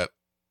that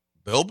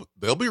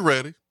they'll be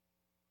ready.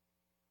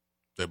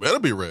 They better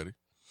be ready,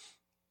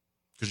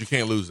 because you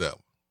can't lose that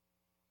one.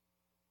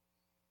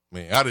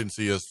 Man, I didn't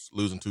see us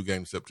losing 2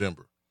 games in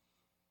September.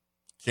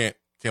 Can't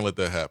let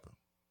that happen.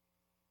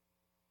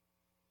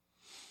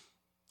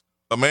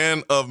 A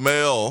man of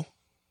male,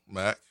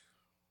 Mac,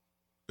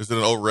 is it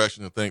an overreaction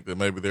to think that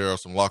maybe there are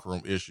some locker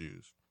room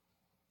issues?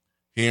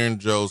 Hearing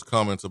Joe's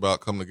comments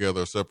about come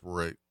together or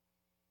separate,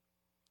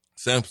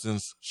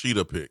 Sampson's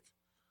Sheeta pick,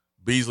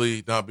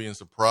 Beasley not being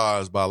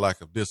surprised by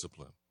lack of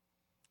discipline.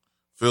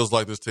 Feels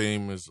like this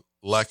team is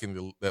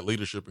lacking that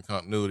leadership and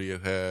continuity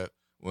it had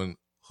when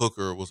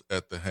Hooker was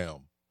at the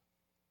helm.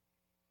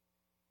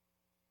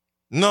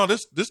 No,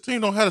 this team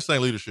don't have the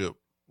same leadership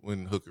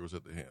when Hooker was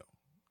at the helm,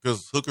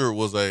 because Hooker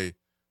was a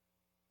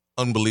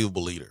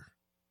unbelievable leader.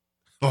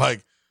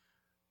 Like,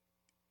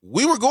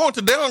 we were going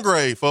to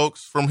downgrade,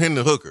 folks, from him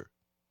to Hooker.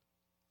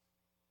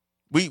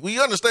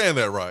 We understand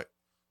that, right?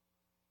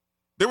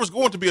 There was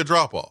going to be a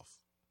drop-off.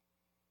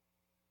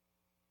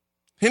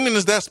 Hendon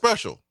is that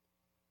special.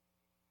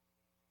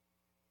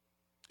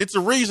 It's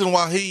a reason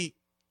why he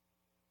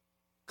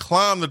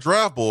climbed the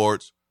draft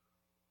boards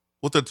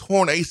with a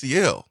torn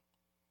ACL,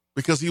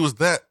 because he was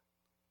that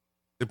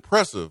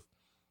impressive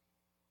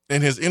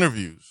in his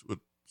interviews with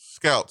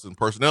scouts and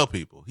personnel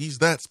people. He's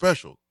that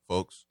special,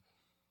 folks.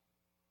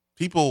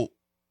 People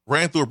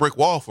ran through a brick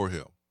wall for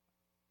him.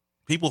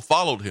 People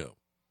followed him.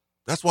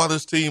 That's why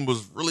this team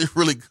was really,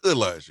 really good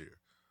last year.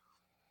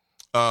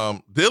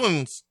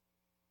 Dylan's,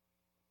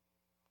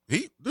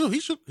 he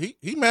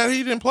mad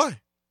he didn't play.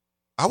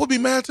 I would be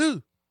mad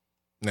too.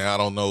 Now, I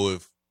don't know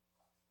if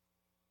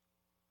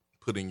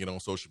putting it on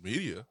social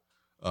media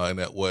in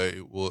that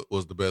way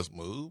was the best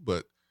move,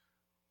 but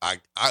I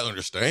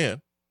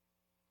understand.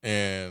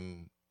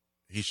 And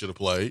he should have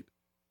played.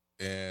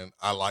 And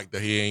I like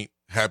that he ain't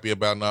happy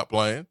about not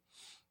playing.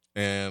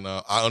 And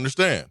I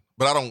understand.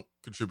 But I don't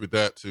contribute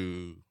that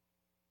to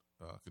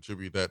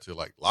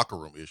like locker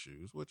room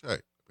issues, which, hey,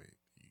 I mean,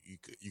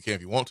 you can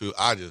if you want to.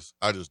 I just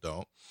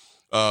don't.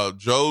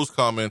 Joe's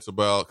comments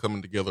about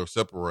coming together or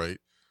separate.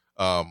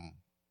 I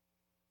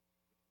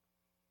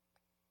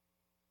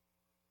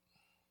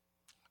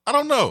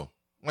don't know.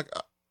 Like,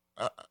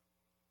 I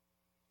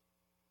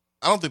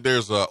don't think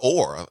there's a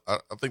or. I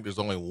think there's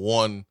only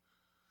one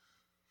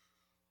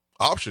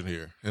option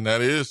here, and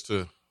that is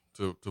to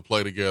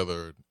play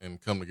together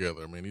and come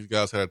together. I mean, these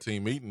guys had a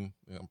team meeting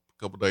a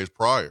couple of days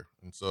prior,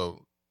 and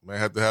so may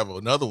have to have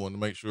another one to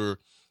make sure,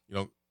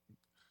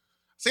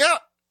 See,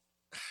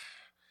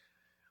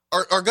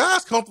 are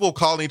guys comfortable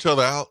calling each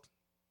other out?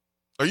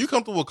 Are you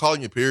comfortable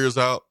calling your peers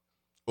out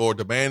or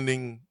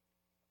demanding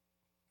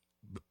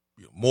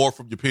more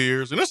from your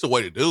peers? And that's the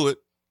way to do it.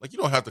 Like, you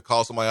don't have to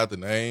call somebody out the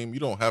name. You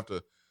don't have to. I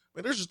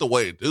mean, there's just a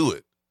way to do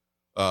it.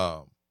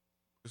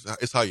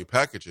 It's how you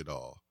package it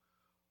all.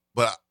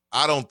 But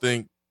I don't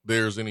think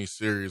there's any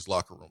serious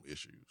locker room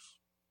issues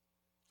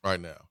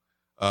right now.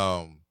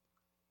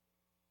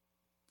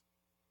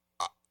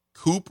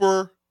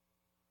 Cooper,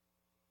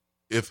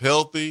 if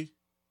healthy,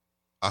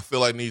 I feel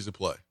like needs to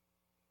play.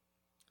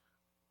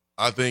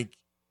 I think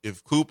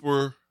if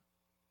Cooper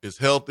is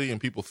healthy and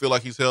people feel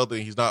like he's healthy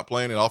and he's not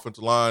playing and the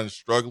offensive line is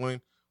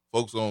struggling,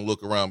 folks are going to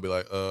look around and be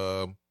like,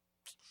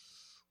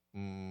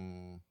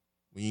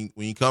 we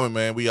ain't coming,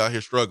 man. We out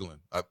here struggling.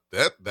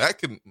 That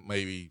can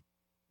maybe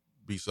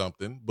be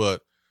something,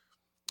 but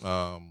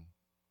hernia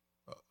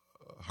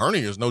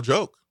is no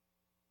joke.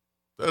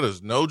 That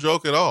is no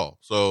joke at all.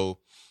 So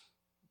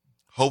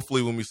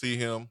hopefully when we see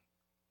him,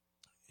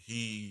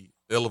 he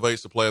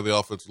elevates the play of the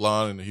offensive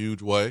line in a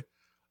huge way.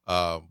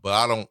 But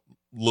I don't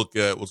look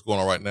at what's going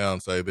on right now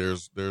and say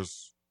there's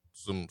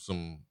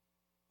some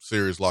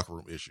serious locker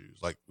room issues.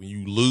 Like when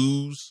you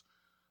lose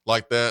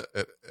like that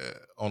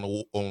on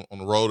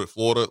the road at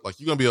Florida, like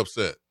you're gonna be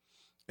upset.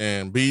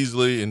 And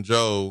Beasley and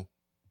Joe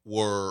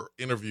were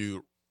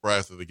interviewed right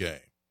after the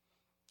game,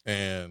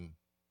 and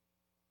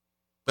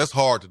that's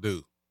hard to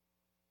do.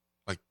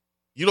 Like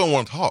you don't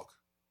want to talk,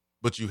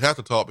 but you have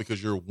to talk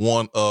because you're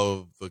one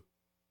of the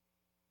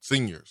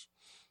seniors,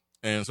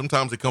 and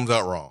sometimes it comes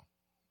out wrong.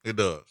 It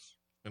does.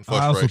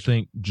 I also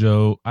think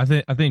Joe. I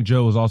think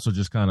Joe was also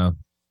just kind of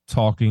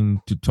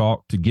talking to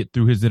get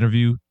through his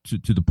interview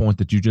to the point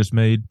that you just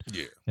made.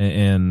 Yeah,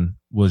 and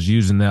was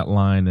using that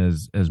line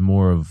as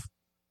more of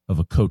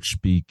a coach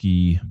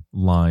speaky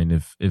line,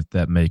 if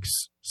that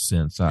makes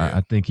sense. Yeah.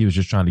 I think he was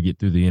just trying to get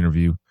through the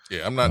interview.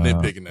 Yeah, I'm not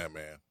nitpicking that,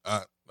 man.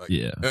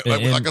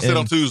 Like I said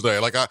on Tuesday,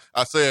 like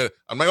I said,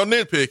 I'm not gonna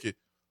nitpick it,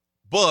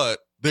 but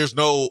there's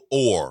no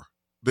or.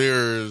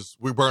 We're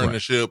burning the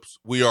ships.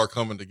 We are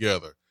coming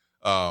together.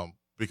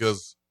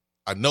 Because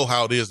I know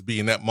how it is to be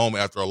in that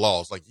moment after a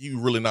loss. Like you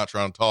really not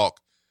trying to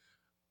talk.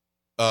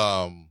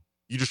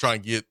 You just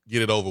trying to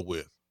get it over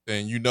with.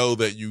 And you know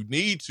that you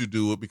need to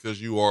do it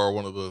because you are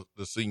one of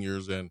the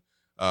seniors and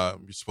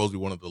you're supposed to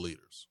be one of the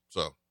leaders.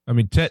 So I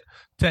mean,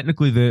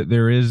 technically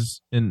there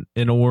is an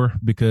or,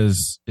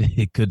 because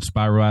it could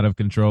spiral out of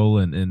control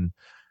and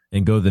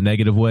go the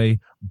negative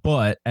way.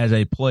 But as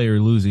a player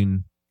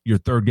losing your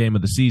third game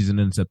of the season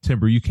in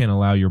September, you can't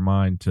allow your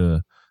mind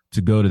to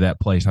go to that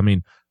place. I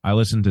mean, I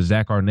listened to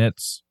Zach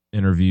Arnett's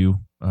interview.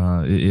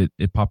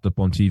 It popped up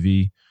on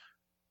TV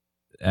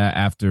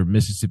after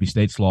Mississippi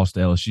State's loss to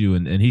LSU,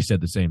 and he said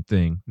the same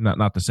thing.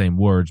 Not the same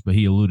words, but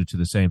he alluded to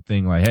the same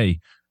thing. Like, hey,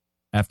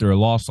 after a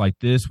loss like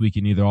this, we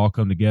can either all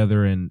come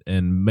together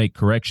and make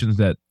corrections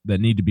that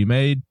need to be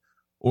made,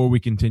 or we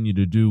continue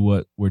to do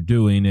what we're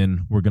doing,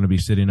 and we're going to be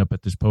sitting up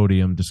at this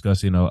podium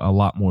discussing a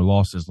lot more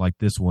losses like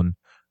this one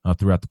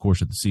throughout the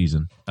course of the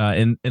season.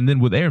 And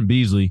then with Aaron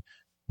Beasley,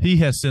 he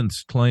has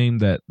since claimed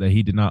that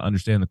he did not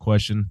understand the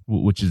question,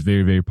 which is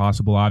very, very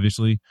possible,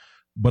 obviously.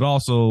 But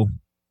also,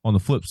 on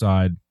the flip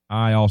side,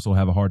 I also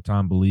have a hard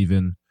time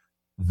believing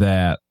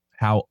that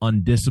how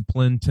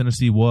undisciplined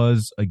Tennessee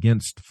was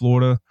against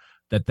Florida,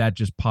 that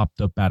just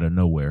popped up out of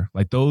nowhere.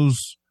 Like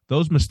those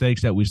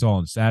mistakes that we saw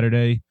on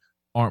Saturday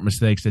aren't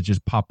mistakes that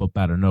just pop up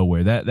out of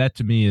nowhere. That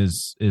to me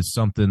is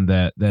something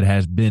that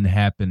has been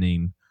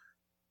happening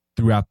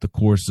throughout the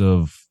course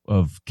of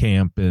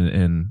camp,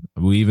 and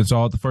we even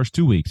saw it the first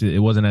 2 weeks. It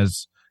wasn't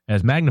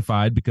as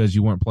magnified because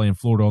you weren't playing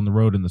Florida on the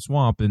road in the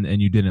swamp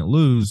and you didn't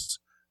lose,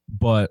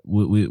 but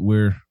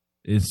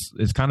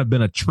it's kind of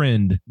been a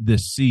trend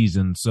this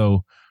season.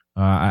 So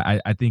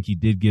I think he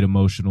did get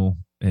emotional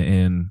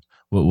and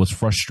was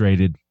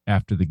frustrated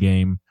after the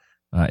game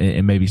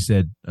and maybe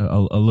said a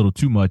little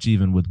too much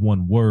even with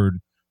one word,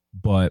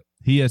 but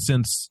he has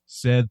since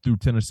said through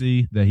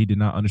Tennessee that he did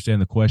not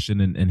understand the question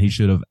and he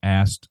should have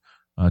asked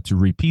to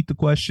repeat the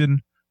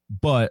question.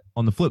 But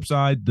on the flip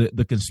side,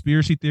 the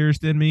conspiracy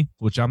theorist in me,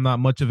 which I'm not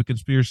much of a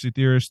conspiracy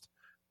theorist,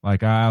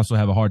 like I also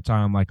have a hard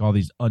time, like all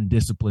these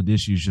undisciplined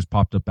issues just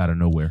popped up out of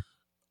nowhere.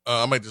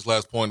 I'll make this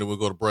last point and we'll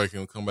go to break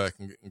and we'll come back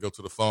and go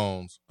to the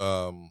phones.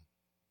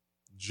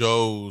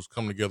 Joe's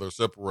come together,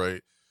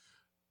 separate.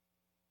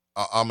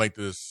 I'll make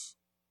this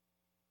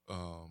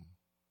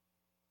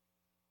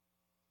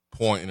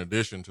point in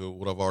addition to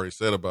what I've already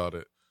said about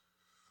it.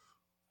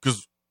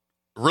 Because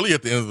really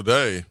at the end of the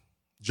day,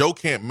 Joe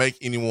can't make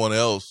anyone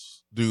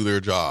else do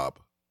their job.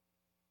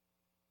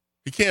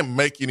 He can't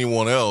make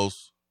anyone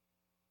else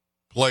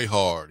play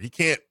hard. He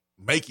can't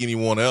make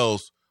anyone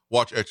else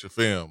watch extra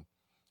film.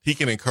 He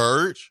can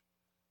encourage.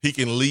 He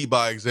can lead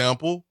by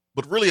example.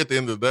 But really at the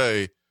end of the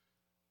day,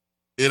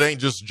 it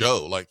ain't just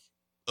Joe. Like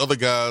other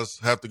guys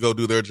have to go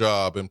do their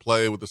job and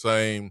play with the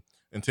same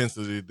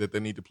intensity that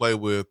they need to play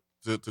with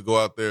to go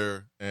out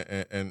there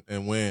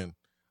and win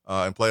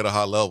and play at a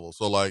high level.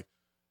 So like,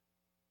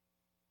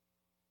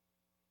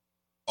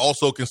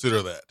 also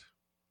consider that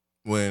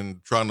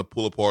when trying to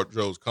pull apart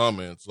Joe's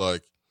comments.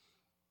 Like,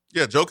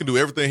 yeah, Joe can do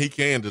everything he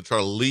can to try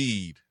to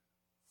lead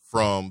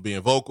from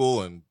being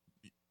vocal and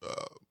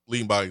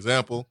leading by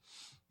example.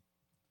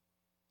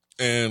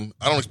 And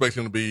I don't expect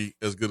him to be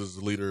as good as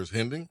the leader as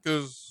Hendon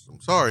because,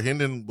 I'm sorry,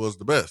 Hendon was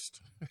the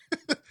best.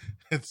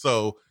 And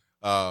so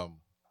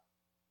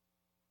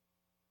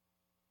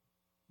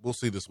we'll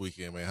see this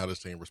weekend, man, how this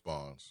team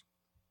responds.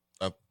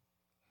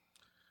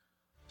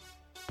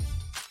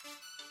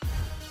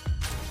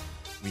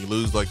 When you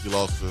lose like you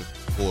lost to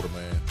Florida,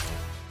 man,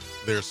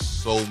 there's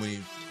so many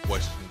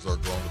questions are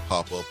going to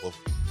pop up of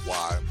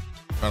why.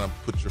 Trying to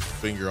put your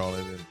finger on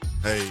it and,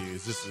 hey,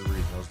 is this the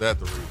reason? Or is that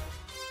the reason?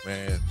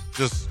 Man,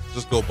 just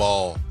go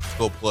ball. Just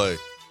go play.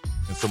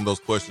 And some of those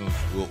questions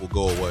will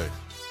go away.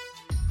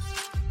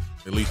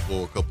 At least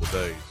for a couple of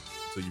days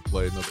until you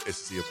play another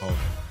SEC opponent.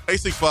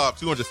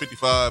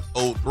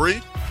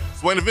 865-255-03.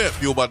 Swain Event,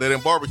 fueled by Dead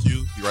End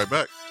Barbecue. Be right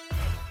back.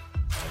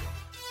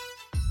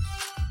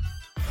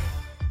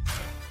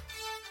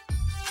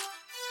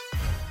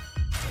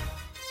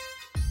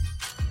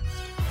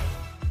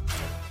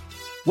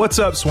 What's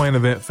up, Swain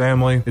Event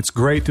family? It's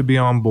great to be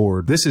on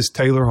board. This is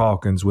Taylor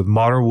Hawkins with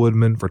Modern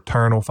Woodman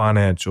Fraternal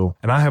Financial,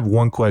 and I have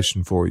one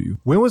question for you.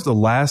 When was the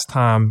last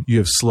time you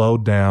have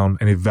slowed down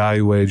and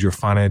evaluated your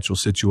financial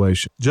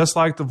situation? Just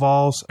like the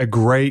Vols, a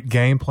great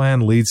game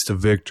plan leads to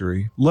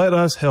victory. Let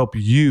us help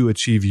you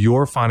achieve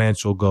your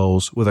financial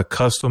goals with a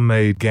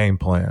custom-made game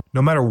plan.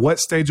 No matter what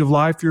stage of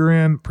life you're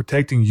in,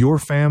 protecting your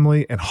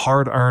family and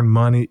hard-earned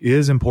money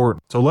is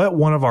important. So let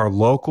one of our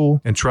local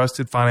and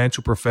trusted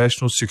financial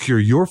professionals secure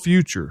your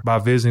future by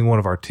visiting one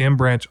of our 10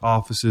 branch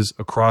offices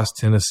across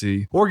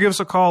Tennessee, or give us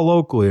a call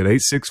locally at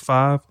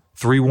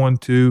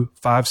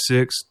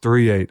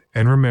 865-312-5638.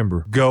 And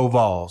remember, go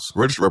Vols.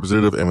 Registered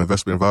representative and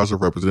investment advisor,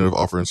 representative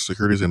offering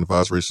securities and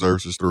advisory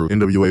services through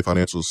NWA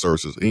Financial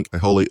Services, Inc., a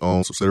wholly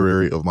owned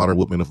subsidiary of Modern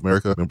Woodmen of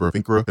America, member of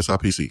INCRA,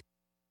 SIPC.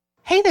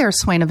 Hey there,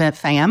 Swain Event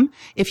fam.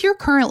 If you're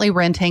currently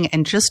renting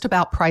and just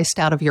about priced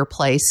out of your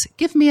place,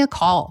 give me a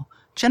call.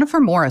 Jennifer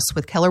Morris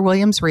with Keller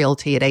Williams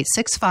Realty at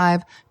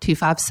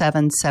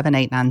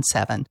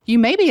 865-257-7897. You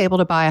may be able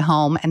to buy a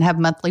home and have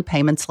monthly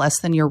payments less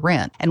than your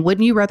rent. And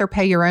wouldn't you rather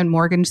pay your own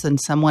mortgage than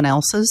someone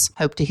else's?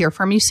 Hope to hear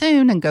from you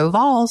soon, and go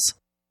Vols.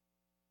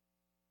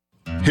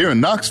 Here in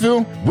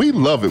Knoxville, we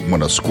love it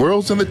when a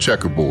squirrel's in the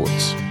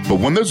checkerboards. But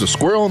when there's a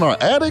squirrel in our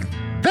attic,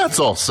 that's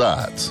all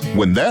sides.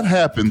 When that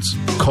happens,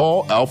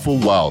 call Alpha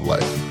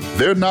Wildlife.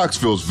 They're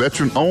Knoxville's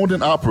veteran-owned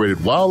and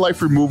operated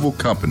wildlife removal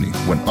company.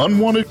 When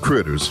unwanted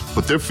critters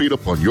put their feet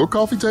up on your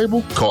coffee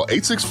table, call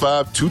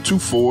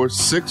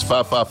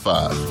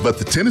 865-224-6555. Let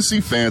the Tennessee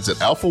fans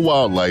at Alpha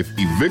Wildlife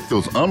evict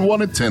those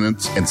unwanted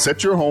tenants and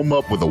set your home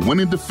up with a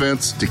winning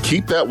defense to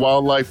keep that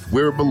wildlife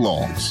where it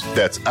belongs.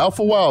 That's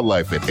Alpha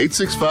Wildlife at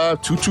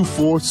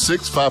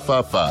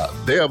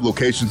 865-224-6555. They have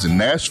locations in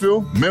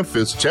Nashville,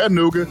 Memphis,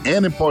 Chattanooga,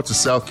 and in parts of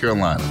South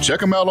Carolina. Check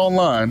them out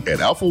online at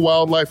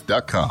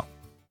alphawildlife.com.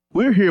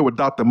 We're here with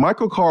Dr.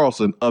 Michael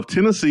Carlson of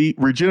Tennessee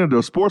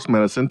Regenerative Sports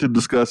Medicine to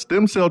discuss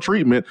stem cell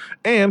treatment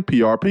and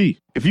PRP.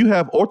 If you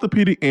have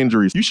orthopedic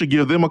injuries, you should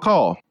give them a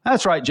call.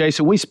 That's right,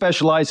 Jason. We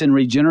specialize in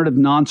regenerative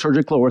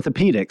non-surgical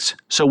orthopedics.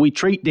 So we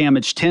treat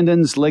damaged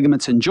tendons,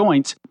 ligaments, and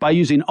joints by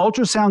using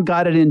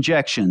ultrasound-guided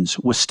injections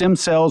with stem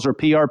cells or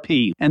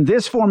PRP. And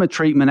this form of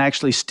treatment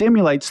actually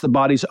stimulates the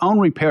body's own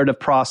reparative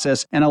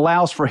process and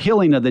allows for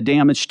healing of the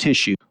damaged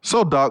tissue.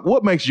 So, Doc,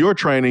 what makes your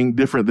training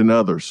different than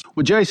others?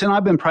 Well, Jason,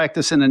 I've been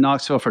practicing in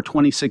Knoxville for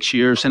 26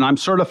 years, and I'm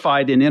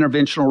certified in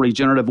interventional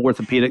regenerative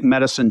orthopedic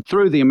medicine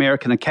through the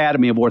American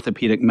Academy of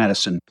Orthopedic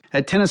Medicine.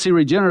 At Tennessee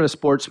Regenerative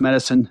Sports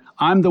Medicine,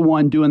 I'm the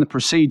one doing the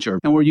procedure,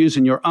 and we're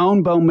using your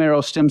own bone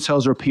marrow stem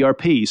cells or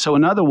PRP. So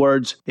in other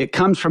words, it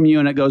comes from you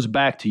and it goes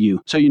back to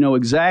you. So you know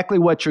exactly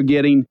what you're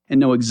getting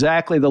and know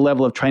exactly the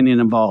level of training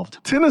involved.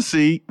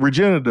 Tennessee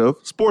Regenerative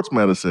Sports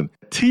Medicine,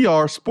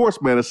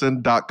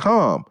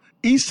 trsportsmedicine.com.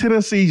 East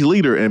Tennessee's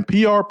leader in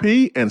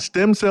PRP and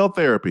stem cell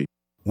therapy.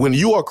 When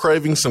you are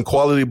craving some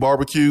quality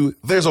barbecue,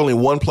 there's only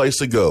one place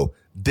to go.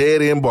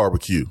 Dead End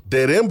Barbecue.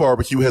 Dead End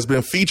Barbecue has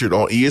been featured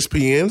on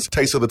ESPN's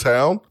Taste of the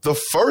Town, the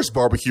first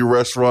barbecue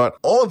restaurant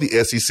on the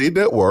SEC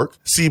Network,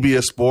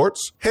 CBS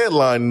Sports,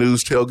 Headline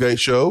News Tailgate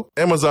Show,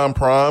 Amazon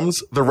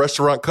Prime's The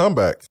Restaurant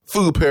Comeback,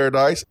 Food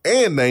Paradise,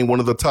 and named one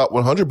of the top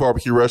 100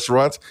 barbecue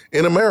restaurants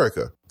in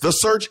America. The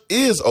search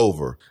is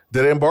over.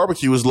 Dead End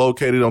Barbecue is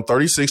located on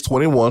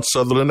 3621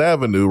 Sutherland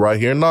Avenue right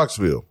here in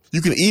Knoxville.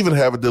 You can even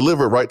have it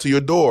delivered right to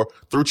your door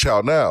through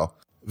Chow Now.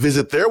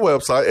 Visit their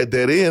website at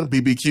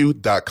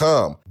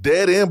deadendbbq.com.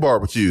 Dead End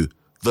Barbecue.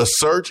 The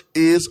search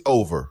is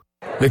over.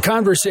 The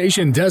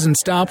conversation doesn't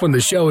stop when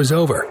the show is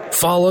over.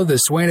 Follow the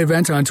Swain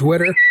Event on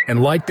Twitter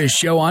and like the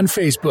show on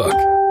Facebook.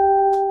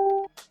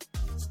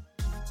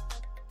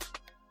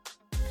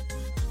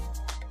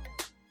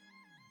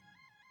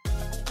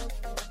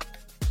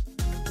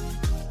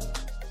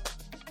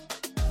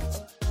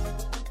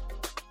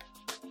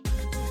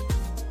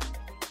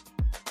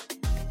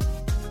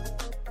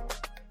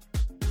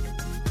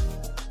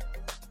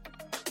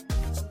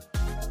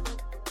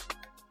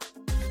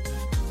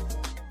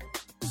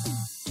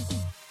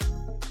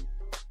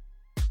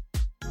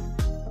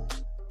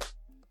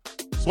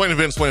 Swain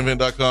Event,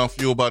 SwainEvent.com,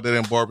 fueled by Dead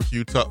End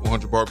Barbecue, top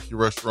 100 barbecue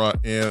restaurant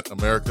in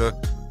America.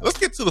 Let's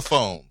get to the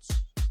phones.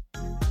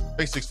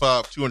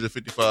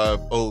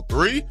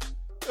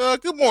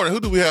 865-255-03. Good morning.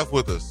 Who do we have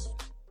with us?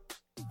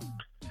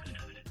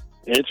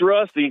 It's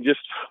Rusty,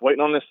 just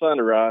waiting on this sun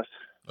to rise.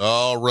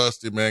 Oh,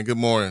 Rusty, man. Good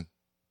morning.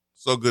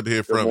 So good to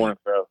hear from you. Good morning,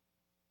 bro.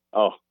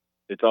 Oh,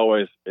 it's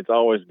always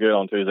good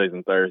on Tuesdays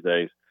and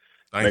Thursdays.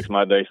 Makes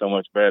my day so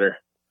much better.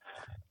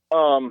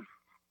 So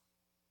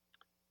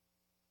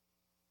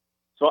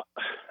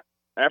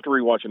after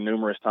rewatching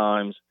numerous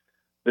times,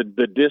 the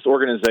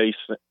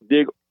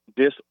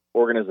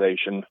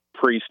disorganization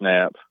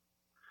pre-snap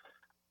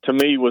to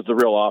me was the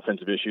real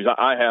offensive issues.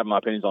 I have my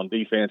opinions on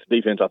defense.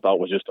 Defense I thought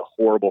was just a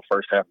horrible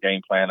first half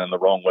game plan and the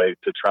wrong way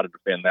to try to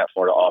defend that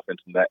Florida offense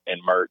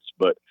and Mertz.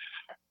 But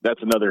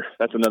that's another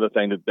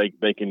thing that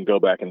they can go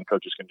back and the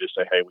coaches can just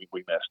say, hey,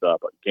 we messed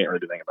up. You can't really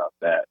do anything about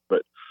that.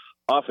 But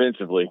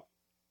offensively,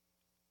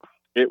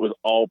 it was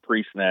all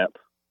pre-snap,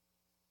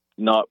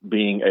 not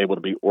being able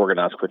to be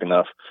organized quick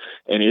enough.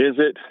 And is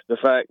it the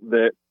fact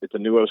that it's a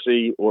new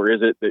OC, or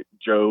is it that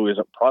Joe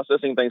isn't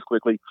processing things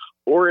quickly,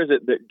 or is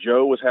it that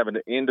Joe was having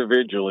to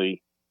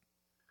individually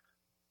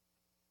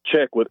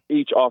check with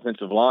each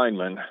offensive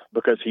lineman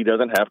because he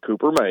doesn't have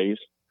Cooper Mays,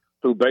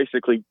 who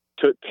basically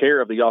took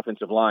care of the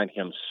offensive line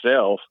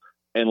himself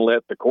and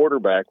let the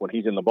quarterback, when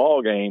he's in the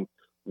ball game,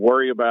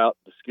 worry about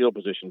the skill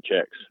position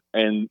checks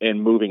and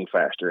moving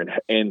faster.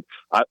 And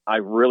I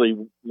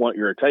really want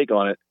your take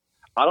on it.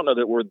 I don't know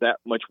that we're that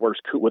much worse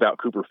without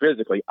Cooper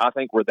physically. I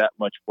think we're that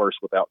much worse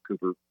without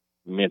Cooper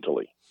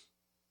mentally.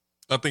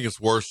 I think it's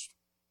worse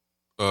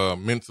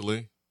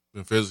mentally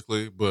than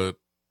physically, but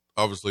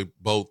obviously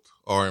both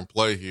are in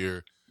play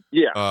here.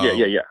 Yeah. I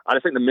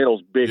just think the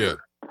mental's bigger.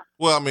 Yeah.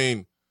 Well, I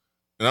mean,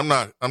 and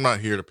I'm not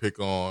here to pick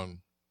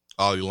on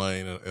Ollie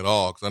Lane at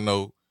all because I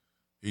know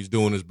he's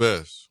doing his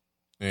best.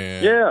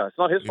 And yeah, it's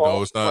not his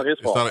fault. It's not his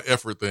fault. It's not an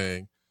effort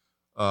thing.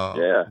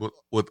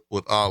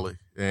 With Ollie,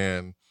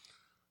 and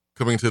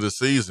coming to the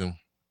season,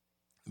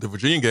 the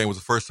Virginia game was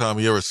the first time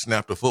he ever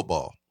snapped a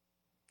football.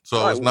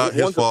 So it's not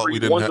his fault we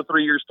didn't have. One's a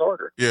 3-year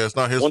starter. Yeah, it's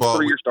not his fault. One's a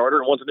 3-year starter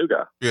and one's a new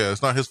guy. Yeah,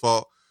 it's not his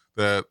fault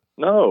that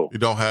you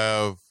don't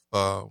have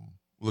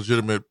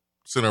legitimate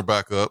center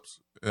backups,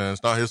 and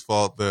it's not his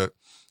fault that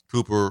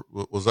Cooper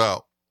was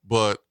out.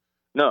 But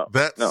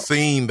that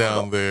scene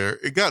down there,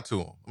 it got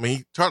to him. I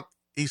mean,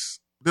 he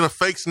did a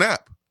fake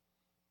snap.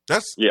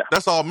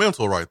 That's all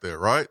mental right there,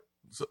 right?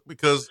 So,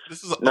 because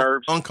this is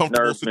an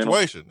uncomfortable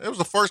situation. It was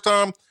the first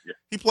time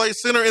he played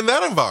center in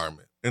that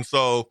environment. And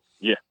so,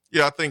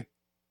 I think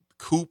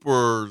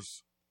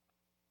Cooper's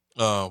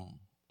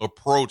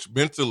approach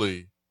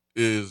mentally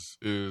is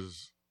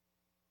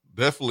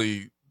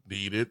definitely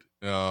needed.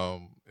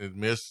 It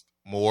missed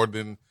more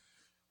than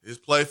his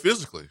play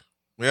physically.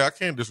 Yeah, I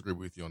can't disagree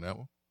with you on that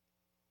one.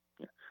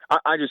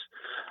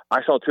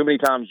 I saw too many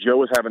times Joe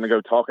was having to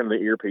go talk into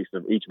the earpiece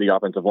of each of the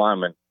offensive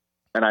linemen,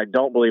 and I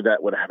don't believe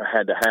that would have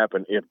had to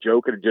happen if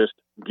Joe could just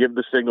give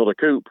the signal to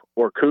Coop,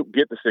 or Coop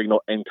get the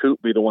signal and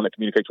Coop be the one that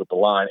communicates with the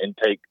line and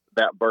take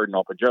that burden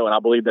off of Joe. And I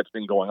believe that's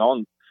been going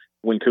on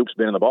when Coop's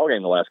been in the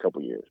ballgame the last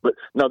couple of years. But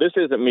no, this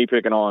isn't me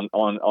picking on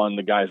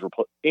the guys,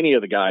 any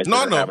of the guys. No,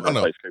 I know. I just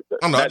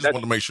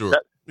wanted to make sure.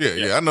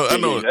 I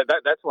know.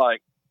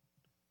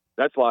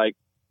 That's like,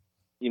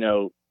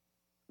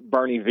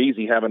 Bernie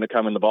Veazey having to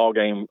come in the ball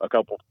game a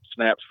couple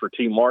snaps for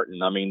T.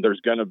 Martin. I mean, there's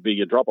going to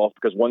be a drop off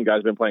because one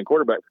guy's been playing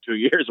quarterback for 2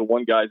 years and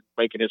one guy's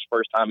making his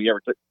first time he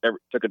ever took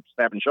a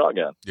snap and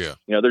shotgun. Yeah.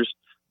 There's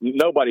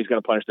nobody's going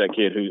to punish that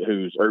kid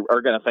who's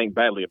going to think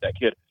badly of that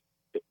kid.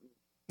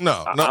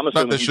 No, I'm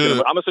assuming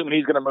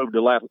he's going to move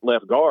to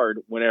left guard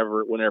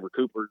whenever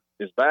Cooper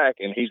is back,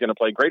 and he's going to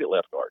play great at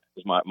left guard.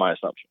 Is my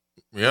assumption.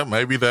 Yeah,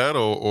 maybe that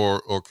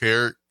or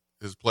Carrick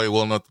has played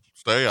well enough to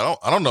stay.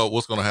 I don't know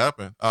what's going to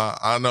happen.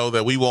 I know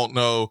that we won't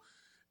know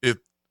if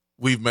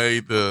we've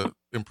made the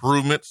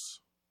improvements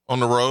on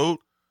the road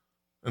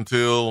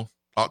until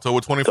October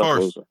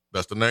 21st.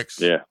 That's the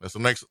next. Yeah, that's the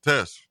next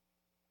test.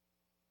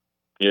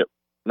 Yep.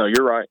 No,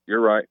 you're right.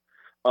 You're right.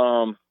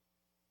 I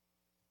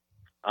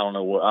don't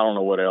know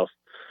what else.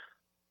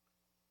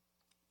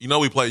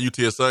 We play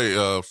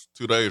UTSA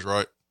 2 days,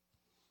 right?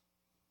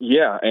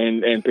 Yeah,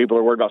 and people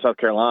are worried about South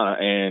Carolina,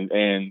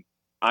 and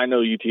I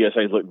know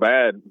UTSA's look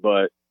bad,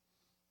 but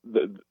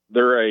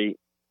they're a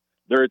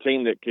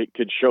team that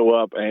could show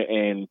up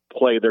and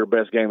play their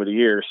best game of the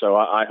year. So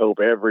I hope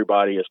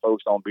everybody is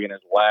focused on being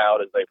as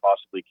loud as they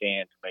possibly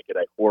can to make it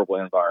a horrible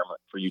environment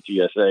for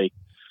UTSA.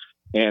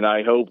 And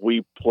I hope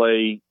we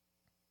play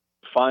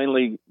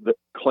finally the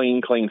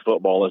clean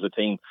football as a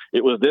team.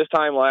 It was this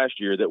time last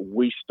year that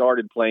we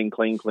started playing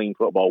clean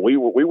football. We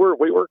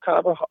were kind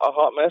of a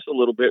hot mess a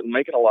little bit and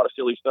making a lot of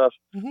silly stuff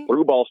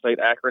through Ball State,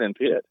 Akron, and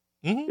Pitt.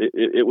 Mm-hmm.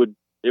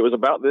 It was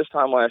about this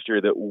time last year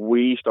that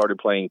we started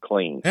playing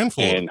clean,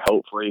 and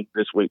hopefully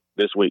this week.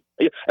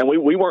 Yeah, and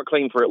we weren't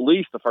clean for at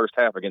least the first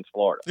half against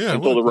Florida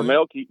until the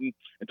Ramel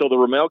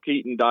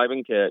Keaton dive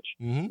and catch.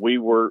 Mm-hmm. We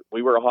were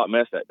a hot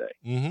mess that day.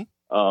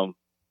 Mm-hmm.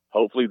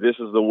 Hopefully this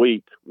is the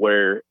week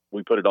where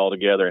we put it all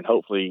together, and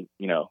hopefully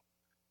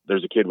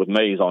there's a kid with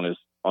Mays on his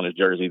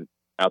jersey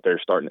out there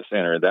starting at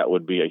center. That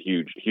would be a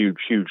huge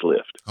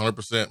lift.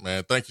 100%,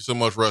 man. Thank you so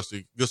much,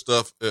 Rusty. Good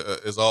stuff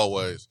as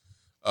always.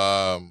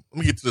 Let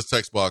me get to this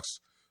text box.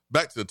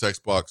 Back to the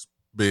text box,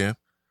 Ben.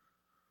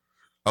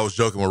 I was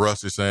joking with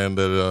Rusty saying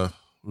that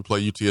we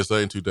play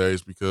UTSA in 2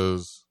 days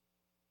because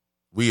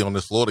we on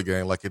this Florida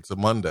game like it's a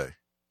Monday.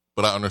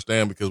 but I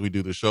understand because we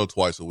do the show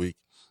twice a week.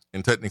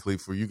 And technically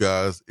for you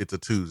guys, it's a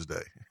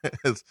Tuesday.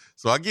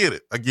 So I get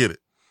it.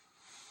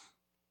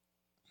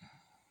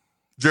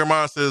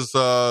 Jeremiah says,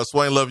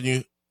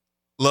 Swain,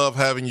 love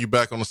having you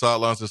back on the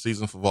sidelines this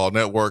season for Vol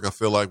Network. I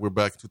feel like we're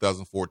back in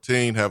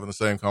 2014 having the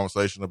same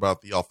conversation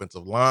about the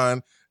offensive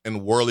line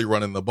and Worley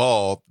running the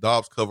ball.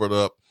 Dobbs covered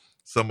up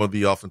some of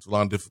the offensive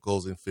line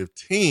difficulties in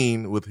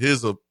 15 with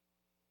his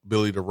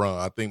ability to run.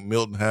 I think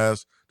Milton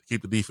has to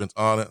keep the defense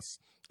honest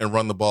and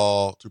run the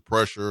ball to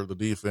pressure the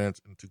defense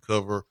and to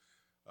cover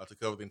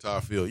the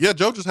entire field. Yeah,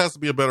 Joe just has to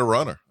be a better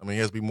runner. I mean, he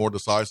has to be more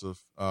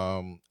decisive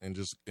and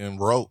just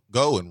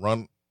go and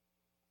run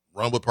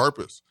with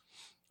purpose.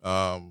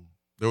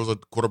 There was a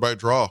quarterback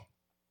draw,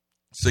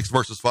 6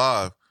 versus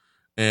 5,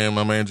 and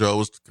my man Joe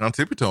was kind of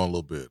tippy-toeing a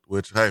little bit,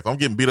 which, hey, if I'm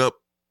getting beat up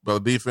by the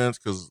defense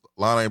because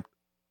line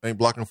ain't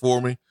blocking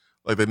for me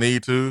like they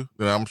need to,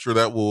 then I'm sure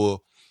that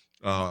will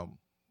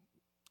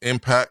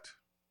impact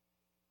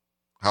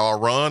how I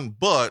run,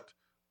 but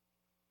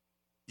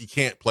you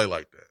can't play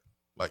like that.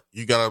 Like,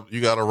 you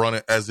gotta run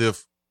it as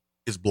if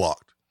it's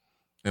blocked.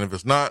 And if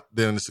it's not,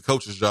 then it's the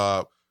coach's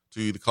job to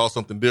either call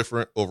something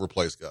different or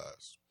replace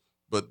guys.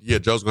 But, yeah,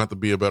 Joe's going to have to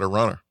be a better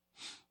runner.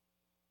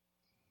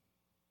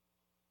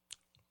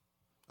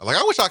 Like,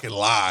 I wish I could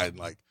lie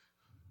and I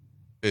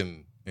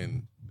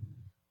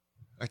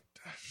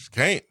just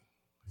can't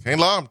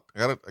lie.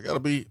 I gotta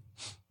be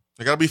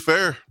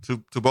fair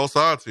to both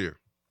sides here.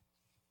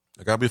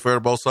 I gotta be fair to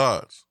both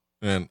sides.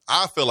 And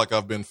I feel like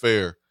I've been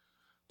fair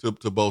to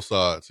both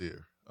sides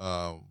here.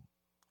 Our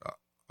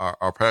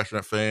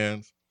passionate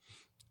fans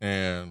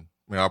and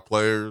our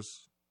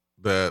players,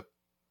 that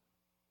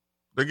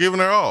they're giving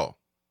their all.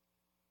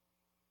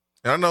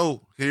 And I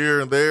know here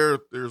and there,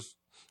 you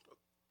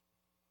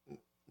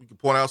can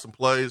point out some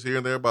plays here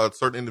and there by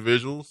certain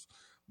individuals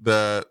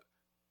that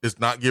is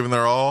not giving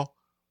their all,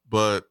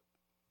 but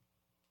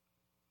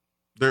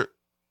no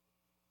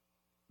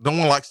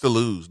one likes to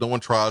lose. No one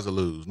tries to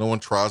lose. No one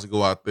tries to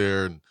go out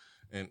there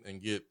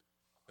and get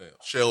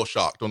shell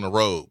shocked on the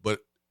road. But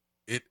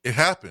it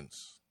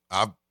happens.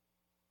 I've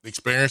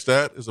experienced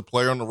that as a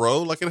player on the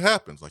road. Like, it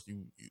happens. Like,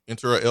 you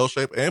enter an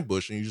L-shaped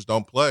ambush and you just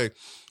don't play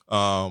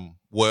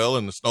well,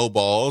 and the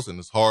snowballs, and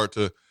it's hard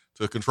to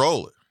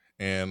control it.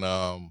 And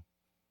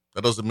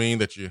that doesn't mean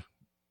that you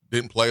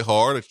didn't play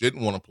hard, that you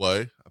didn't want to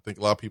play. I think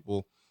a lot of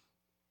people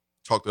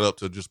chalked it up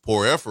to just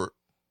poor effort,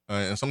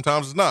 and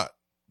sometimes it's not.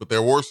 But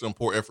there were some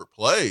poor effort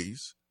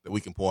plays that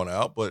we can point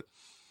out. But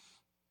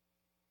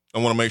I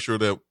want to make sure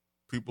that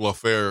people are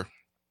fair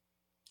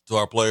to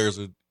our players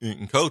and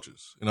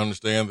coaches and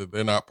understand that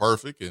they're not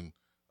perfect, and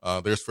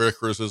there's fair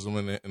criticism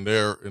in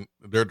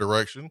their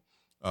direction.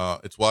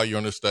 It's why you're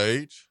on the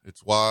stage.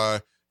 It's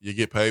why you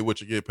get paid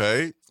what you get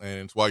paid,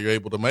 and it's why you're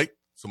able to make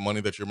some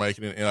money that you're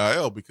making in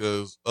NIL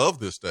because of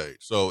this stage.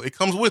 So it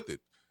comes with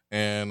it,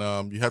 and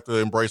you have to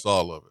embrace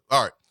all of it.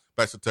 All right,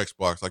 back to the text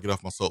box. I get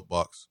off my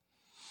soapbox.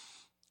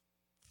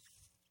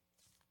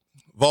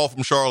 Vol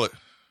from Charlotte,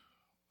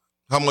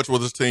 how much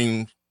was this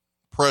team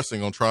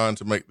pressing on trying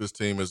to make this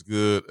team as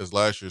good as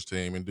last year's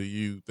team, and do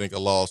you think a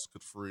loss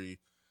could free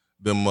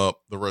them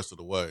up the rest of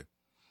the way?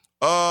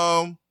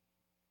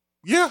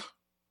 Yeah,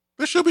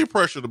 there should be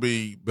pressure to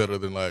be better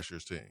than last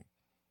year's team.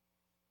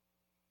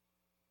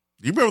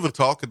 Do you remember the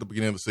talk at the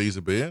beginning of the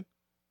season, Ben?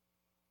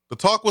 The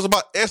talk was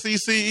about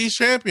SEC East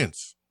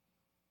champions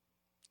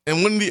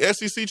and winning the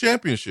SEC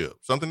championship,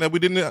 something that we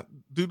didn't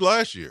do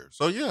last year.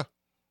 So, yeah,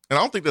 and I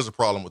don't think there's a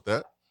problem with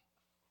that.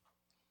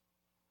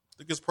 I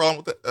think there's a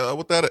problem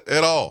with that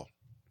at all.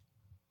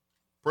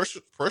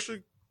 Pressure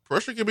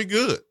can be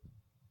good,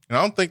 and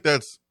I don't think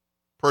that's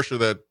pressure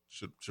that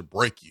should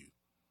break you.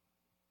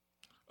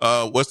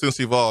 West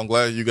Tennessee Vol, I'm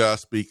glad you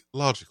guys speak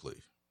logically.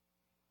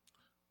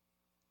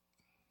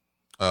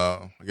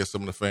 I guess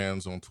some of the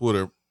fans on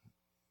Twitter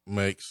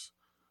makes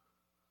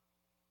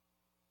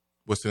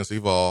West Tennessee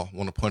Vol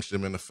want to punch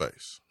them in the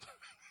face.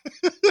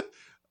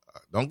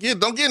 Don't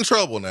get in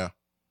trouble now.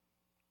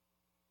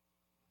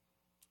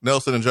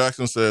 Nelson and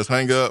Jackson says,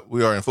 hang up.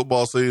 We are in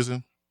football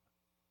season.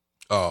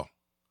 Oh,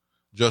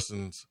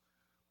 Justin's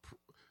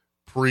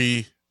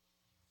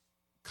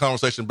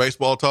pre-conversation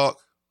baseball talk.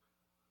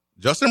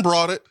 Justin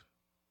brought it.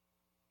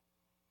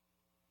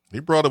 He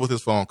brought it with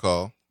his phone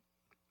call.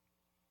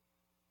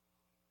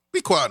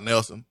 Be quiet,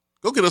 Nelson.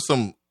 Go get us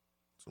some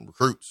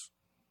recruits.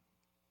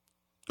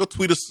 Go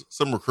tweet us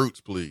some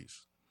recruits,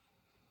 please.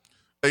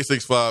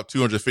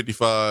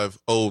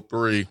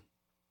 865-255-03.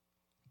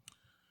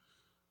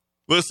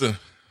 Listen,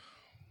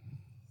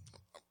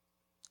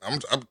 I'm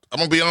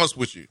going to be honest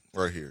with you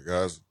right here,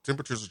 guys.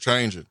 Temperatures are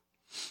changing.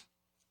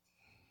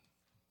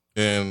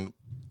 And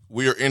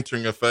we are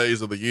entering a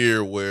phase of the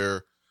year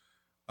where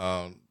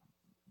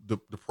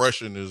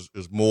depression is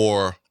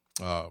more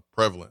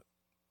prevalent.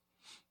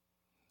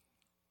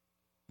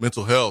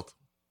 Mental health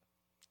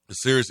is a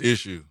serious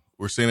issue.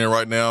 We're seeing it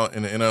right now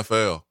in the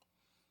NFL.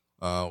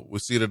 We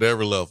see it at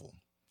every level.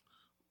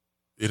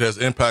 It has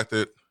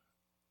impacted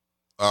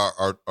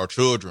our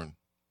children,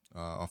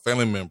 our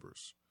family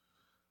members.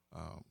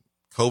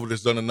 COVID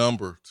has done a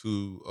number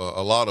to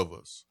a lot of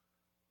us.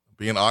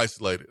 Being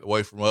isolated,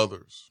 away from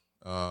others,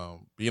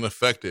 being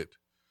affected.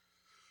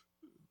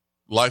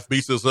 Life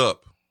beats us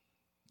up.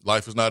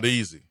 Life is not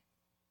easy.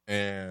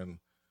 And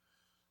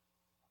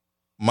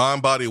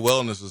Mind Body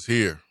Wellness is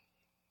here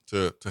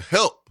to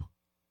help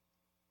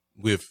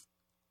with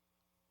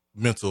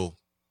mental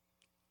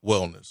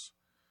wellness.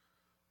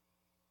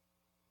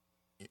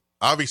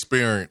 I've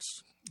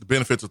experienced the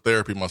benefits of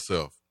therapy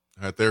myself.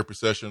 I had a therapy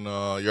session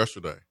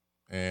yesterday,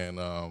 and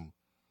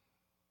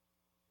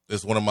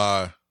it's one of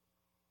my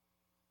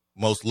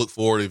most look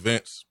forward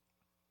events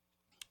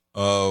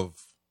of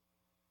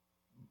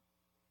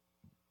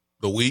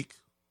the week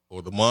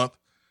or the month,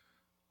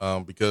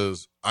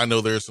 because I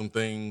know there's some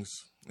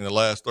things in the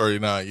last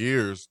 39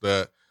 years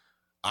that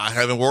I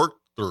haven't worked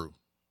through,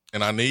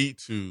 and I need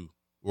to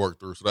work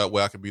through so that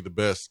way I can be the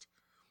best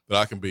that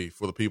I can be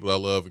for the people I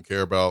love and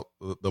care about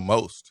the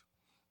most.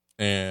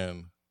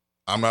 And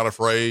I'm not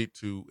afraid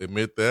to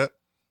admit that.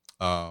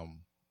 The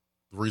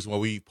reason why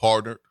we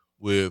partnered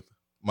with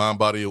Mind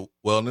Body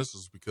Wellness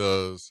is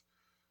because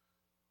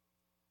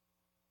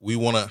we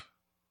want to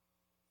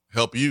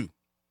help you.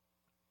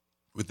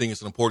 We think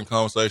it's an important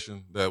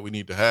conversation that we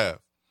need to have.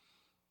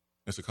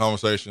 It's a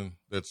conversation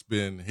that's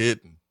been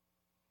hidden,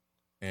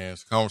 and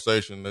it's a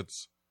conversation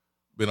that's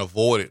been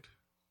avoided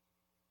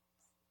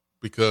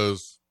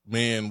because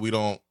men, we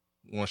don't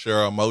want to share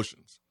our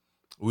emotions.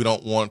 We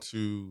don't want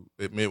to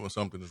admit when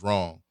something is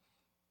wrong,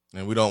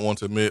 and we don't want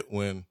to admit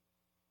when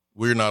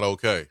we're not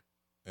okay.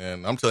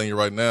 And I'm telling you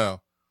right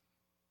now,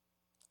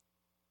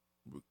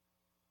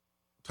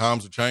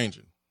 times are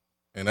changing,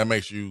 and that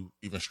makes you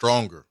even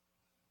stronger.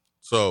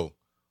 So,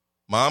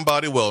 Mind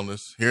Body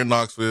Wellness here in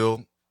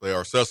Knoxville, they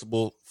are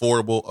accessible,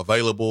 affordable,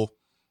 available.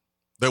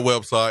 Their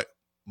website,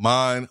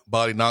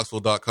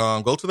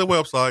 mindbodyknoxville.com. Go to their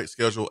website,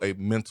 schedule a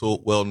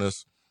mental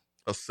wellness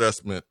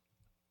assessment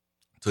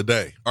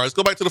today. All right, let's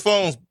go back to the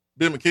phones.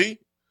 Ben McKee.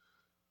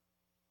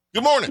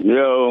 Good morning.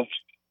 Yo.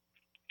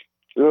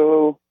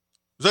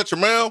 Is that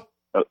Tramel?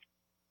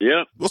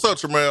 Yeah. What's up,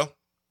 Tramel?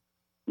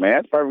 Man,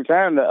 that's perfect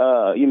time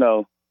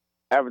to,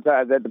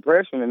 advertise that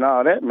depression and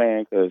all that,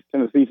 man, because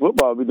Tennessee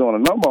football be doing a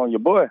number on your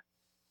boy.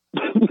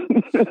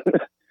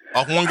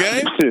 Off one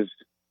game?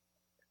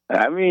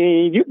 I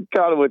mean, you can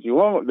call it what you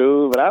want,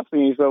 dude, but I've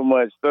seen so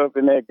much stuff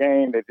in that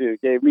game that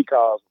just gave me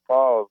cause for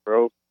pause,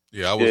 bro.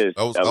 Yeah, I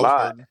was a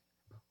lot.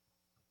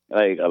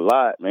 Like, a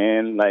lot,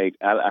 man. Like,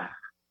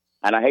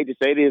 and I hate to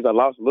say this, I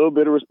lost a little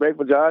bit of respect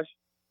for Josh,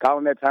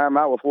 calling that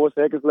timeout with 4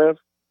 seconds left.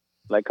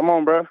 Like, come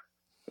on, bro.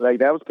 Like,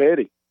 that was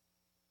petty.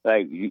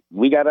 Like,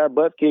 we got our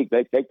butt kicked.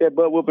 Like, take that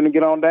butt whooping and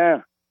get on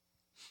down.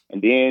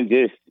 And then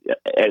just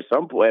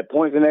at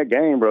points in that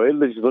game, bro, it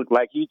just looked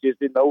like he just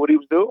didn't know what he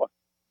was doing.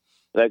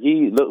 Like,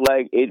 he looked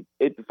like it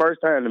the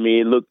first time to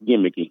me, it looked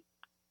gimmicky.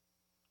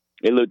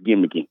 I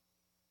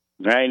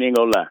ain't even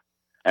gonna lie.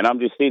 And I'm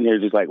just sitting here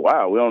just like,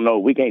 wow, we don't know.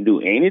 We can't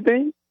do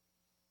anything?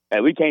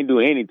 Like, we can't do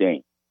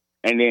anything.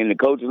 And then the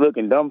coach is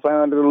looking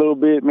dumbfounded a little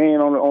bit, man,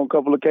 on a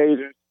couple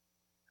occasions.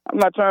 I'm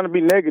not trying to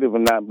be negative or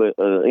not, but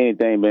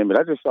anything, man. But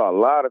I just saw a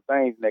lot of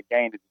things in that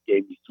game that just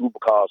gave me super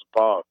cause for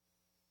pause.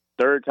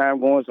 Third time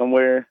going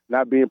somewhere,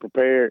 not being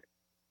prepared.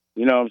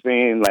 You know what I'm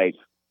saying? Like,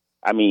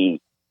 I mean,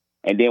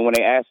 and then when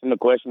they asked him the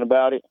question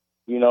about it,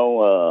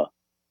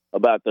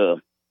 about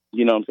the,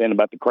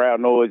 about the crowd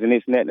noise and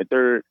this and that and the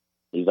third,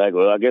 he's like,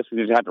 well, I guess we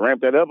just have to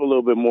ramp that up a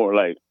little bit more.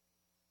 Like,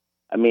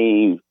 I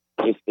mean,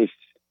 it's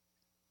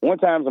one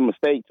time's a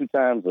mistake, two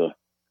times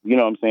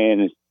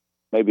it's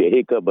maybe a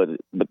hiccup, but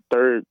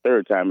third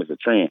time it's a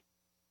trend.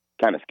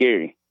 Kind of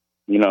scary.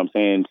 You know what I'm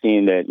saying?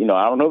 Seeing that,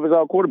 I don't know if it's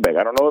all quarterback.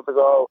 I don't know if it's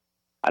all,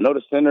 I know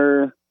the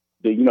center,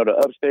 the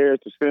upstairs,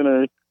 the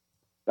center,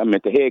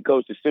 the head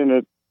coach, the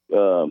center,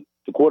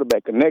 the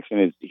quarterback connection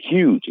is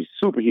huge. It's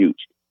super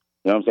huge.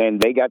 You know what I'm saying?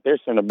 They got their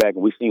center back,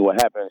 and we seen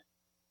what happened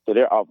to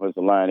their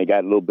offensive line. They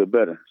got a little bit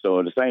better.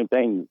 So the same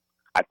thing,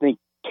 I think,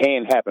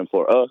 can happen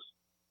for us.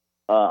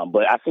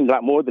 But I seen a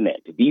lot more than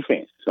that. The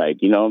defense, like,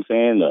 you know what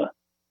I'm saying?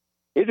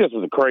 It just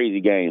was a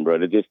crazy game, bro.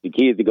 Just the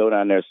kids to go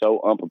down there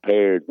so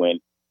unprepared when,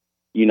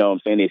 you know what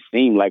I'm saying, it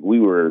seemed like we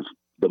were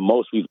the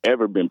most we've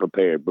ever been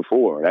prepared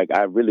before. Like,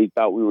 I really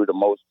thought we were the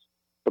most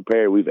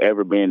prepared we've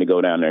ever been to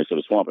go down there to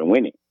the Swamp and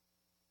win it.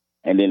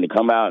 And then to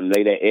come out and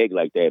lay that egg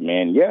like that,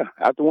 man, yeah,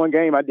 after one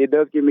game, it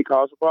does give me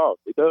cause for pause.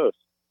 It does.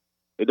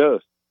 It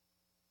does.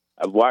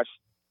 I've watched,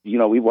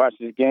 we've watched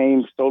this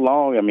game so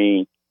long. I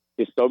mean,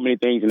 there's so many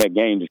things in that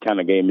game just kind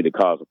of gave me the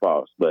cause for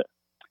pause. But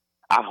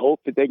I hope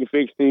that they can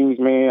fix things,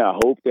 man. I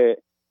hope that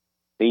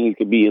things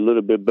could be a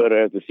little bit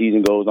better as the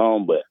season goes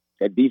on. But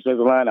that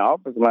defensive line, the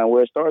offensive line,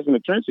 where it starts in the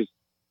trenches,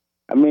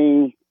 I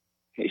mean,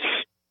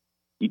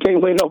 you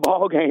can't win no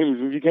ball games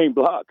if you can't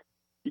block.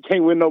 You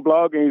can't win no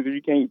ball games if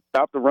you can't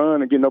stop the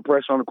run and get no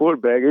pressure on the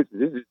quarterback.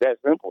 This is that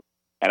simple.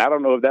 And I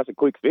don't know if that's a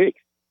quick fix.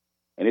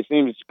 And it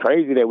seems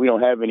crazy that we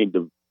don't have any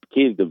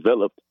kids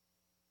developed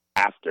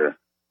after,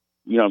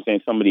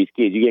 some of these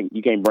kids.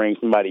 You can't bring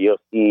somebody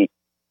else in.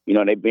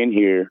 They've been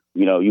here.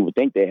 You would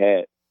think they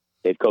had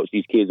they coach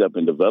these kids up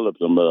and develop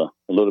them a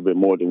little bit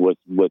more than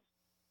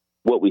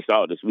what we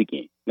saw this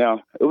weekend.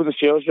 Now, it was a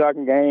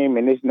shell-shocking game,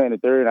 and this and that and the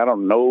third. I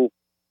don't know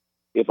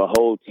if a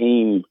whole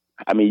team,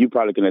 I mean, you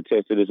probably can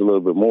attest to this a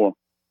little bit more,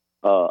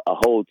 a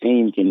whole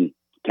team can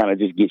kind of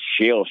just get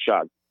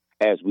shell-shocked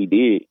as we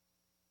did.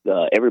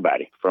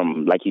 Everybody,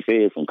 from, like he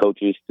said, from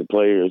coaches to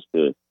players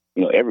to,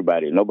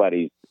 everybody.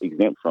 Nobody's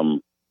exempt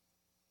from,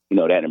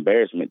 that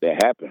embarrassment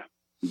that happened.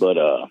 But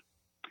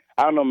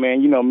I don't know,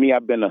 man. You know me,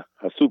 I've been a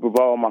Super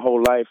Bowl my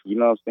whole life, you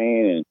know what I'm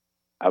saying? And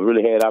I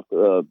really had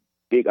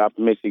big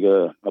optimistic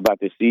about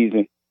this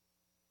season.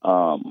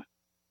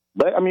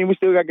 But, I mean, we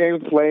still got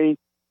games to play. You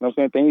know what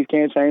I'm saying? Things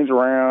can't change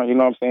around. You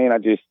know what I'm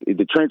saying?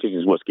 The trenches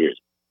is what scares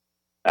me.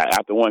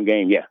 After one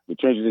game, yeah, the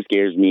trenches it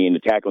scares me, and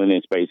the tackling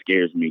in space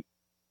scares me.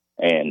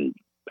 And,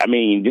 I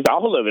mean, just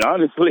all of it,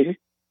 honestly.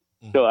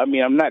 Mm-hmm. So, I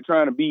mean, I'm not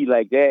trying to be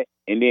like that.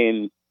 And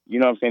then, you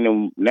know what I'm saying,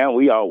 and now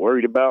we all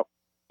worried about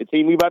the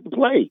team we about to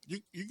play.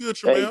 You good,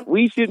 Tremel? Hey,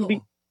 we shouldn't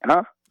be,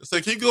 huh?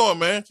 Say, keep going,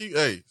 man.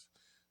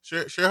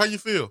 Share how you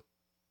feel.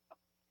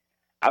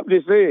 I'm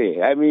just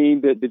saying, I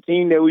mean, the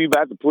team that we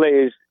about to play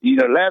is,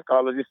 last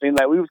caller just seemed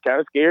like we was kind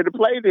of scared to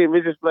play them.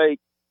 It's just like,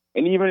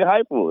 and even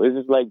Hyper, it's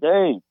just like,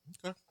 dang.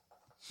 Okay.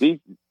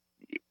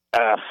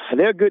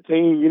 They're a good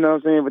team, you know what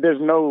I'm saying? But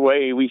there's no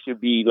way we should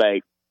be,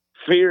 like,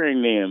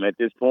 fearing them at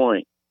this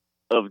point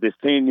of this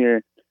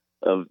tenure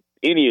of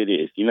any of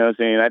this. You know what I'm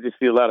saying? I just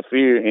see a lot of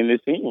fear in this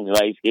team.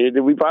 Like, scared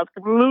that we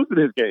possibly lose to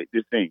this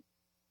team.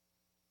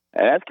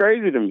 And that's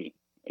crazy to me.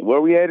 And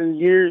where we at in the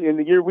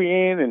year we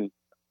in, and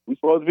we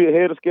supposed to be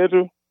ahead of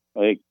schedule.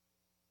 Like,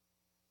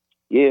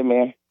 yeah,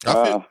 man.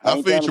 I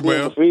feel you,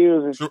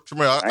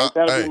 Tremel. I ain't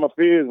trying to get my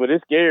fears, but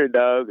it's scary,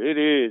 dog. It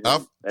is.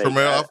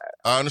 Tremel,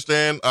 I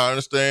understand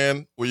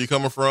where you're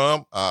coming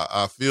from.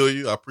 I feel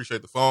you. I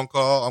appreciate the phone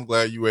call. I'm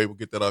glad you were able to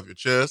get that off your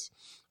chest.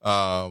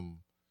 I'll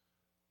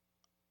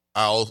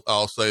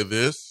say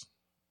this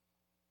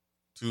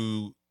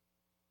to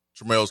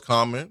Tremel's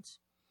comments.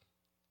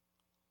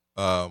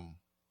 The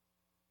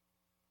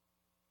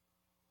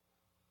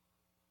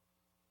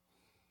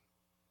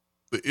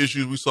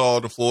issues we saw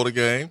in the Florida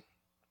game,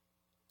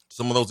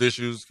 some of those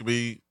issues can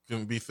be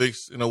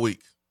fixed in a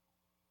week.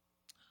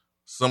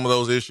 Some of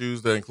those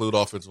issues that include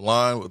offensive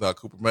line without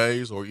Cooper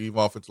Mays, or even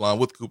offensive line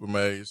with Cooper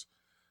Mays,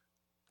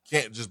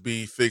 can't just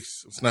be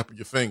fixed with snapping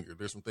your finger.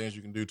 There's some things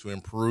you can do to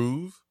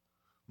improve,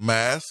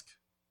 mask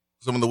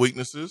some of the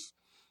weaknesses,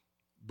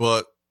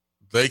 but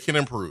they can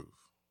improve.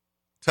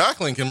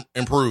 Tackling can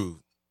improve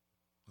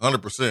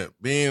 100%.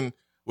 Being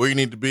where you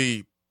need to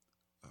be,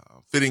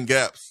 fitting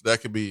gaps, that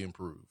can be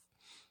improved.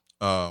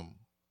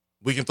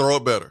 We can throw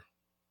it better.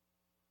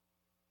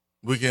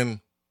 We can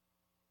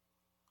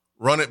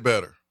run it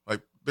better.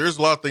 Like, there's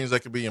a lot of things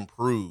that can be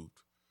improved.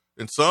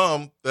 And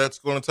some that's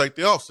going to take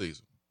the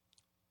offseason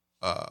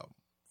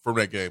from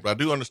that game. But I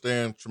do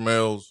understand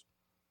Tremel's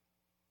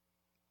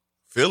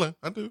feeling.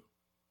 I do.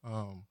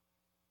 Tremel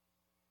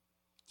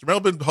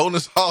been holding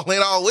this all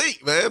in all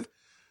week, man.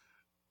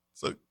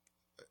 So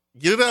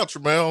get it out,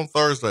 Tremel, on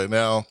Thursday.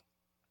 Now,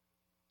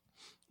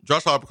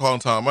 Josh Harper calling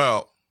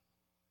timeout.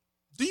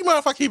 Do you mind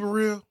if I keep it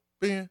real,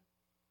 Ben?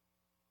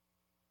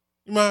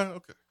 You mind?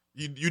 Okay.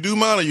 You do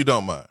mind or you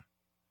don't mind?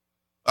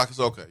 It's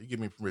okay. You give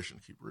me permission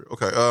to keep it real.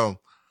 Okay.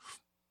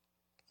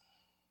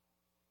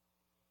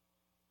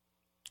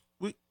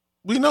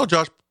 We know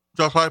Josh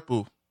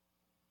Heupel.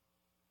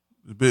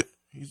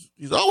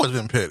 He's always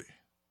been petty.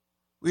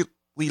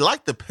 We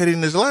liked the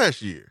pettiness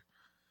last year.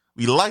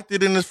 We liked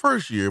it in his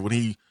first year when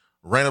he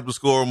ran up the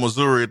score in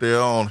Missouri at their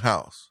own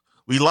house.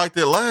 We liked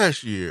it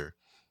last year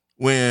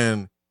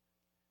when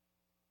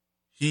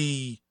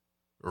he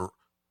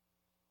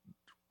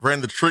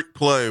ran the trick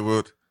play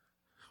with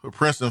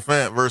Princeton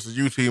Fant versus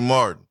UT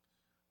Martin.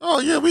 Oh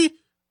yeah, we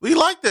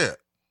like that.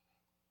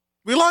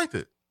 We liked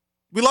it.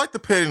 We like the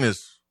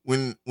pettiness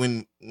when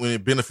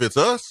it benefits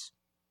us.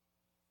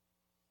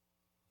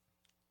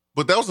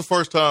 But that was the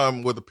first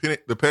time where the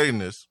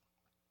pettiness,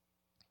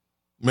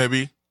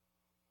 maybe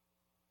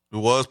it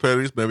was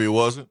pettiness, maybe it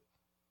wasn't.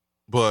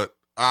 But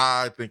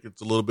I think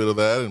it's a little bit of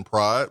that and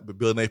pride. But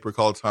Bill Napier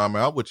called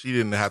timeout, which he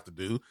didn't have to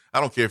do.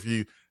 I don't care if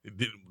you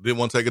didn't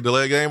want to take a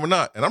delay game or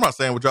not. And I'm not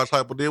saying what Josh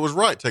Heupel did was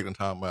right, taking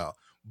time out.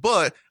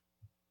 But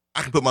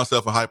I can put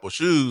myself in Heupel's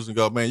shoes and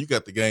go, man, you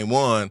got the game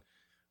won.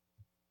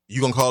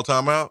 You going to call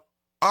timeout?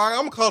 All right,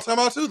 I'm going to call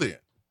timeout too then.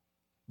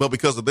 But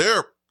because of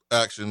their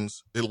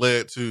actions, it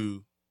led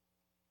to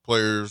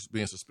players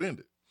being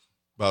suspended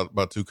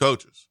by two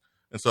coaches.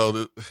 And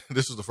so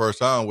this is the first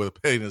time where the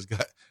pettiness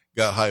got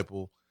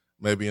Heupel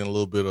maybe in a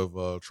little bit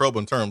of trouble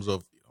in terms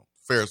of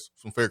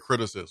some fair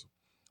criticism.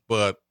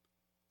 But,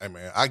 hey,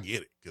 man, I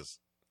get it because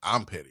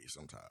I'm petty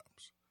sometimes.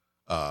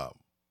 I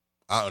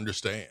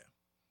understand.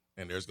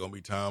 And there's going to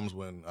be times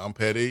when I'm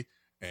petty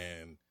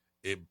and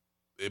it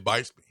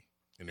bites me.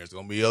 And there's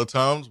going to be other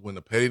times when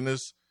the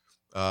pettiness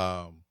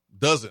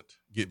doesn't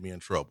get me in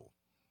trouble.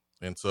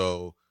 And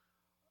so,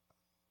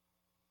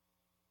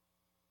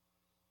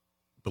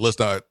 but let's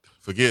not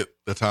forget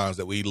the times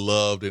that we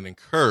loved and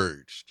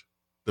encouraged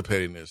the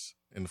pettiness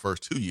in the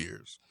first 2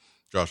 years.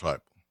 Josh Heupel.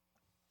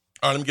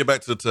 All right, let me get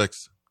back to the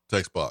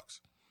text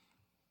box.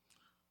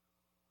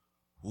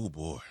 Oh,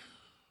 boy.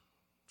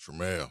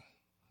 Tremel.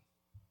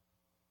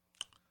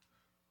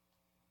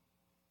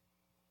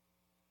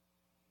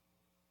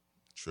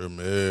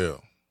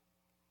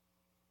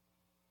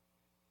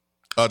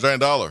 Johnny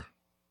Dollar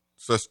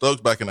says Stokes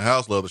back in the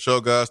house. Love the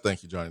show, guys.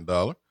 Thank you, Johnny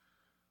Dollar.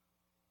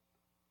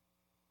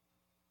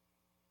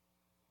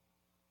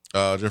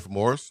 Jennifer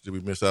Morris, did we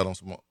miss out on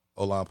some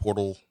O-line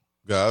portal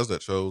guys that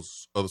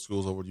chose other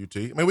schools over UT?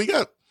 I mean, we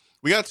got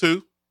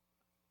two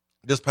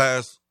this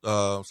past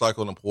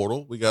cycle in the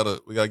portal. We gotta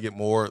get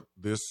more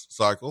this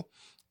cycle,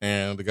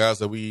 and the guys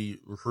that we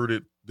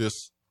recruited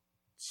this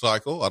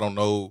cycle, I don't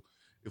know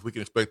if we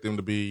can expect them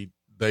to be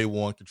day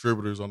one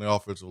contributors on the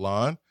offensive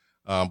line,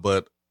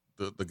 but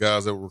the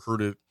guys that were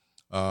recruited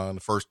in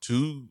the first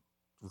two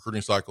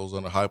recruiting cycles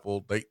under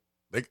Heupel, they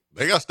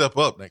got to step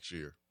up next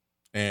year,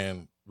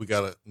 and we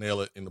got to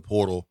nail it in the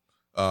portal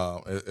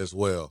as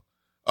well.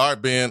 All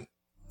right, Ben,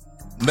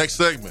 next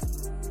segment.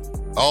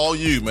 All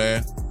you,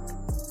 man.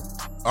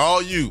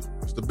 All you.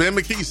 It's the Ben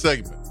McKee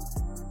segment.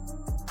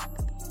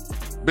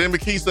 Ben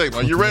McKee segment.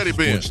 Are you ready,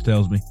 Ben? Which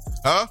tells me.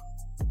 Huh?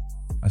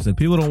 I said,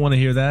 people don't want to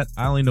hear that.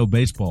 I only know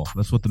baseball.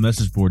 That's what the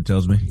message board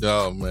tells me.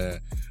 Oh,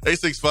 man.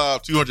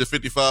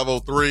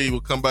 865-250-5503.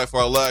 We'll come back for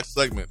our last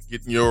segment.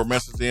 Getting your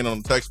message in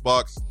on the text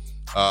box.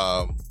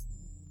 Final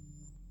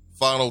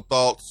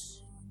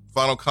thoughts,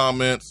 final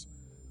comments.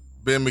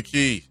 Ben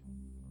McKee.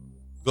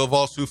 Go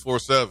Vols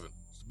 247.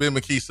 It's the Ben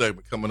McKee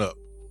segment coming up.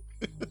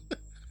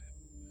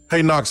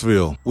 Hey,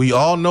 Knoxville, we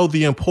all know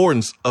the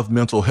importance of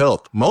mental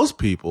health. Most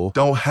people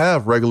don't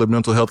have regular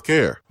mental health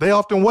care. They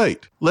often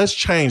wait. Let's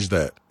change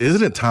that.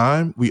 Isn't it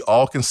time we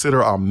all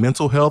consider our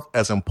mental health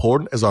as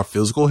important as our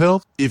physical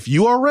health? If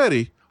you are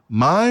ready,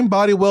 Mind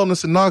Body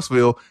Wellness in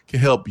Knoxville can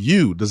help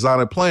you design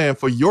a plan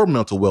for your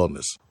mental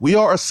wellness. We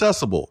are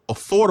accessible,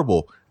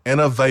 affordable, and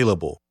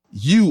available.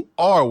 You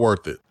are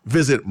worth it.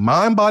 Visit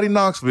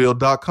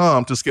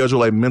mindbodyknoxville.com to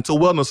schedule a mental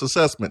wellness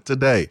assessment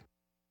today.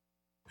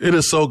 It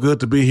is so good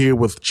to be here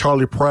with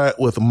Charlie Pratt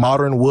with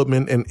Modern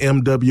Woodman and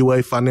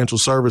MWA Financial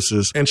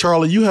Services. And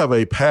Charlie, you have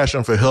a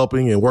passion for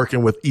helping and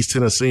working with East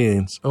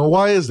Tennesseans.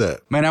 Why is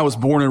that? Man, I was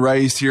born and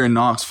raised here in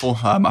Knoxville.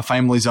 My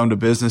family's owned a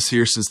business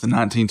here since the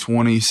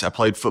 1920s. I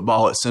played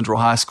football at Central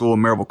High School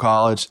and Maryville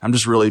College. I'm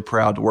just really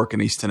proud to work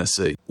in East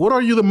Tennessee. What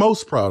are you the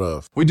most proud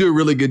of? We do a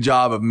really good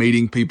job of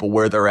meeting people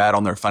where they're at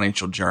on their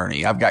financial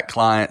journey. I've got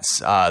clients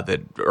that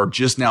are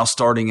just now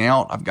starting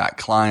out. I've got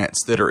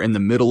clients that are in the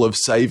middle of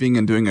saving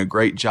and doing a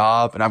great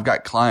job. And I've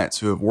got clients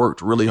who have worked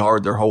really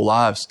hard their whole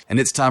lives, and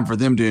it's time for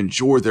them to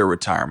enjoy their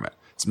retirement.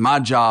 It's my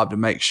job to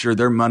make sure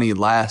their money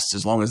lasts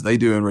as long as they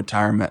do in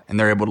retirement and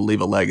they're able to leave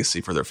a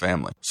legacy for their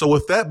family. So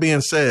with that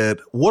being said,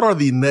 what are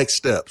the next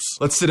steps?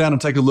 Let's sit down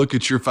and take a look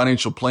at your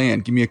financial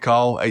plan. Give me a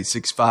call,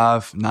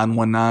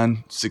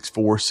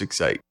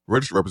 865-919-6468.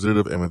 Registered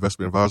representative and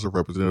investment advisor,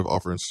 representative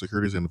offering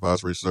securities and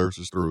advisory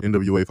services through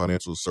NWA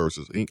Financial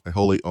Services, Inc., a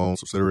wholly owned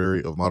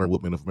subsidiary of Modern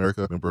Woodmen of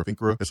America, member of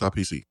FINCRA,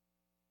 SIPC.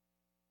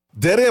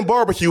 Dead End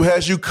Barbecue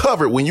has you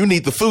covered when you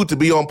need the food to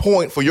be on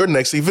point for your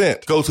next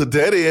event. Go to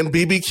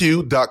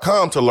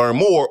deadendbbq.com to learn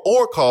more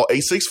or call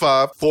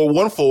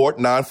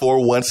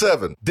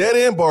 865-414-9417. Dead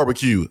End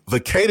Barbecue, the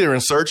catering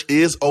search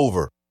is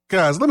over.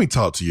 Guys, let me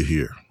talk to you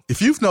here.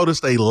 If you've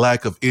noticed a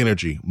lack of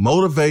energy,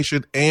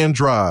 motivation, and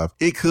drive,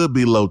 it could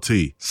be low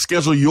T.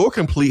 Schedule your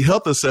complete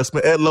health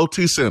assessment at Low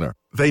T Center.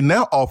 They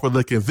now offer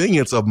the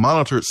convenience of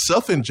monitored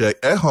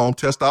self-inject at-home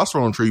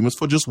testosterone treatments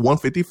for just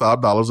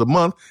 $155 a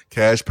month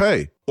cash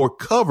pay, or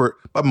covered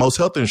by most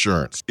health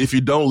insurance. If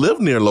you don't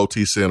live near Low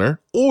T Center,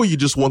 or you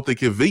just want the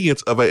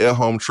convenience of an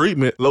at-home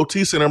treatment, Low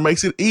T Center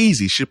makes it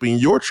easy, shipping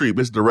your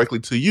treatments directly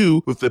to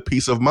you with the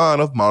peace of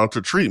mind of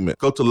monitored treatment.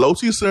 Go to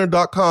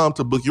lowtcenter.com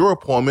to book your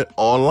appointment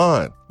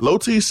online. Low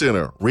T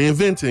Center,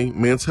 reinventing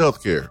men's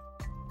healthcare.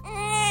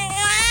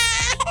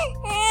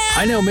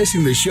 I know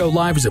missing the show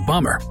live is a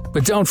bummer,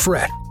 but don't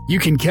fret. You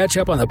can catch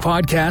up on the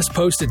podcast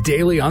posted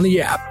daily on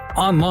the app,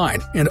 online,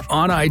 and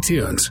on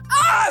iTunes.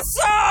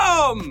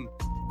 Awesome!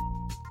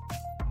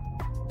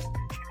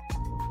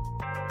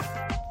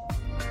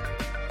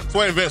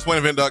 Swain Event,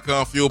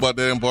 SwainEvent.com, fueled by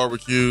Dead End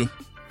Barbecue.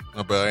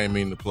 I bet I ain't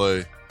mean to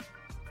play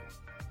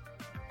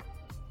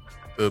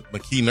the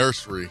McKee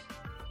Nursery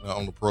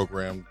on the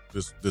program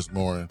this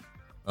morning.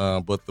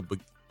 But the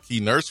McKee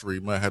Nursery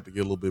might have to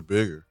get a little bit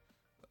bigger.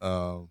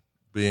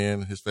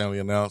 Ben, his family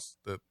announced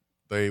that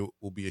they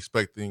will be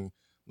expecting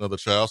another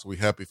child, so we're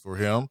happy for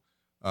him,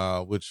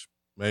 which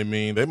may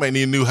mean they may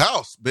need a new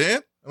house,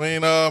 Ben. I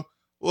mean,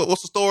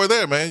 what's the story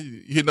there, man?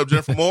 You hitting up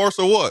Jennifer Morris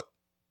or what?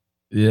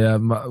 Yeah,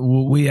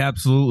 we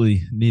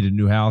absolutely need a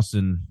new house,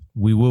 and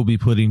we will be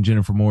putting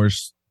Jennifer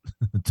Morris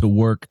to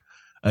work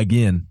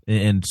again,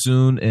 and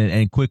soon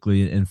and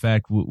quickly. In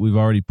fact, we've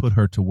already put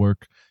her to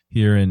work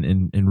here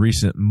in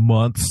recent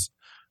months.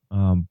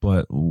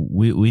 But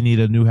we need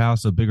a new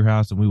house, a bigger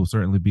house, and we will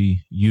certainly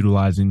be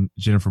utilizing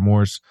Jennifer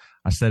Morris.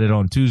 I said it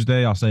on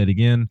Tuesday. I'll say it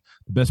again.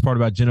 The best part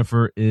about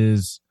Jennifer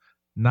is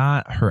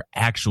not her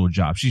actual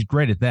job. She's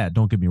great at that,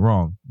 don't get me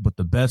wrong. But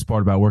the best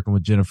part about working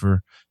with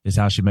Jennifer is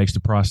how she makes the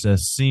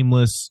process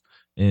seamless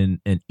and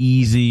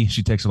easy.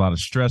 She takes a lot of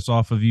stress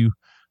off of you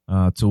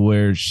to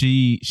where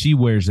she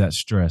wears that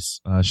stress.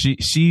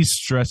 She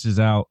stresses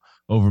out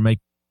over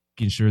making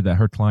sure that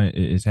her client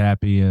is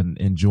happy and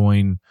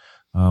enjoying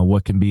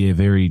what can be a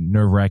very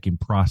nerve-wracking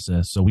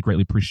process. So we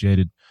greatly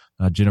appreciated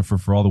Jennifer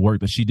for all the work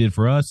that she did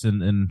for us,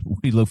 and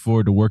we look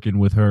forward to working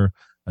with her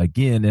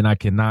again. And I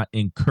cannot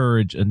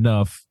encourage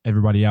enough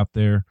everybody out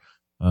there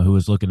who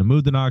is looking to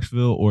move to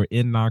Knoxville or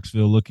in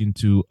Knoxville looking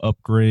to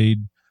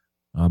upgrade,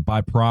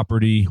 buy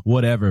property,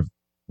 whatever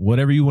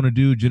you want to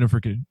do, Jennifer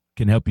can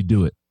help you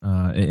do it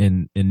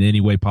in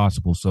any way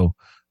possible. So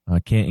I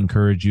can't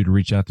encourage you to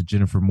reach out to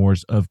Jennifer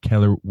Morris of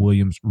Keller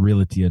Williams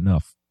Realty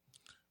enough.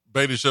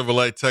 Beatty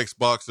Chevrolet text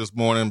box this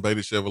morning,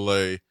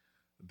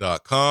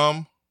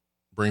 BeattyChevrolet.com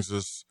brings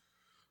us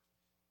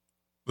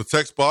the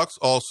text box.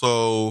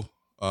 Also,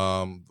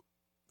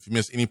 if you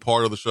miss any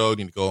part of the show, you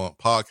need to go and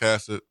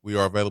podcast it. We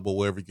are available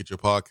wherever you get your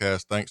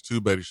podcast, thanks to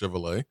Beatty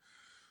Chevrolet.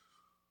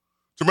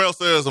 Terrell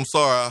says, I'm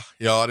sorry,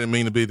 y'all, I didn't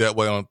mean to be that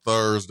way on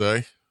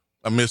Thursday.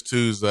 I missed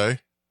Tuesday.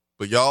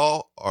 But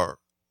y'all are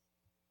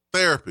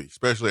therapy,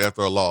 especially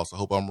after a loss. I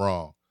hope I'm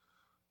wrong.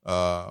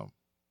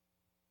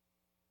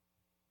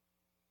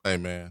 Hey,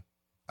 man,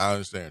 I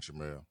understand,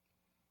 Jamel.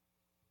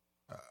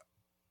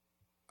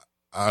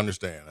 I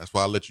understand. That's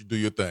why I let you do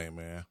your thing,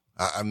 man.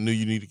 I knew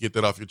you need to get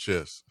that off your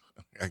chest.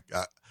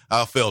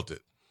 I felt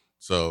it.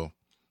 So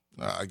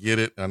I get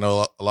it. I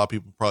know a lot of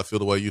people probably feel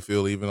the way you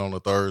feel even on a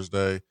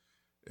Thursday.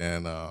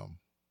 And I'm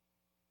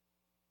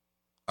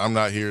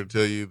not here to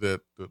tell you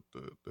that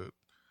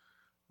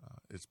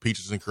it's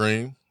peaches and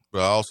cream, but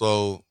I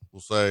also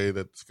will say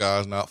that the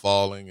sky's not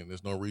falling and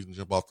there's no reason to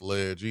jump off the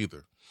ledge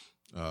either.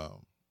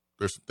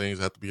 There's some things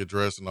that have to be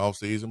addressed in the off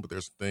season, but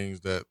there's some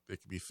things that can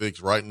be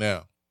fixed right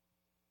now.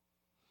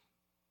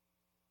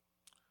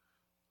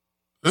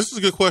 This is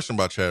a good question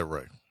by Chad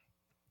Ray.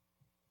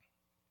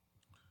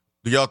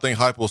 Do y'all think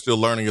Heupel is still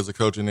learning as a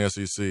coach in the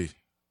SEC?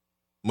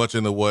 Much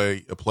in the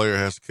way a player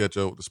has to catch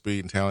up with the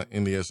speed and talent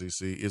in the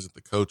SEC, isn't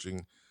the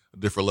coaching a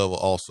different level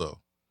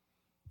also?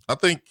 I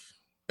think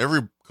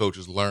every coach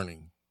is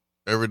learning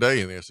every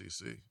day in the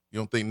SEC. You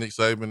don't think Nick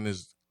Saban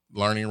is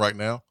learning right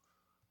now?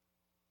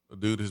 The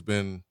dude has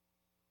been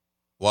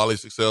wildly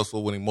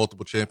successful, winning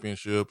multiple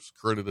championships,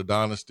 created a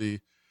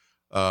dynasty.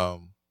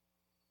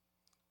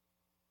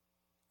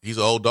 He's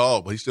an old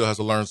dog, but he still has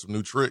to learn some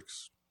new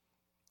tricks.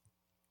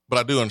 But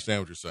I do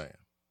understand what you're saying.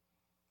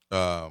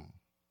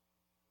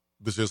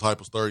 This is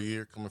Heupel's third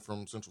year coming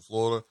from Central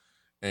Florida,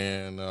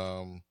 and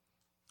I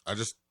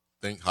just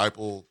think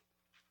Heupel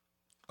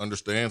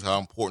understands how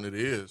important it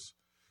is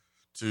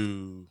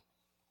to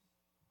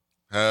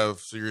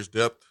have serious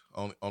depth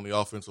on the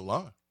offensive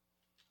line,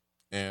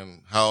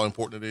 and how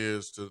important it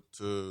is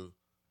to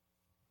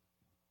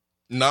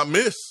not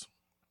miss.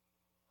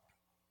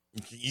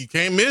 You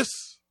can't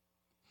miss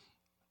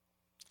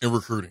in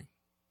recruiting.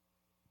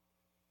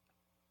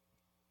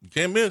 You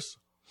can't miss.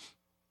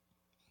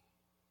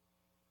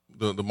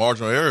 The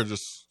marginal error is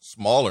just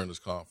smaller in this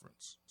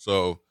conference.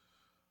 So,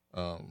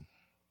 7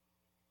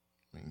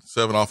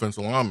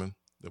 offensive linemen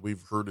that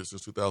we've recruited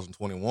since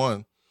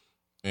 2021,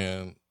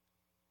 and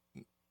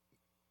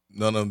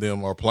none of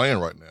them are playing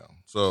right now.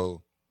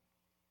 So,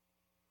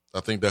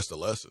 I think that's the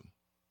lesson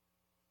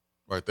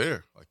right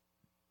there. Like,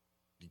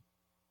 you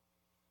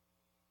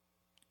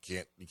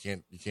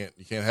can't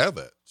have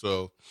that.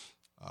 So,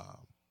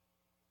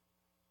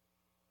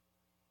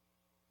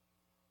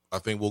 I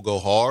think we'll go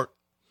hard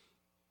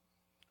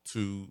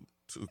to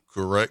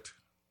correct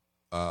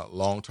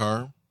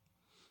long-term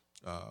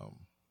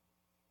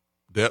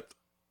depth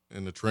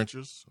in the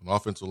trenches and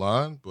offensive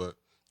line, but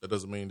that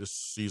doesn't mean this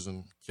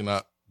season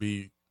cannot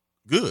be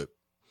good.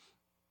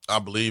 I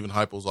believe in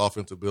Heupel's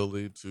offensive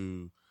ability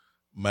to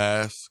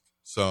mask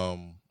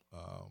some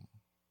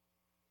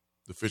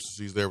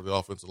deficiencies there with the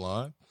offensive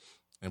line,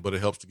 but it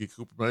helps to get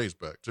Cooper Mays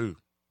back too.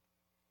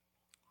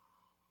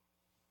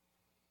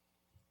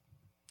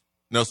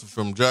 Nelson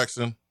from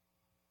Jackson.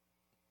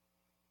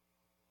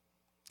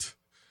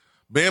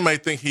 Ben may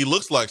think he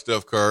looks like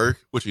Steph Curry,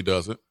 which he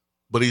doesn't,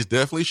 but he's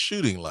definitely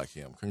shooting like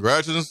him.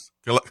 Congrats,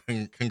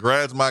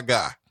 my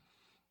guy.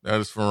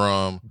 That is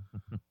from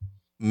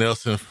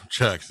Nelson from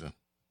Jackson.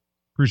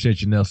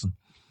 Appreciate you, Nelson.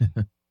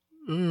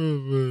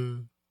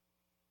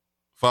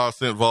 5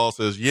 Cent Vol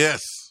says,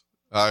 yes,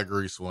 I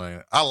agree,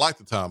 Swain. I like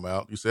the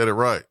timeout. You said it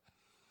right.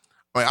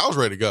 I mean, I was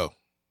ready to go.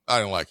 I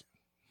didn't like it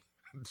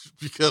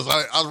because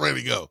I was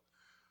ready to go.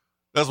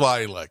 That's why I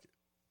didn't like it.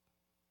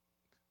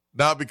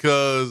 Not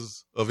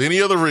because of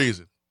any other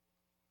reason.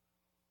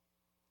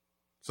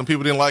 Some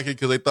people didn't like it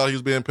because they thought he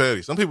was being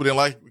petty. Some people didn't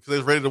like it because they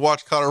was ready to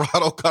watch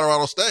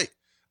Colorado State.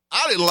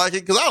 I didn't like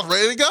it because I was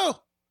ready to go.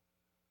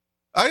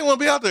 I didn't want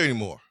to be out there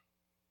anymore.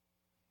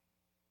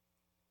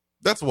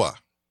 That's why.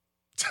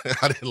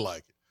 I didn't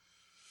like it.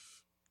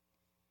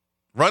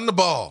 Run the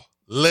ball.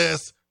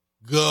 Let's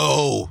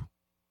go.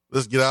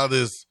 Let's get out of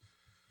this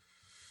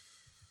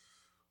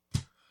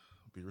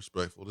Be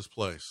respectful of this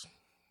place.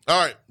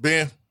 All right,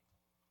 Ben.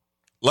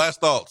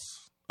 Last thoughts.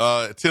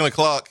 At 10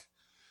 o'clock,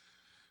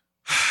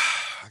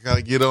 I got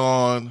to get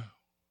on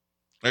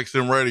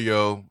XM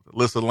Radio,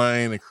 Alyssa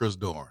Lane and Chris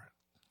Doran.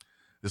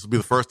 This will be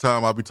the first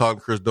time I'll be talking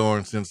to Chris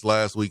Doran since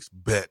last week's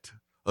bet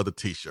of the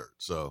T-shirt.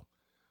 So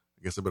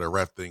I guess I better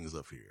wrap things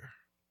up here.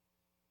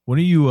 When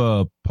are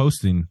you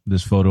posting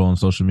this photo on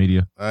social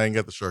media? I ain't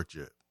got the shirt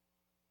yet.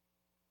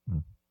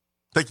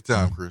 Take your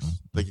time, Chris.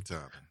 Take your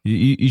time.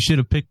 You should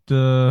have picked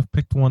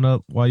one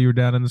up while you were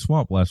down in the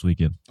swamp last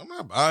weekend. I'm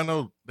not buying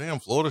no damn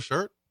Florida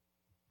shirt.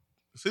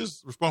 It's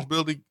his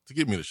responsibility to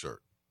give me the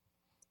shirt.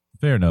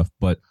 Fair enough,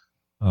 but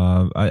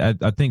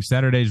I think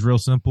Saturday's real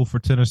simple for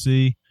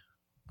Tennessee.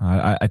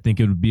 I think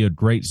it would be a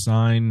great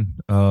sign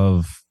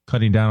of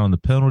cutting down on the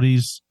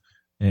penalties,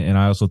 and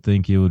I also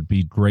think it would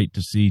be great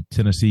to see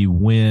Tennessee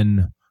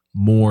win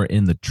more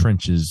in the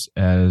trenches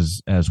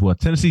as well.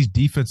 Tennessee's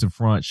defensive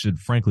front should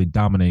frankly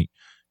dominate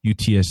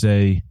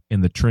UTSA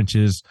in the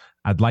trenches.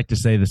 I'd like to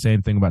say the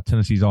same thing about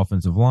Tennessee's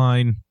offensive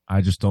line. I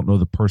just don't know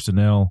the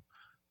personnel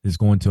is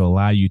going to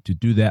allow you to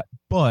do that.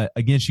 But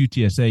against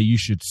UTSA, you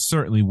should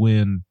certainly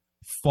win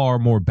far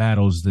more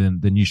battles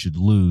than you should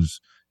lose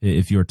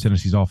if you're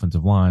Tennessee's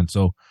offensive line.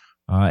 So,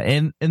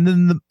 and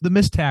then the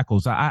missed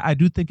tackles. I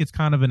do think it's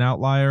kind of an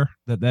outlier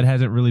that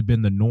hasn't really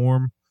been the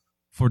norm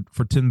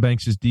for Tim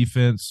Banks'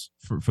 defense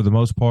for the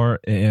most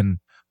part. And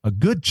a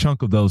good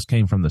chunk of those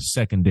came from the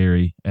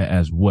secondary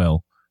as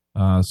well.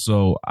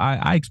 So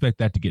I expect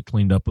that to get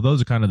cleaned up. But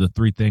those are kind of the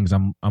three things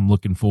I'm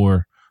looking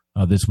for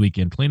this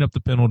weekend: clean up the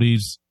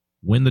penalties,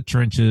 win the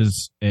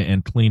trenches,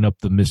 and clean up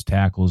the missed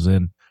tackles.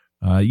 And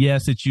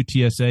yes, it's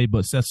UTSA,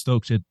 but Seth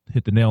Stokes hit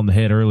the nail on the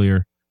head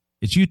earlier.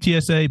 It's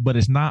UTSA, but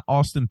it's not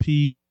Austin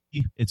Peay.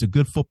 It's a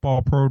good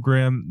football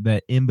program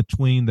that in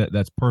between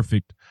that's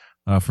perfect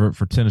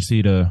for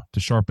Tennessee to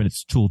sharpen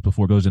its tools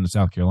before it goes into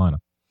South Carolina.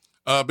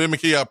 Ben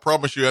McKee, I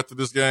promise you after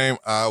this game,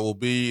 I will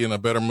be in a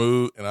better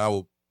mood and I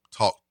will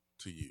talk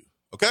to you.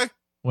 Okay?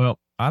 Well,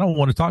 I don't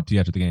want to talk to you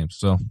after the game,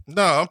 so.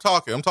 No, I'm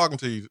talking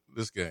to you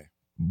this game.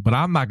 But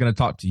I'm not going to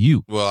talk to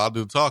you. Well, I'll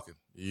do the talking.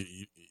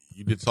 You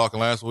did talking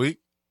last week.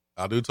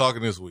 I'll do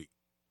talking this week.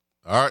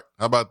 All right?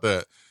 How about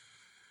that?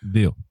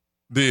 Deal.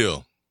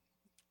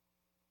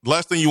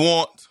 Last thing you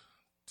want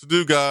to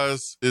do,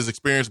 guys, is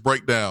experience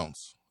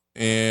breakdowns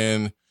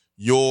in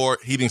your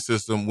heating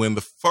system when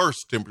the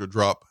first temperature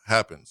drop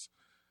happens.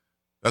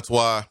 That's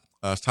why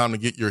it's time to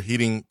get your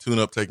heating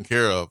tune-up taken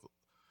care of.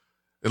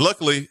 And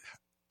luckily,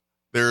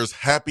 there's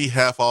happy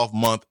half-off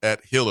month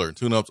at Hiller.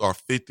 Tune-ups are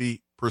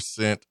 50%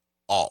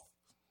 off.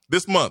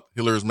 This month,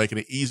 Hiller is making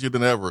it easier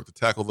than ever to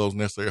tackle those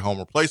necessary home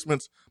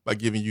replacements by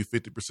giving you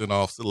 50%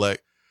 off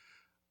select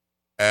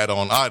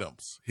add-on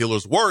items.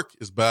 Hiller's work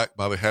is backed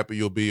by the Happy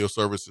You'll Be Your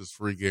Services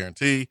free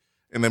guarantee,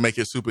 and they make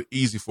it super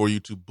easy for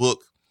you to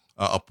book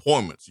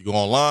appointments. You go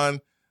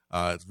online.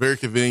 It's very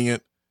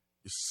convenient.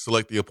 You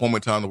select the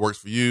appointment time that works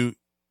for you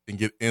and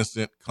get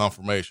instant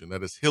confirmation.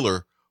 That is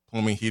Hiller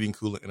Plumbing, Heating,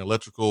 Cooling, and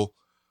Electrical.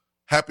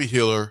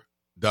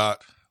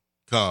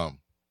 HappyHiller.com.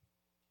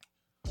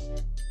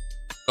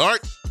 All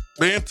right,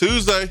 man,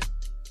 Tuesday,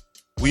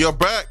 we are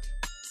back.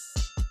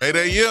 8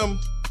 a.m.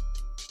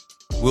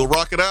 We'll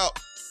rock it out.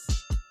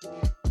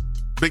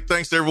 Big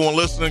thanks to everyone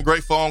listening.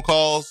 Great phone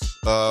calls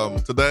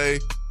today.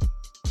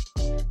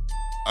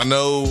 I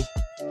know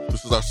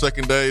this is our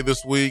second day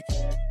this week,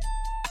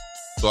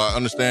 so I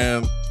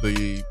understand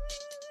the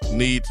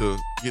need to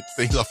get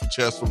things off the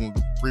chest from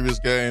the previous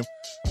game.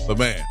 But,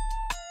 man,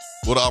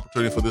 what an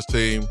opportunity for this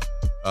team.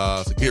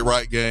 It's a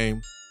get-right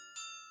game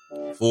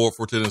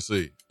for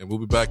Tennessee. And we'll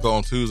be back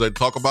on Tuesday to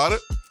talk about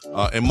it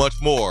and much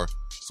more.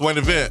 Swain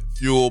Event,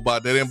 fueled by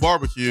Dead End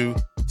Barbecue,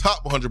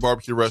 top 100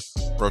 barbecue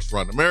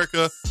restaurant in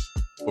America.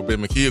 For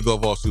Ben McKee of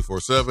GoVols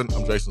 247,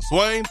 I'm Jason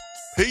Swain.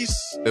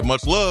 Peace and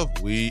much love.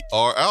 We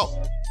are out.